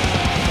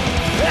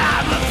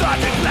 I'm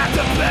lethargic back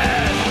to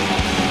bed.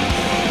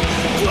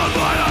 Close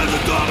my eyes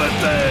and dumb and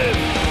think.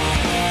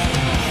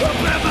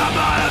 Open my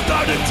mind and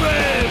start to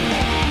dream.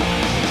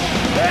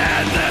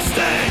 In this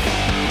state,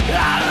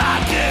 I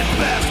like it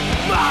best.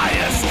 My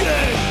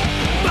escape,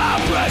 my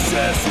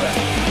precious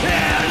rest. In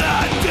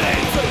a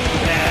deep sleep,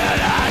 in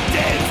a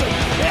deep sleep,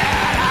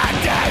 in a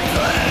deep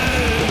sleep.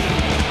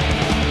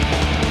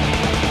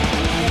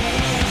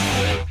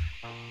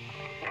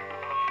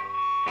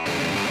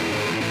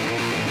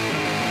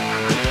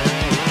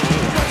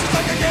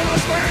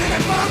 Burning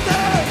in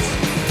mountains.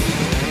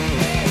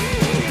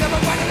 Never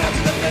find an end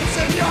to the pits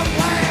in your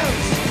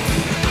plans.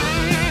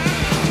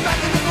 Back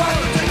in the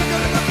world, take the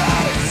good and the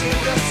bad. It's in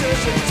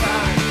decision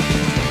time.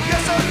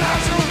 You're so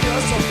natural,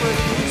 you're so free.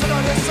 So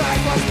don't decide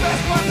what's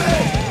best for me.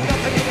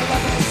 Nothing in the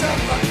life of yourself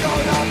but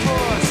going on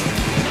course.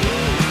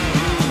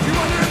 You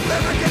wonder if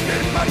never can be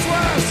much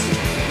worse.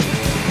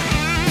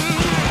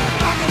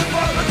 Back in the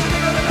world, take the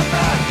good and the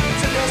bad.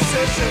 It's in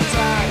decision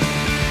time.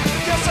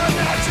 You're so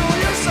natural,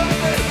 you're so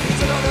free.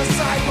 So don't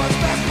decide what's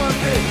best for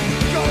me.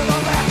 Go to the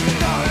left,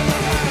 go to the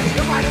right.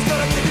 Your mind is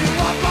gonna keep you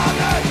up all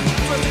night.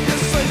 Twisting your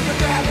sleep, you're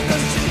grabbing the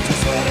sheet,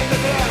 just letting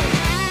it down.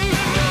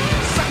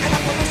 Sucking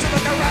up pollution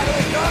like a rattle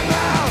in your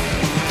mouth.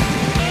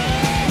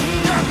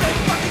 You're a big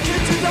fucking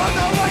kid, you don't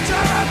know what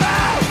you're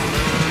about.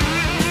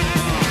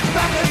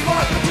 Back and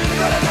forth between the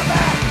good and the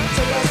bad.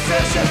 So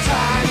decision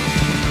time.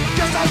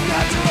 Guess I'm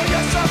natural,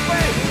 you're so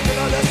free. You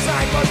don't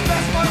decide what's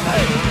best for me.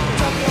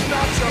 Tell me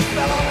about your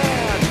fellow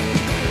man.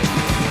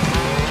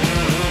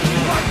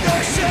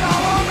 There's shit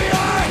all over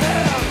your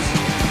hands.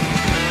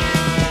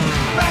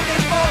 Back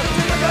and forth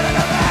to the good and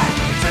the bad.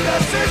 To the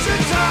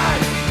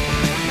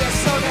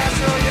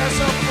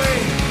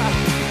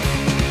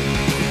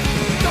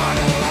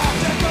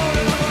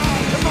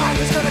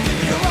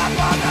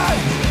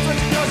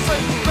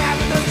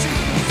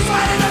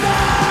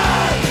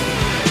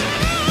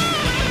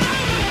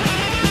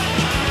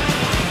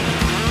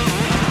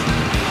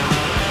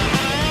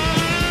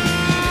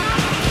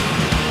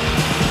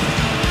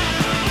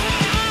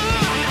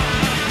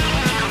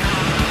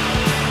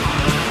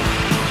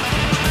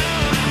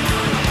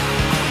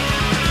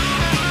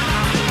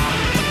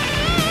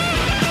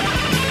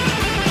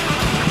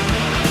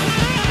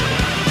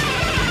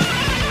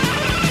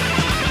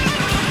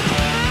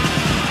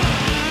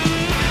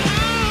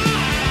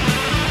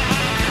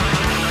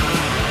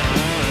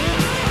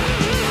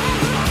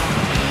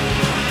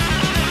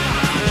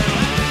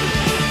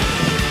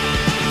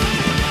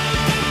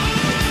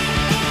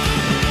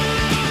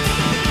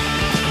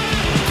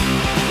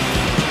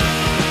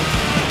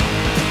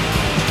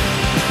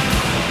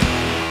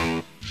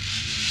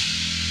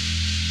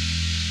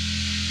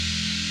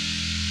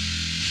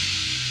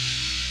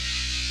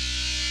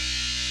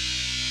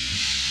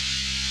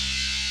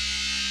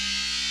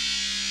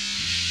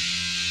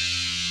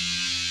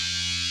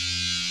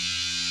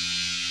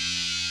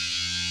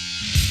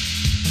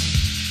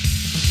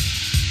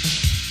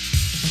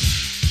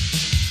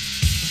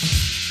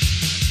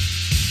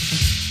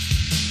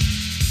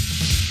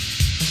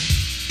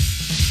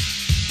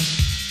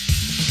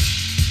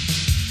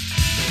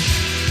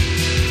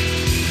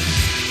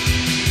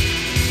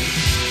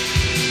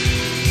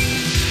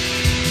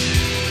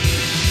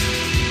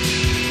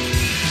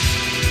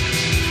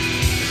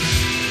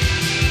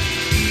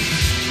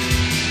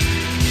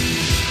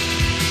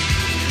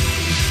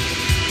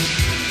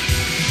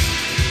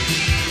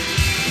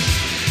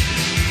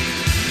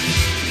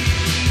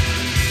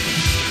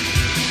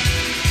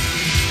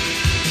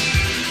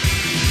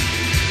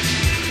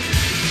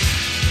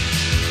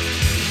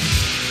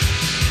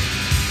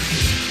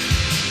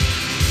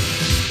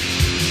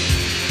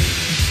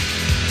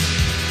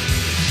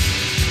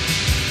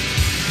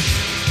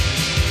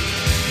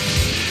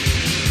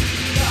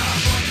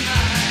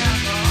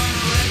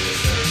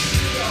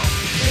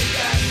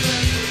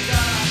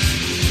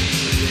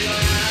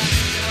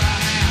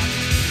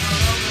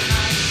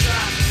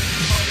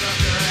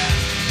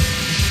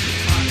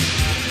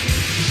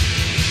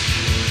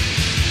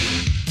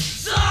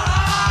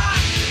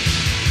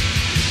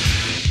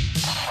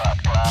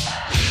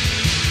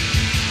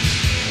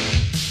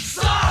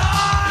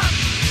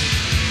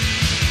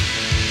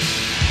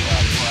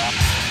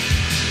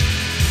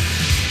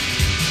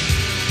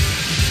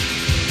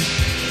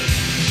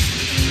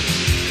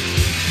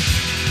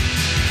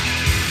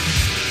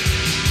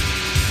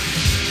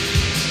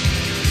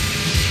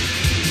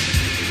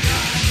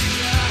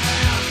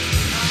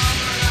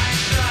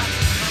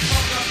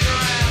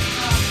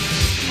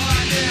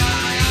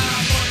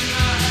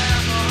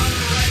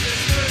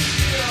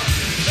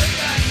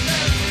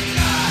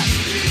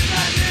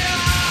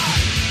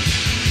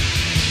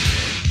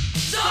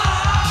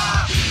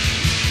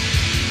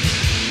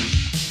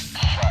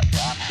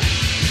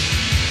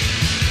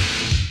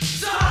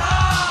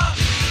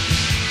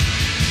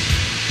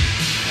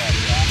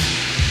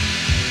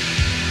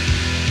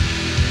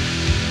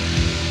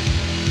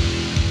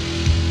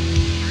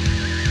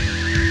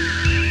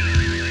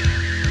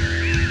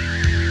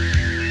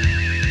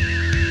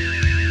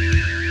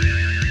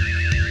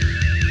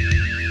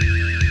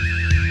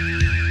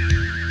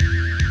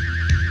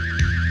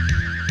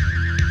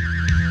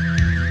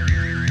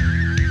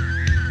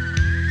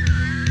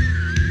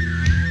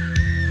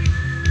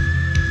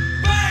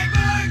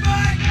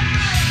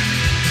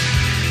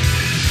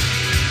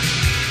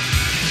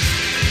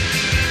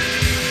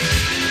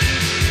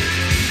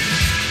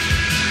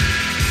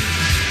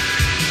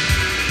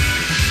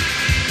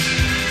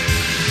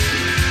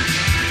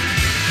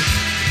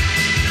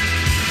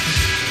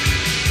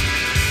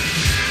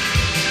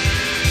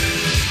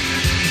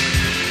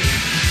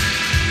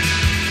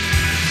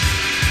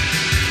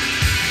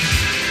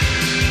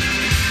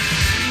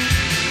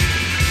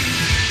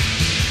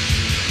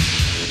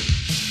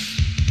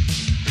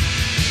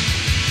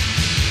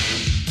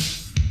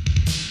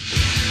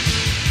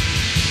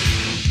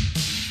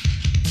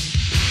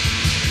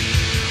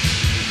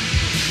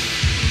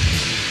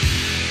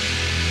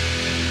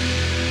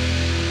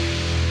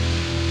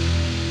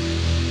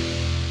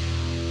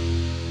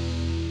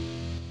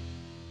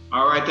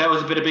right, that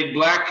was a bit of Big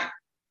Black.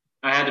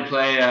 I had to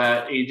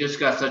play. He just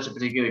got such a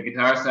particular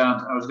guitar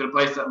sound. I was going to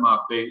play something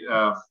off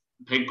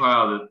Pig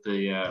Pile,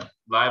 the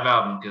live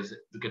album, because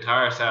the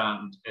guitar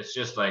sound. It's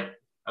just like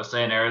I was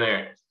saying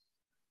earlier.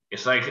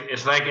 It's like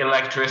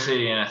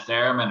electricity in a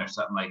theremin or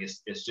something. Like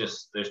it's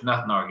just there's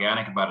nothing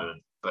organic about it.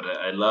 But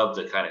I love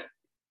the kind of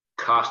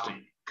caustic,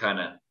 kind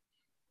of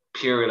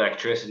pure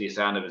electricity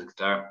sound of his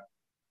guitar.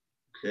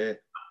 Yeah.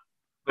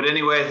 But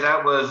anyways,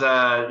 that was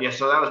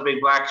so that was Big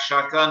Black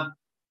Shotgun.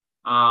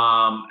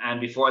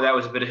 And before that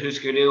was a bit of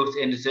Husker Du with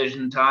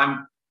Indecision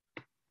Time.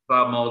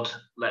 Bob Mould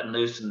letting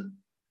loose and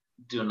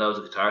doing loads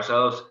of guitar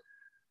solos.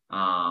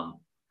 And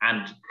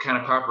kind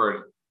of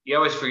proper. You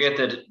always forget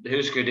that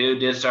Husker Du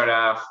did start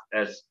off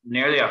as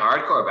nearly a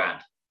hardcore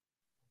band.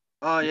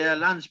 Oh yeah,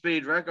 Land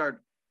Speed Record.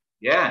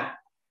 Yeah.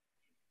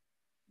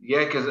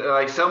 Yeah, because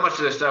like so much of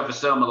their stuff is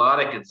so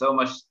melodic, and so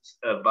much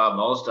of Bob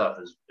Mould stuff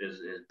is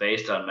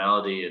based on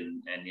melody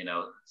and you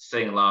know,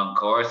 sing along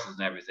choruses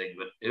and everything.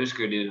 But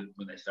Husker Du,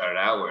 when they started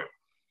out, were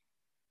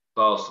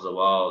balls to the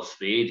wall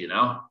speed, you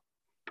know.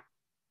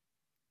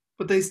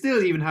 But they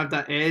still even have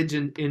that edge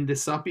in the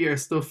soppier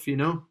stuff, you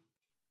know.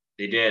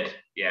 They did,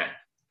 yeah.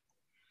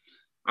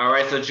 All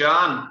right, so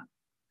John,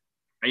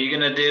 are you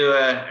gonna do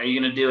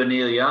a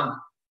Neil Young?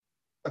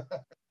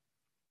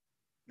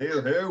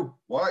 Neil who?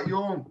 What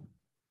Young?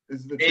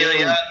 Neil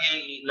Young,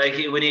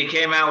 when he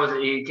came out with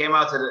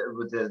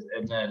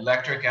an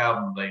electric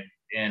album like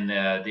in the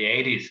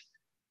 80s,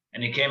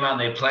 and he came out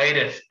and they played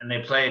it, and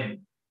they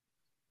played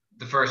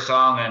the first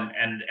song,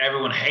 and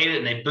everyone hated it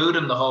and they booed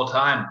him the whole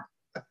time.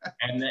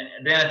 And then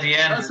at the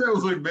end, that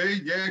sounds like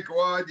me. Yeah, go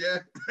on. Yeah.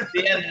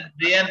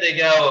 the end they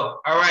go,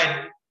 all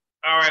right,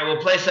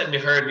 we'll play something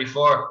you've heard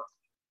before,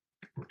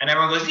 and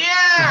everyone goes,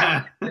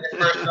 yeah. The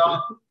first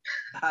song.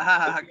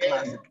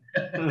 Classic.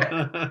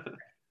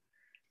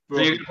 So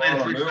you're playing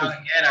the first song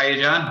again, are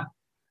you, John?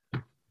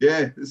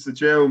 Yeah, this is a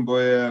tune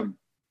by a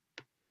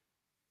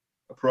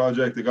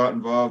project I got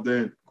involved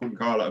in. Couldn't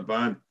call it a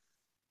band.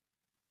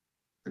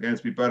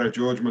 Against me better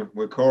judgment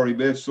with Corey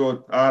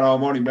Mifsud. No,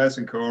 I'm only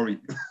messing, Corey.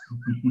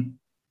 He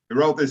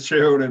wrote this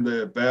tune in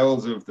the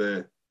bells of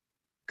the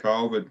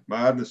COVID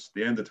madness,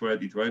 the end of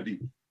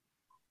 2020.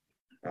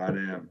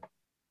 And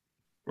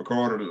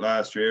recorded it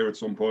last year at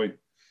some point.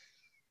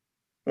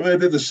 And I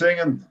did the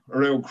singing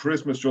around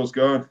Christmas just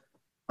gone.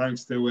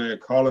 Thanks to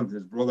Colin,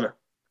 his brother.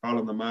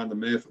 Colin, the man, the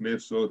myth,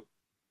 Mifsud.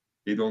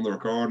 He done the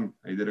recording.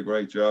 He did a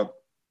great job.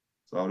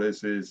 So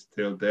this is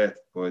Till Death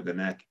by The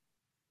Neck.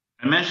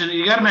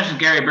 You got to mention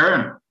Gary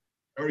Byrne.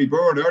 Gary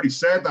Byrne, I already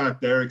said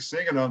that, Derek,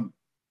 singing on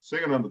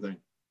the thing.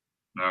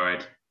 All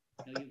right.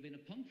 Now, you've been a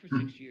punk for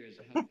 6 years.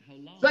 How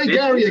long? Say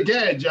Gary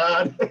again,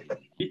 John.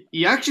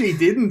 You actually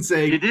didn't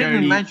say You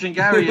didn't mention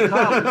Gary at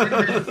all.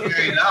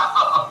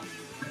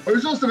 I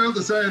was just about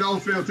to say I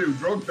don't feel too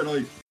drunk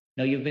tonight.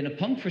 Now, you've been a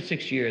punk for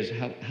 6 years.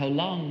 How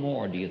long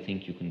more do you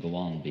think you can go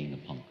on being a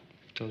punk?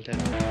 Till death.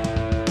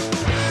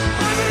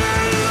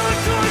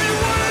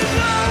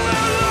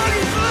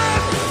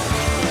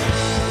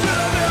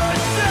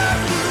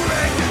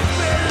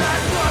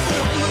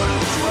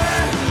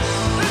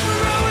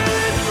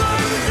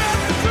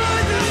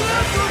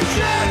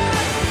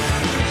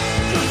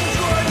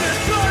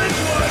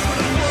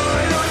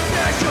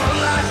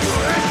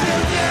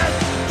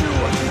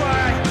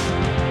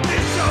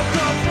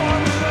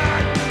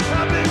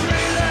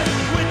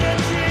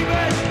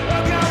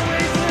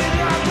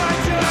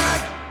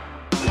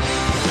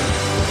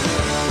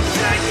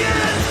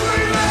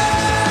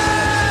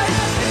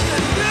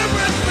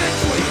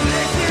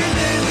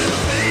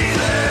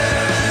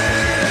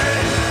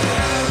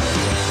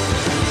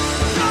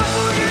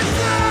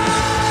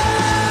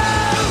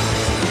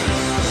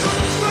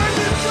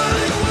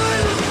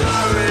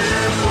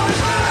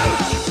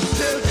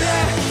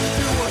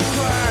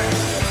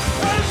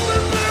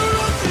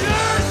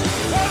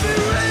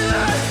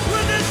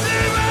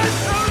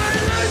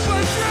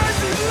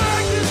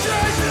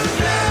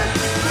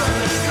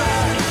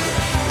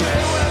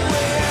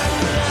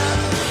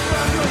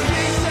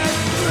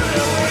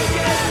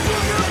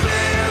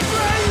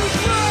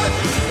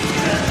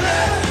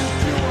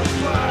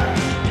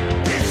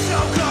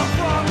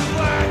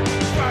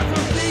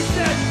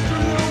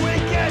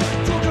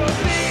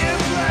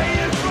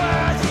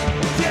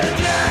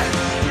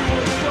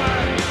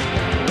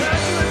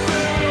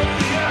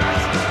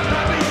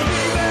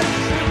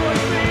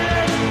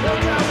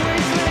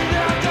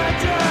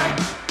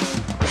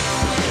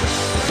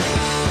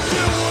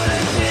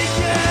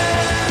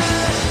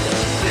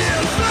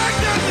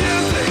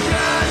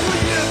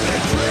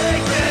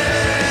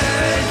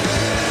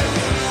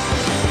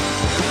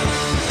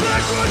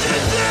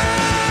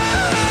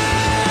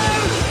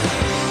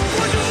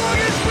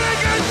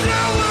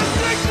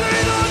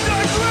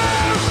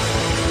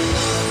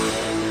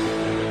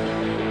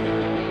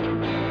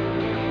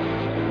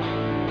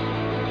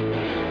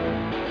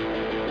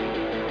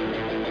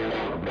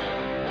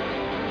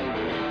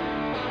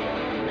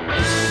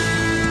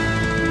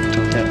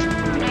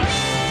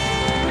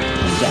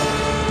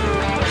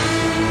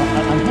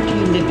 And what do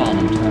you live on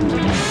in terms of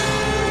money?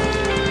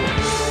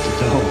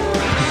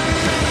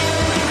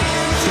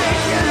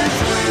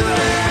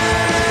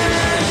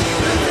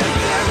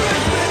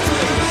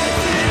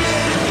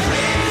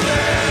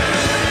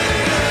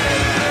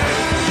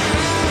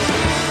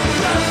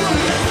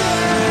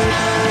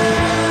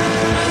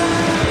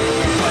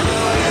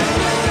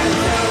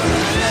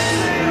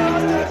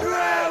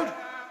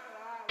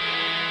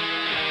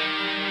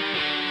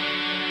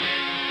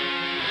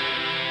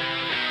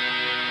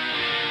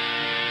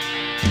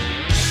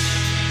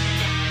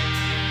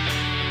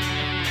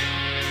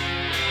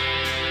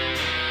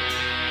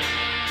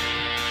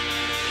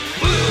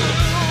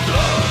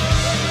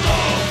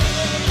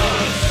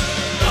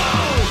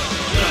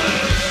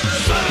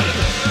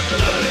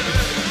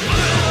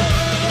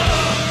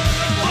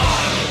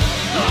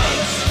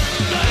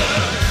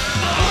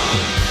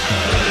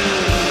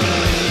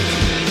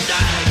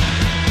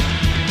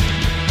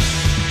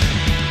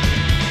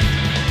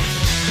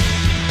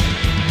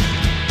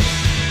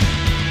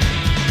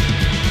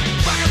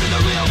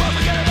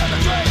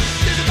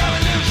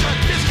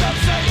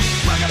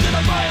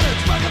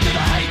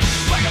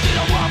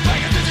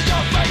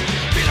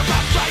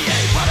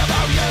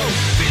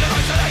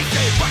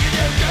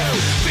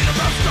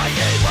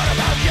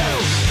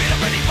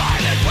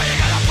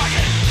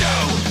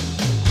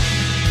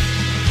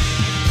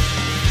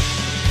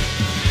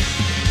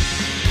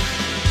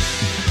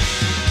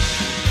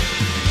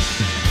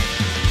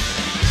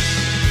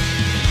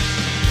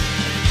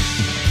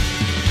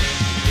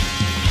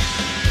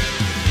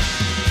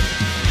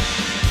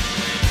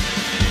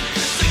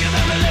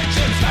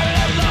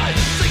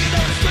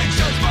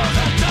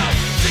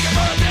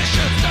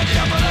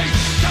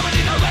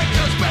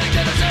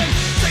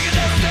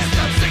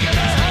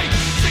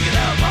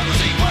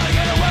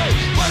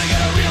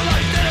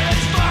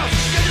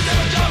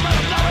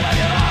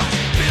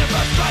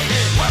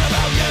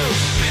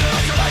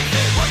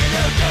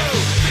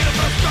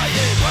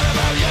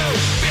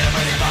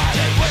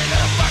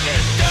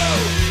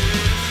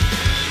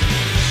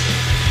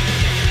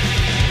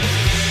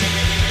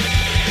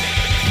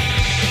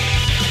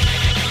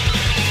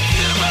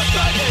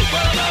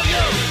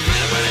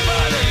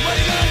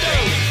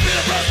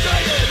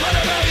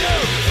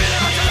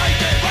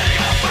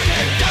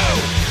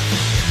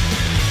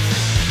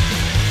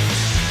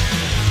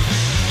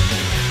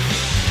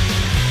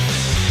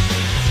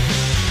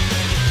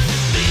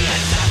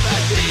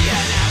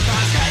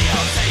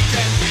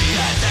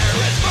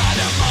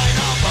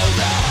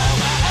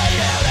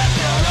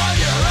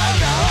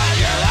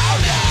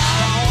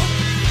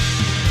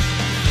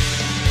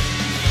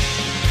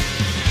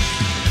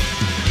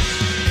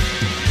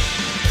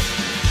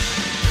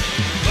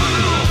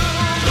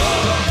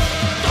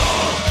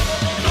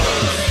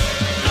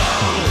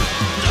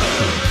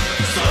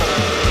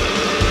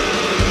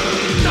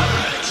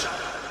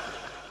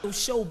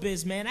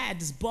 showbiz, man. I had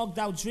this bugged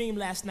out dream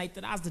last night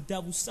that I was the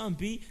devil's son,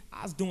 B.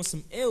 I was doing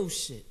some ill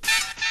shit.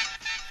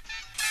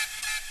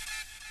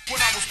 When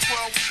I was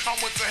 12, I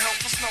went to hell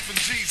for snuffing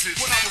Jesus.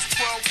 When I was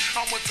 12,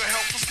 I went to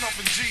hell for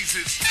snuffing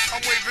Jesus.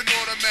 I'm waving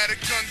automatic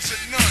guns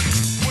at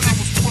nuns. When I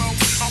was 12,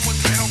 I went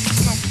to hell for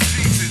snuffing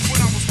Jesus. When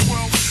I was 12,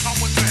 I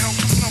went to hell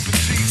for snuffing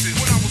Jesus.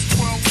 When I was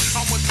 12,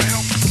 I went to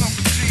hell for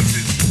snuffing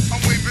Jesus. I'm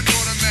waving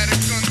automatic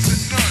guns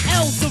at nuns.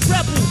 L's a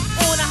rebel,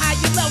 on a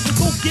higher level,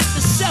 go get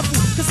the shovel.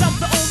 Cause I'm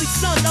the only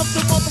son of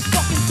the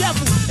motherfucking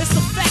devil. It's a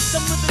fact,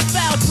 I'm living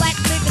foul. Black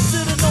niggas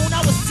should've known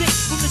I was sick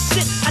from the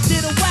shit I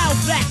did a while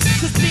back.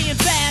 Cause being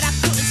bad, I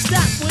couldn't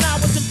stop when I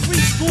was in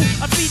preschool.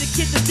 I beat a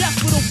kid to death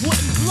with a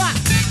wooden block.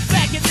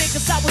 Faggot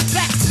niggas, I was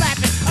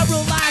backslapping. I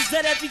realized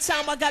that every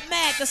time I got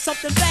mad, that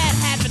something bad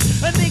happened.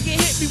 A nigga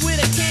hit me with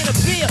a can of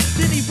beer,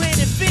 then he ran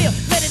in fear.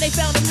 Later they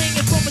found him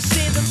hanging from a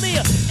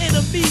chandelier.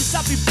 Enemies,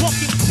 I be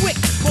bucking quick.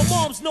 My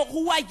moms know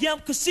who I am,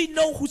 cause she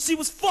know who she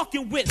was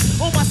fucking with.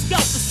 On my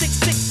scalp is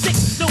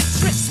 666, no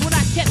tricks when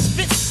I catch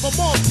fits. My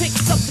mom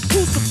picks up the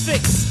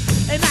crucifix,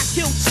 and I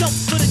kill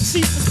chumps for the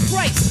cheapest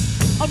price.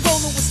 I'm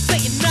rolling with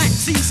Satan, not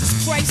Jesus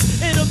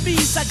Christ.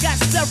 Enemies, I got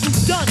several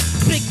done.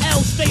 Big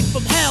L straight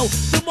from hell,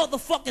 the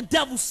motherfucking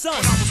devil's son.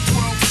 When I was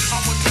 12, I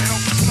went to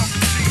hell for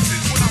snuffing Jesus.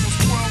 When I was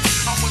 12,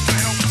 I went to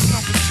hell for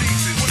snuffing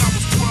Jesus. When I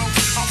was 12,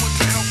 I went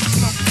to hell for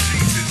snuffing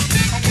Jesus.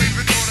 I'm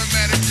waving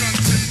automatic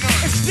guns at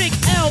nuns. It's Big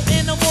L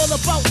and I'm all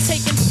about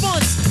taking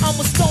funds. I'm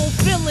a stone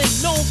villain,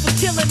 known for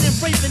killing and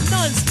raping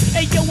nuns.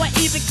 Hey yo, I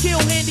even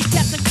kill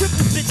handicapped and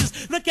crippled bitches.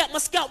 Look at my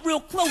scalp real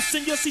close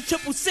and you'll see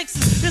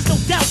 666. There's no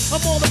doubt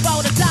I'm all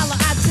about $1.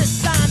 I just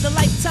signed a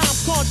lifetime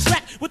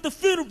contract with the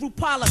funeral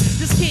parlor.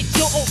 This kid,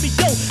 yo, owed me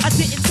dough. I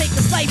didn't take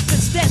his life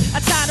instead. I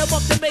tied him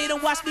up and made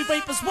him watch me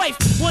rape his wife.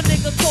 One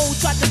nigga cold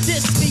tried to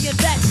diss me and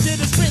that shit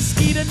is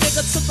risky. The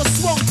nigga took a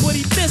swung but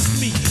he missed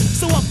me.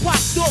 So I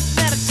popped off,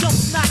 now the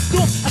jump's knocked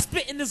off. I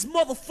spit in his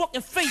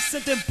motherfucking face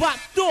and then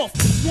bopped off.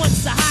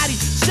 Once a hottie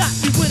shot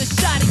me with a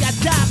shotty. I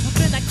died but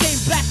then I came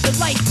back to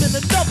life in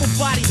another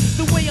body.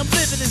 The way I'm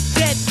living is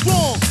dead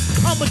wrong.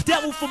 I'm a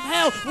devil from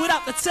hell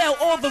without the tail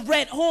or the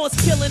red horns.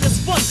 Killing is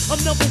fun.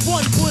 I'm number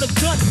one with a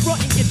gun.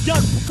 Frontin' get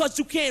done because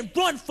you can't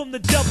run from the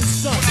devil's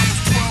son. When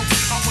I was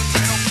 12, I went to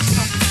hell for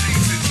snuffing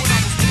Jesus. When I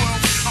was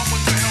 12, I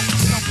went to hell for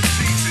snuffing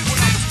Jesus. When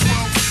I was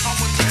 12, I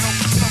went to hell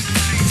for snuffing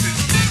Jesus.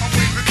 I'm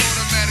waving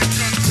automatic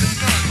guns at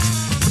nuns.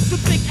 The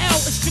Big L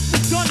is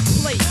strictly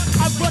gunplay.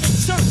 I run a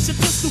church and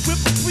pistol whip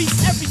a priest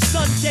every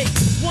Sunday.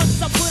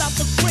 Once I put out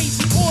the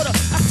crazy order,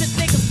 I sent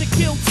niggas to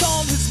kill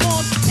Tom, his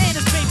mom, and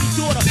his baby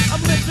daughter.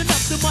 I'm living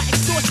up to my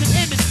extortion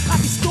image. I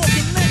be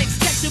stalking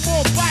Linux, catching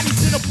more bodies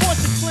in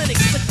abortion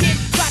clinics. The kid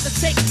tried to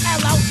take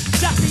L out,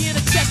 shot me in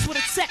the chest with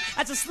a tech.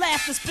 I just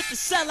laughed and spit the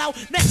shell out.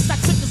 Next I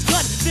took his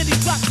gun, then he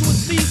dropped to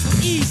his knees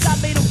with ease. I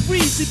made him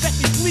freeze, he bet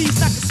me please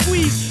not to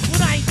squeeze. When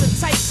I ain't the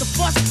type to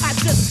bust, I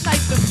just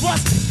snipe and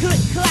bust.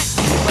 Click clack,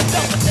 but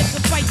no one that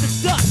can bite the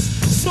dust.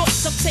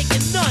 Shorts, I'm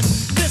taking none.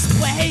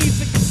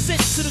 Misbehave and get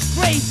sent to the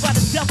grave by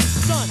the devil's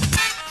son.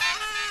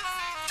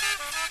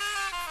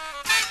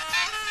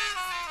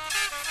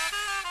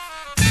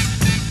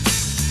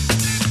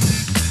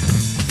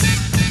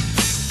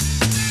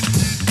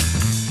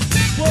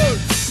 Word,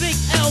 Big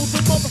L,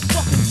 the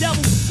motherfucking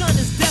devil's son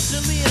is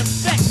definitely in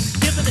effect.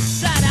 Giving a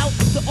shout out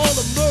to all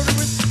the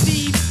murderers,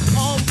 thieves,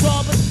 armed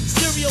robbers,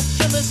 serial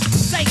killers,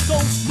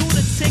 psychos,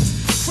 lunatics,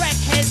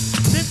 crackheads,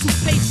 mental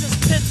patients,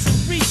 pimps, and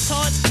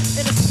retards.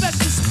 And a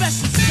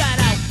special shout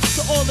out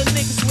to all the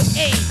niggas with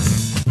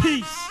AIDS.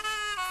 Peace.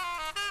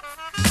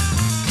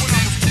 When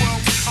I was 12,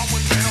 I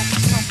went to hell for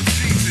snuffing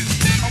Jesus.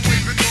 I'm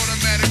waving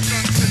automatic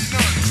guns at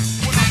nuns.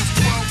 When I was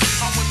 12,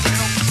 I went to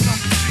hell for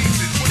snuffing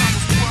Jesus. When I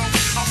was 12,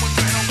 I went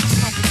to hell for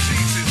snuffing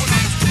Jesus. When I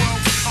was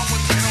 12, I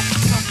went to hell for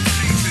snuffing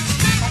Jesus.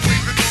 I'm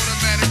waving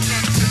automatic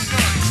guns at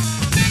nuns.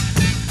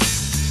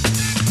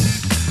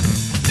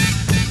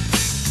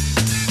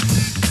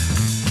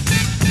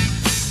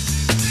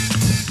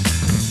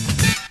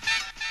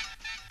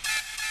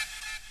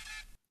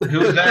 Who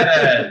was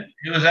that?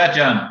 Who was that,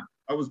 John?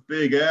 That was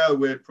Big L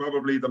with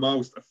probably the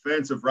most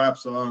offensive rap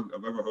song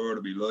I've ever heard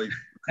in my life.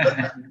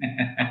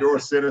 Pure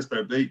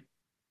sinister beat.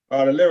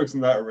 Oh, the lyrics in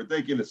that are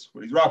ridiculous.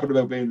 But he's rapping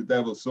about being the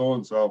devil's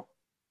son, so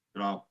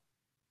not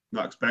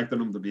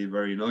expecting him to be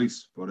very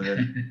nice. But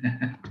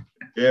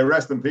yeah,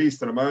 rest in peace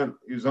to the man.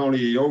 He was only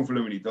a young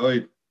fella when he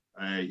died.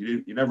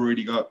 He never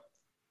really got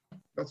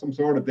some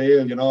sort of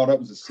deal, that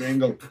was a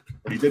single.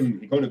 But he didn't.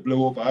 He kind of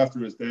blew up after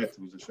his death.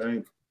 It was a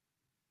shame.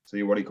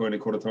 See what he kind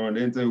of could have turned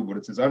into, but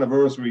it's his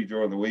anniversary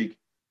during the week.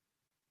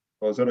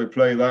 So I said I'd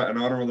play that in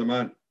honor of the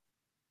man.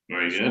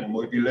 Very good.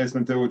 Someone might be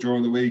listening to it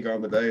during the week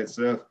on the day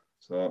itself.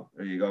 So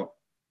there you go.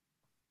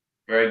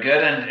 Very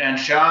good. And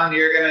Sean,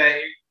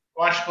 why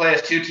don't you play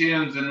us 2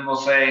 tunes and we'll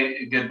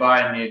say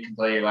goodbye and you can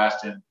play your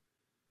last tune.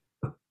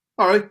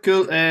 All right,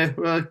 cool.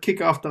 We'll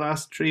kick off the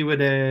last 3 with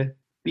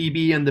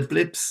BB and the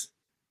Blips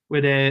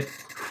with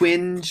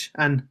Whinge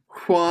and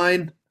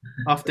Whine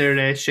off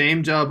their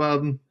Shame Job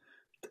album.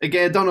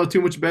 Again, I don't know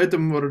too much about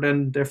them other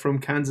than they're from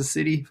Kansas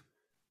City.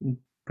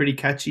 Pretty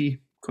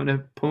catchy, kind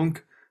of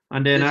punk.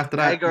 And then This after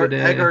that,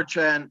 Egger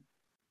Chain.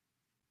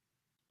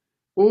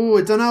 Oh,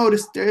 I don't know.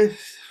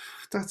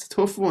 That's a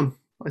tough one.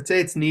 I'd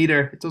say it's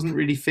neither. It doesn't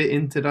really fit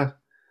into that.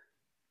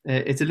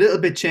 It's a little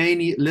bit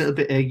chainy, a little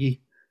bit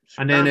eggy.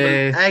 And then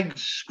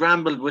Eggs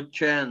scrambled with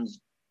chains.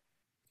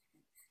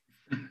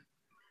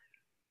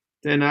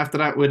 Then after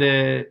that with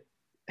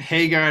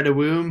Hagar the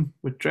Womb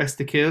with Dress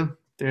to Kill.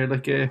 They're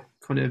like a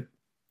kind of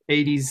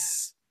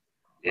 80s,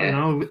 I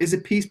don't know, is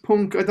it peace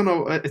punk? I don't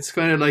know. It's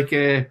kind of like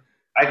a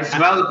I can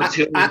smell the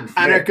platoon.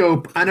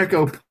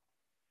 anarcho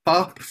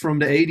pop from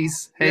the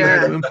 80s.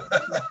 Hagar the Womb.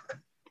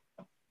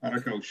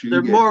 Anarcho shoe.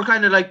 They're more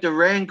kind of like the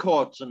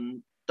raincoats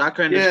and that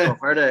kind of stuff,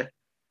 are they?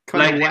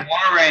 Like they wear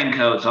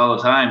raincoats all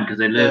the time because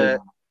they live.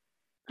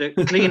 The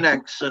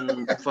Kleenex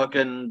and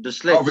fucking the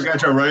slits. Don't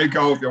forget your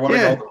raincoat if you want to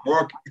go to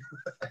work.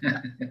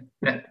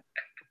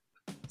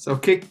 So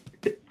hit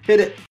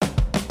it.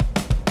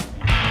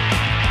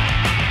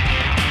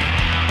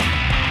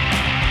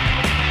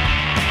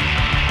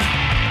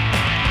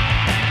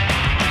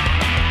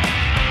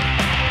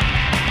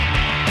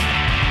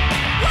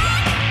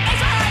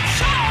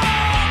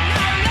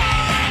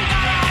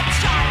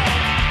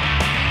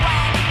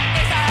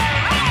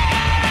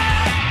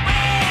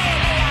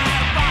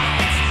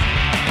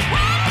 When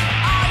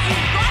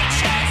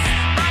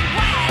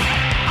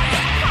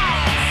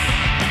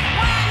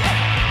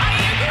are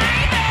you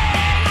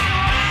breathing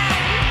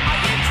and when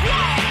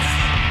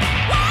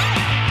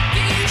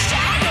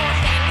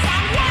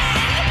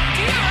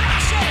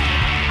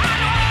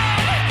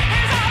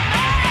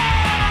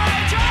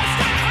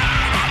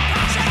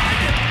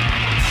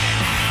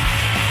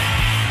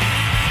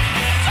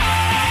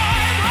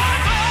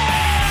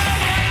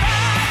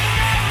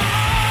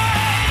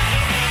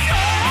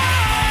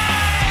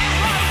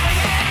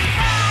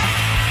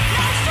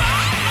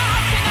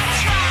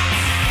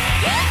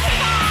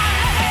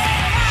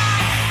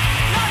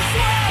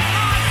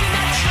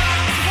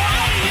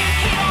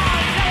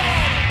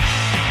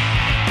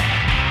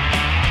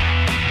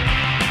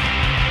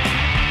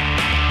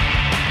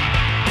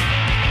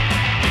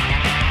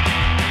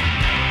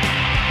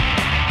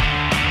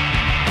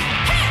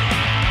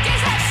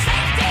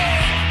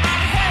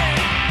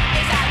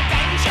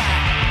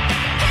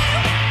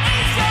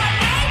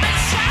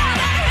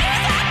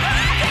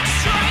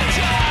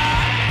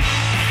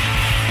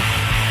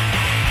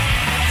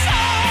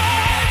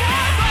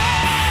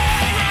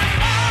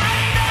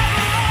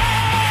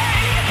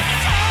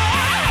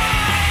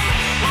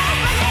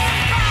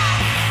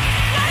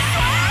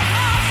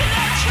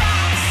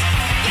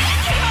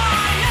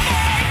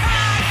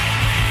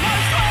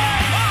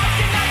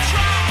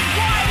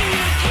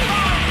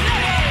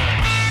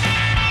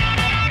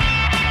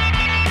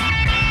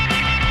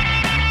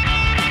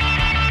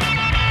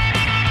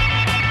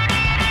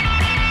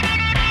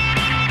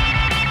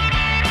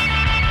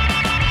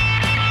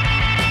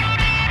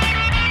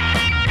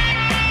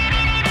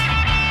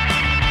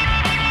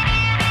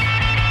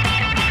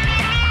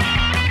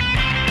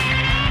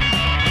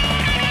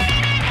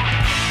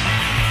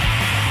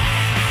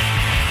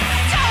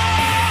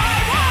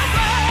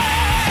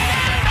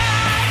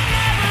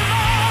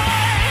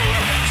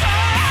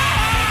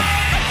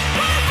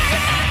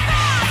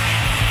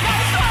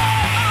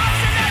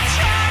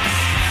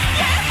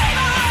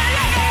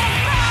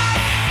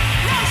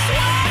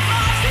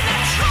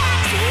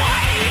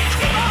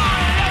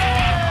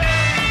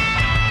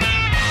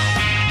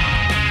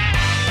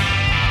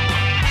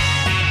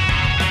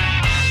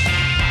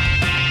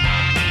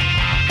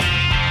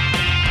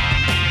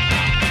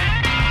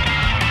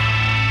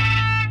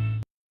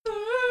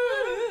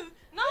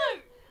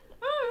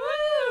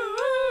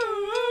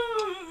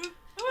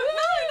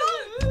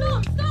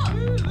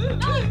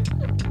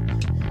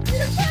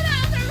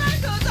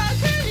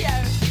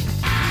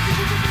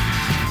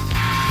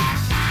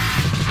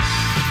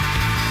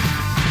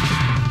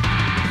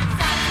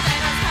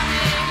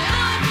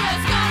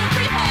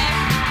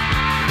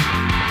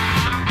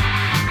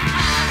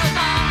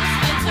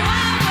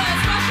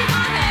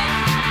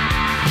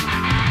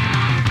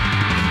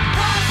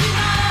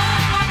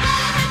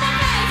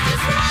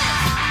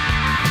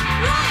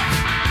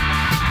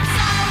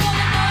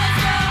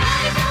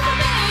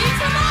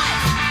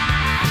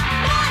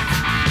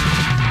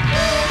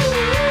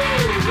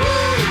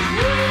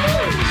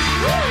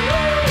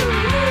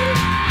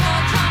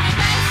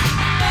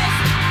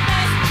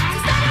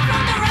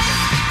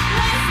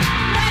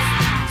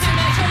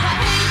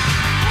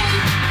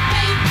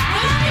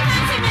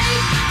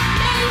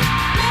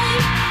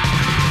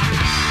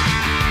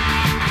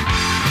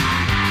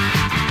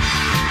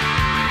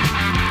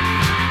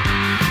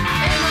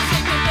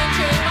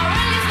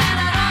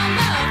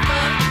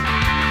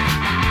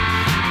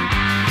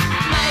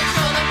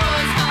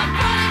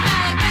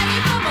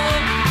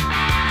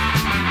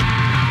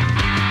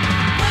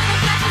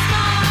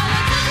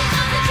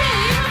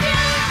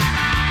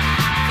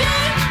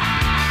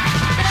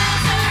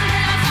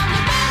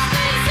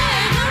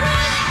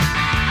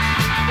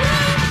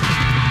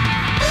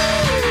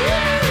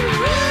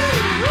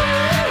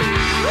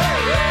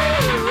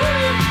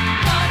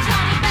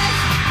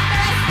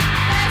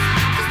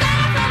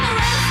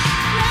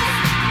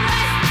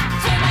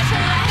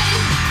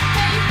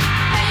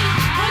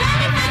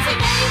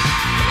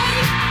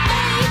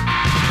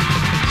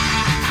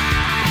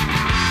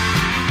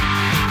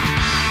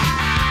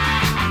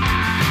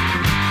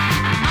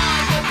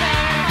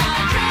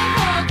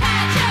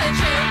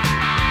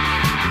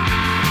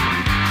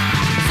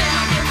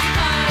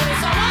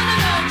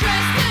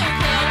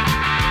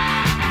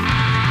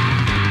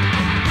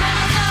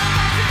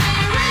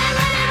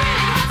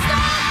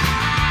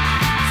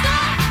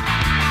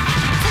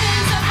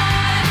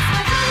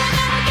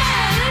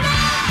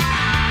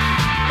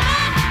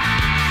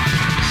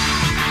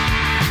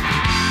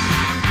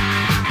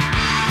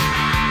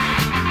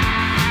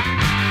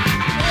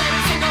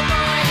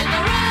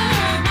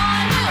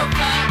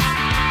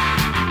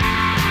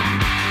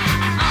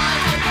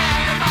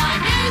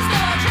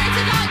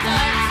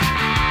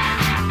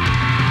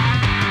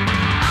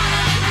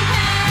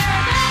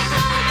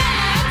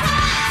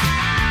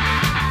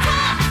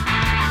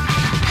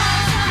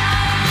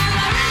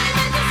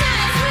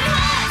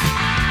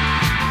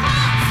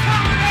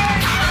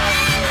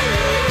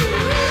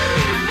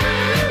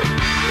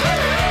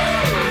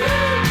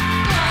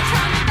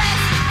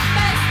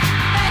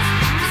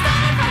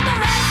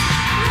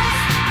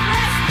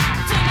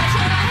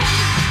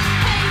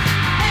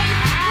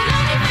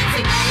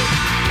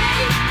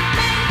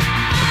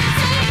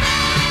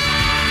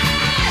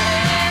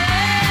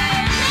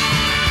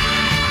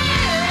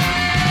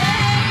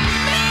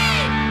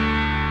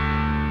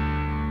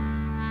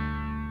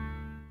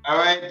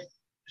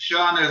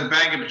Sean, there's a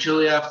bag of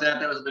patchouli off that.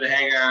 That was a bit of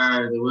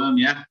Hagar the womb,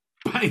 yeah?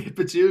 Bang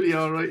patchouli,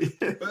 all right.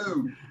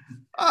 Boom.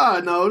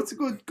 No, it's a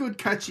good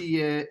catchy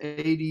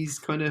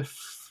 80s kind of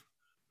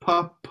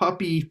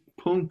poppy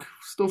punk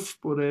stuff,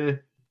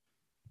 but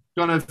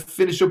gonna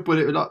finish up with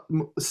a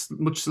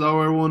much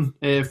slower one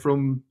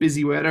from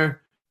Busy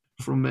Weather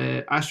from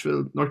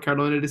Asheville, North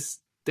Carolina.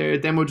 Their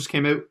demo just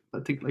came out,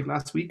 I think, like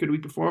last week or the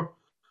week before.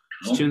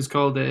 This tune's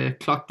called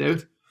Clocked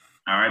Out.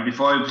 All right,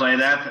 before we play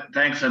that,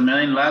 thanks a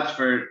million, lads,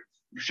 for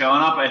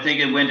showing up. I think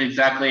it went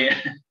exactly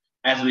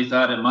as we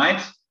thought it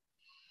might.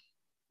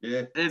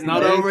 Yeah, it's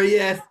not over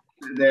yet.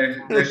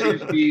 There seems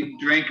to be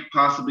drink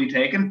possibly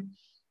taken.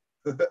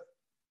 Thanks,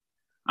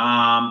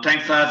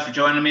 lads, for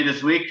joining me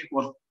this week.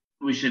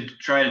 We should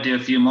try to do a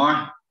few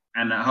more,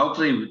 and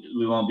hopefully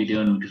we won't be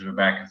doing them because we're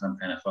back in some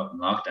kind of fucking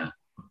lockdown.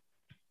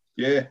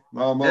 Yeah,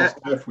 no, most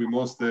definitely. We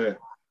must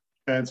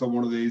cancel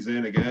one of these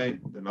in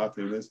again. They're not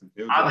doing this.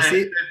 I'll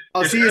see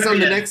you on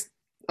the next.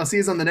 I'll see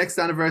you on the next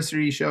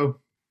anniversary show.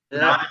 Yeah.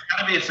 No, it's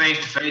got to be a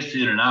face-to-face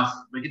soon enough.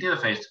 We could do a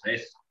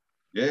face-to-face.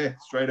 Yeah,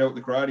 straight out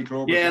the karate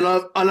club. Yeah,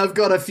 and I've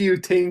got a few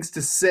things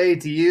to say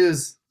to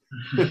yous.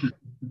 All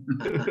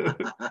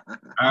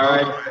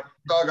right.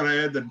 Talking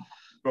ahead the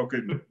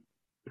fucking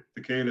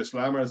tequila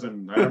slammers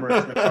and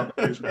armors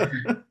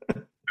competition.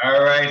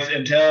 All right.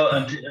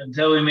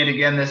 Until we meet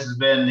again, this has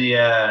been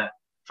the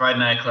Friday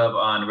Night Club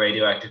on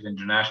Radioactive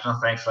International.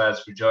 Thanks, lads,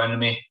 for joining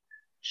me.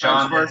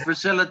 Sean, thanks for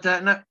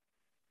facilitating it.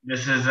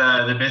 This is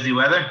the Busy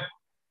Weather.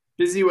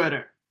 Busy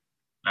Weather.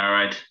 All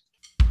right.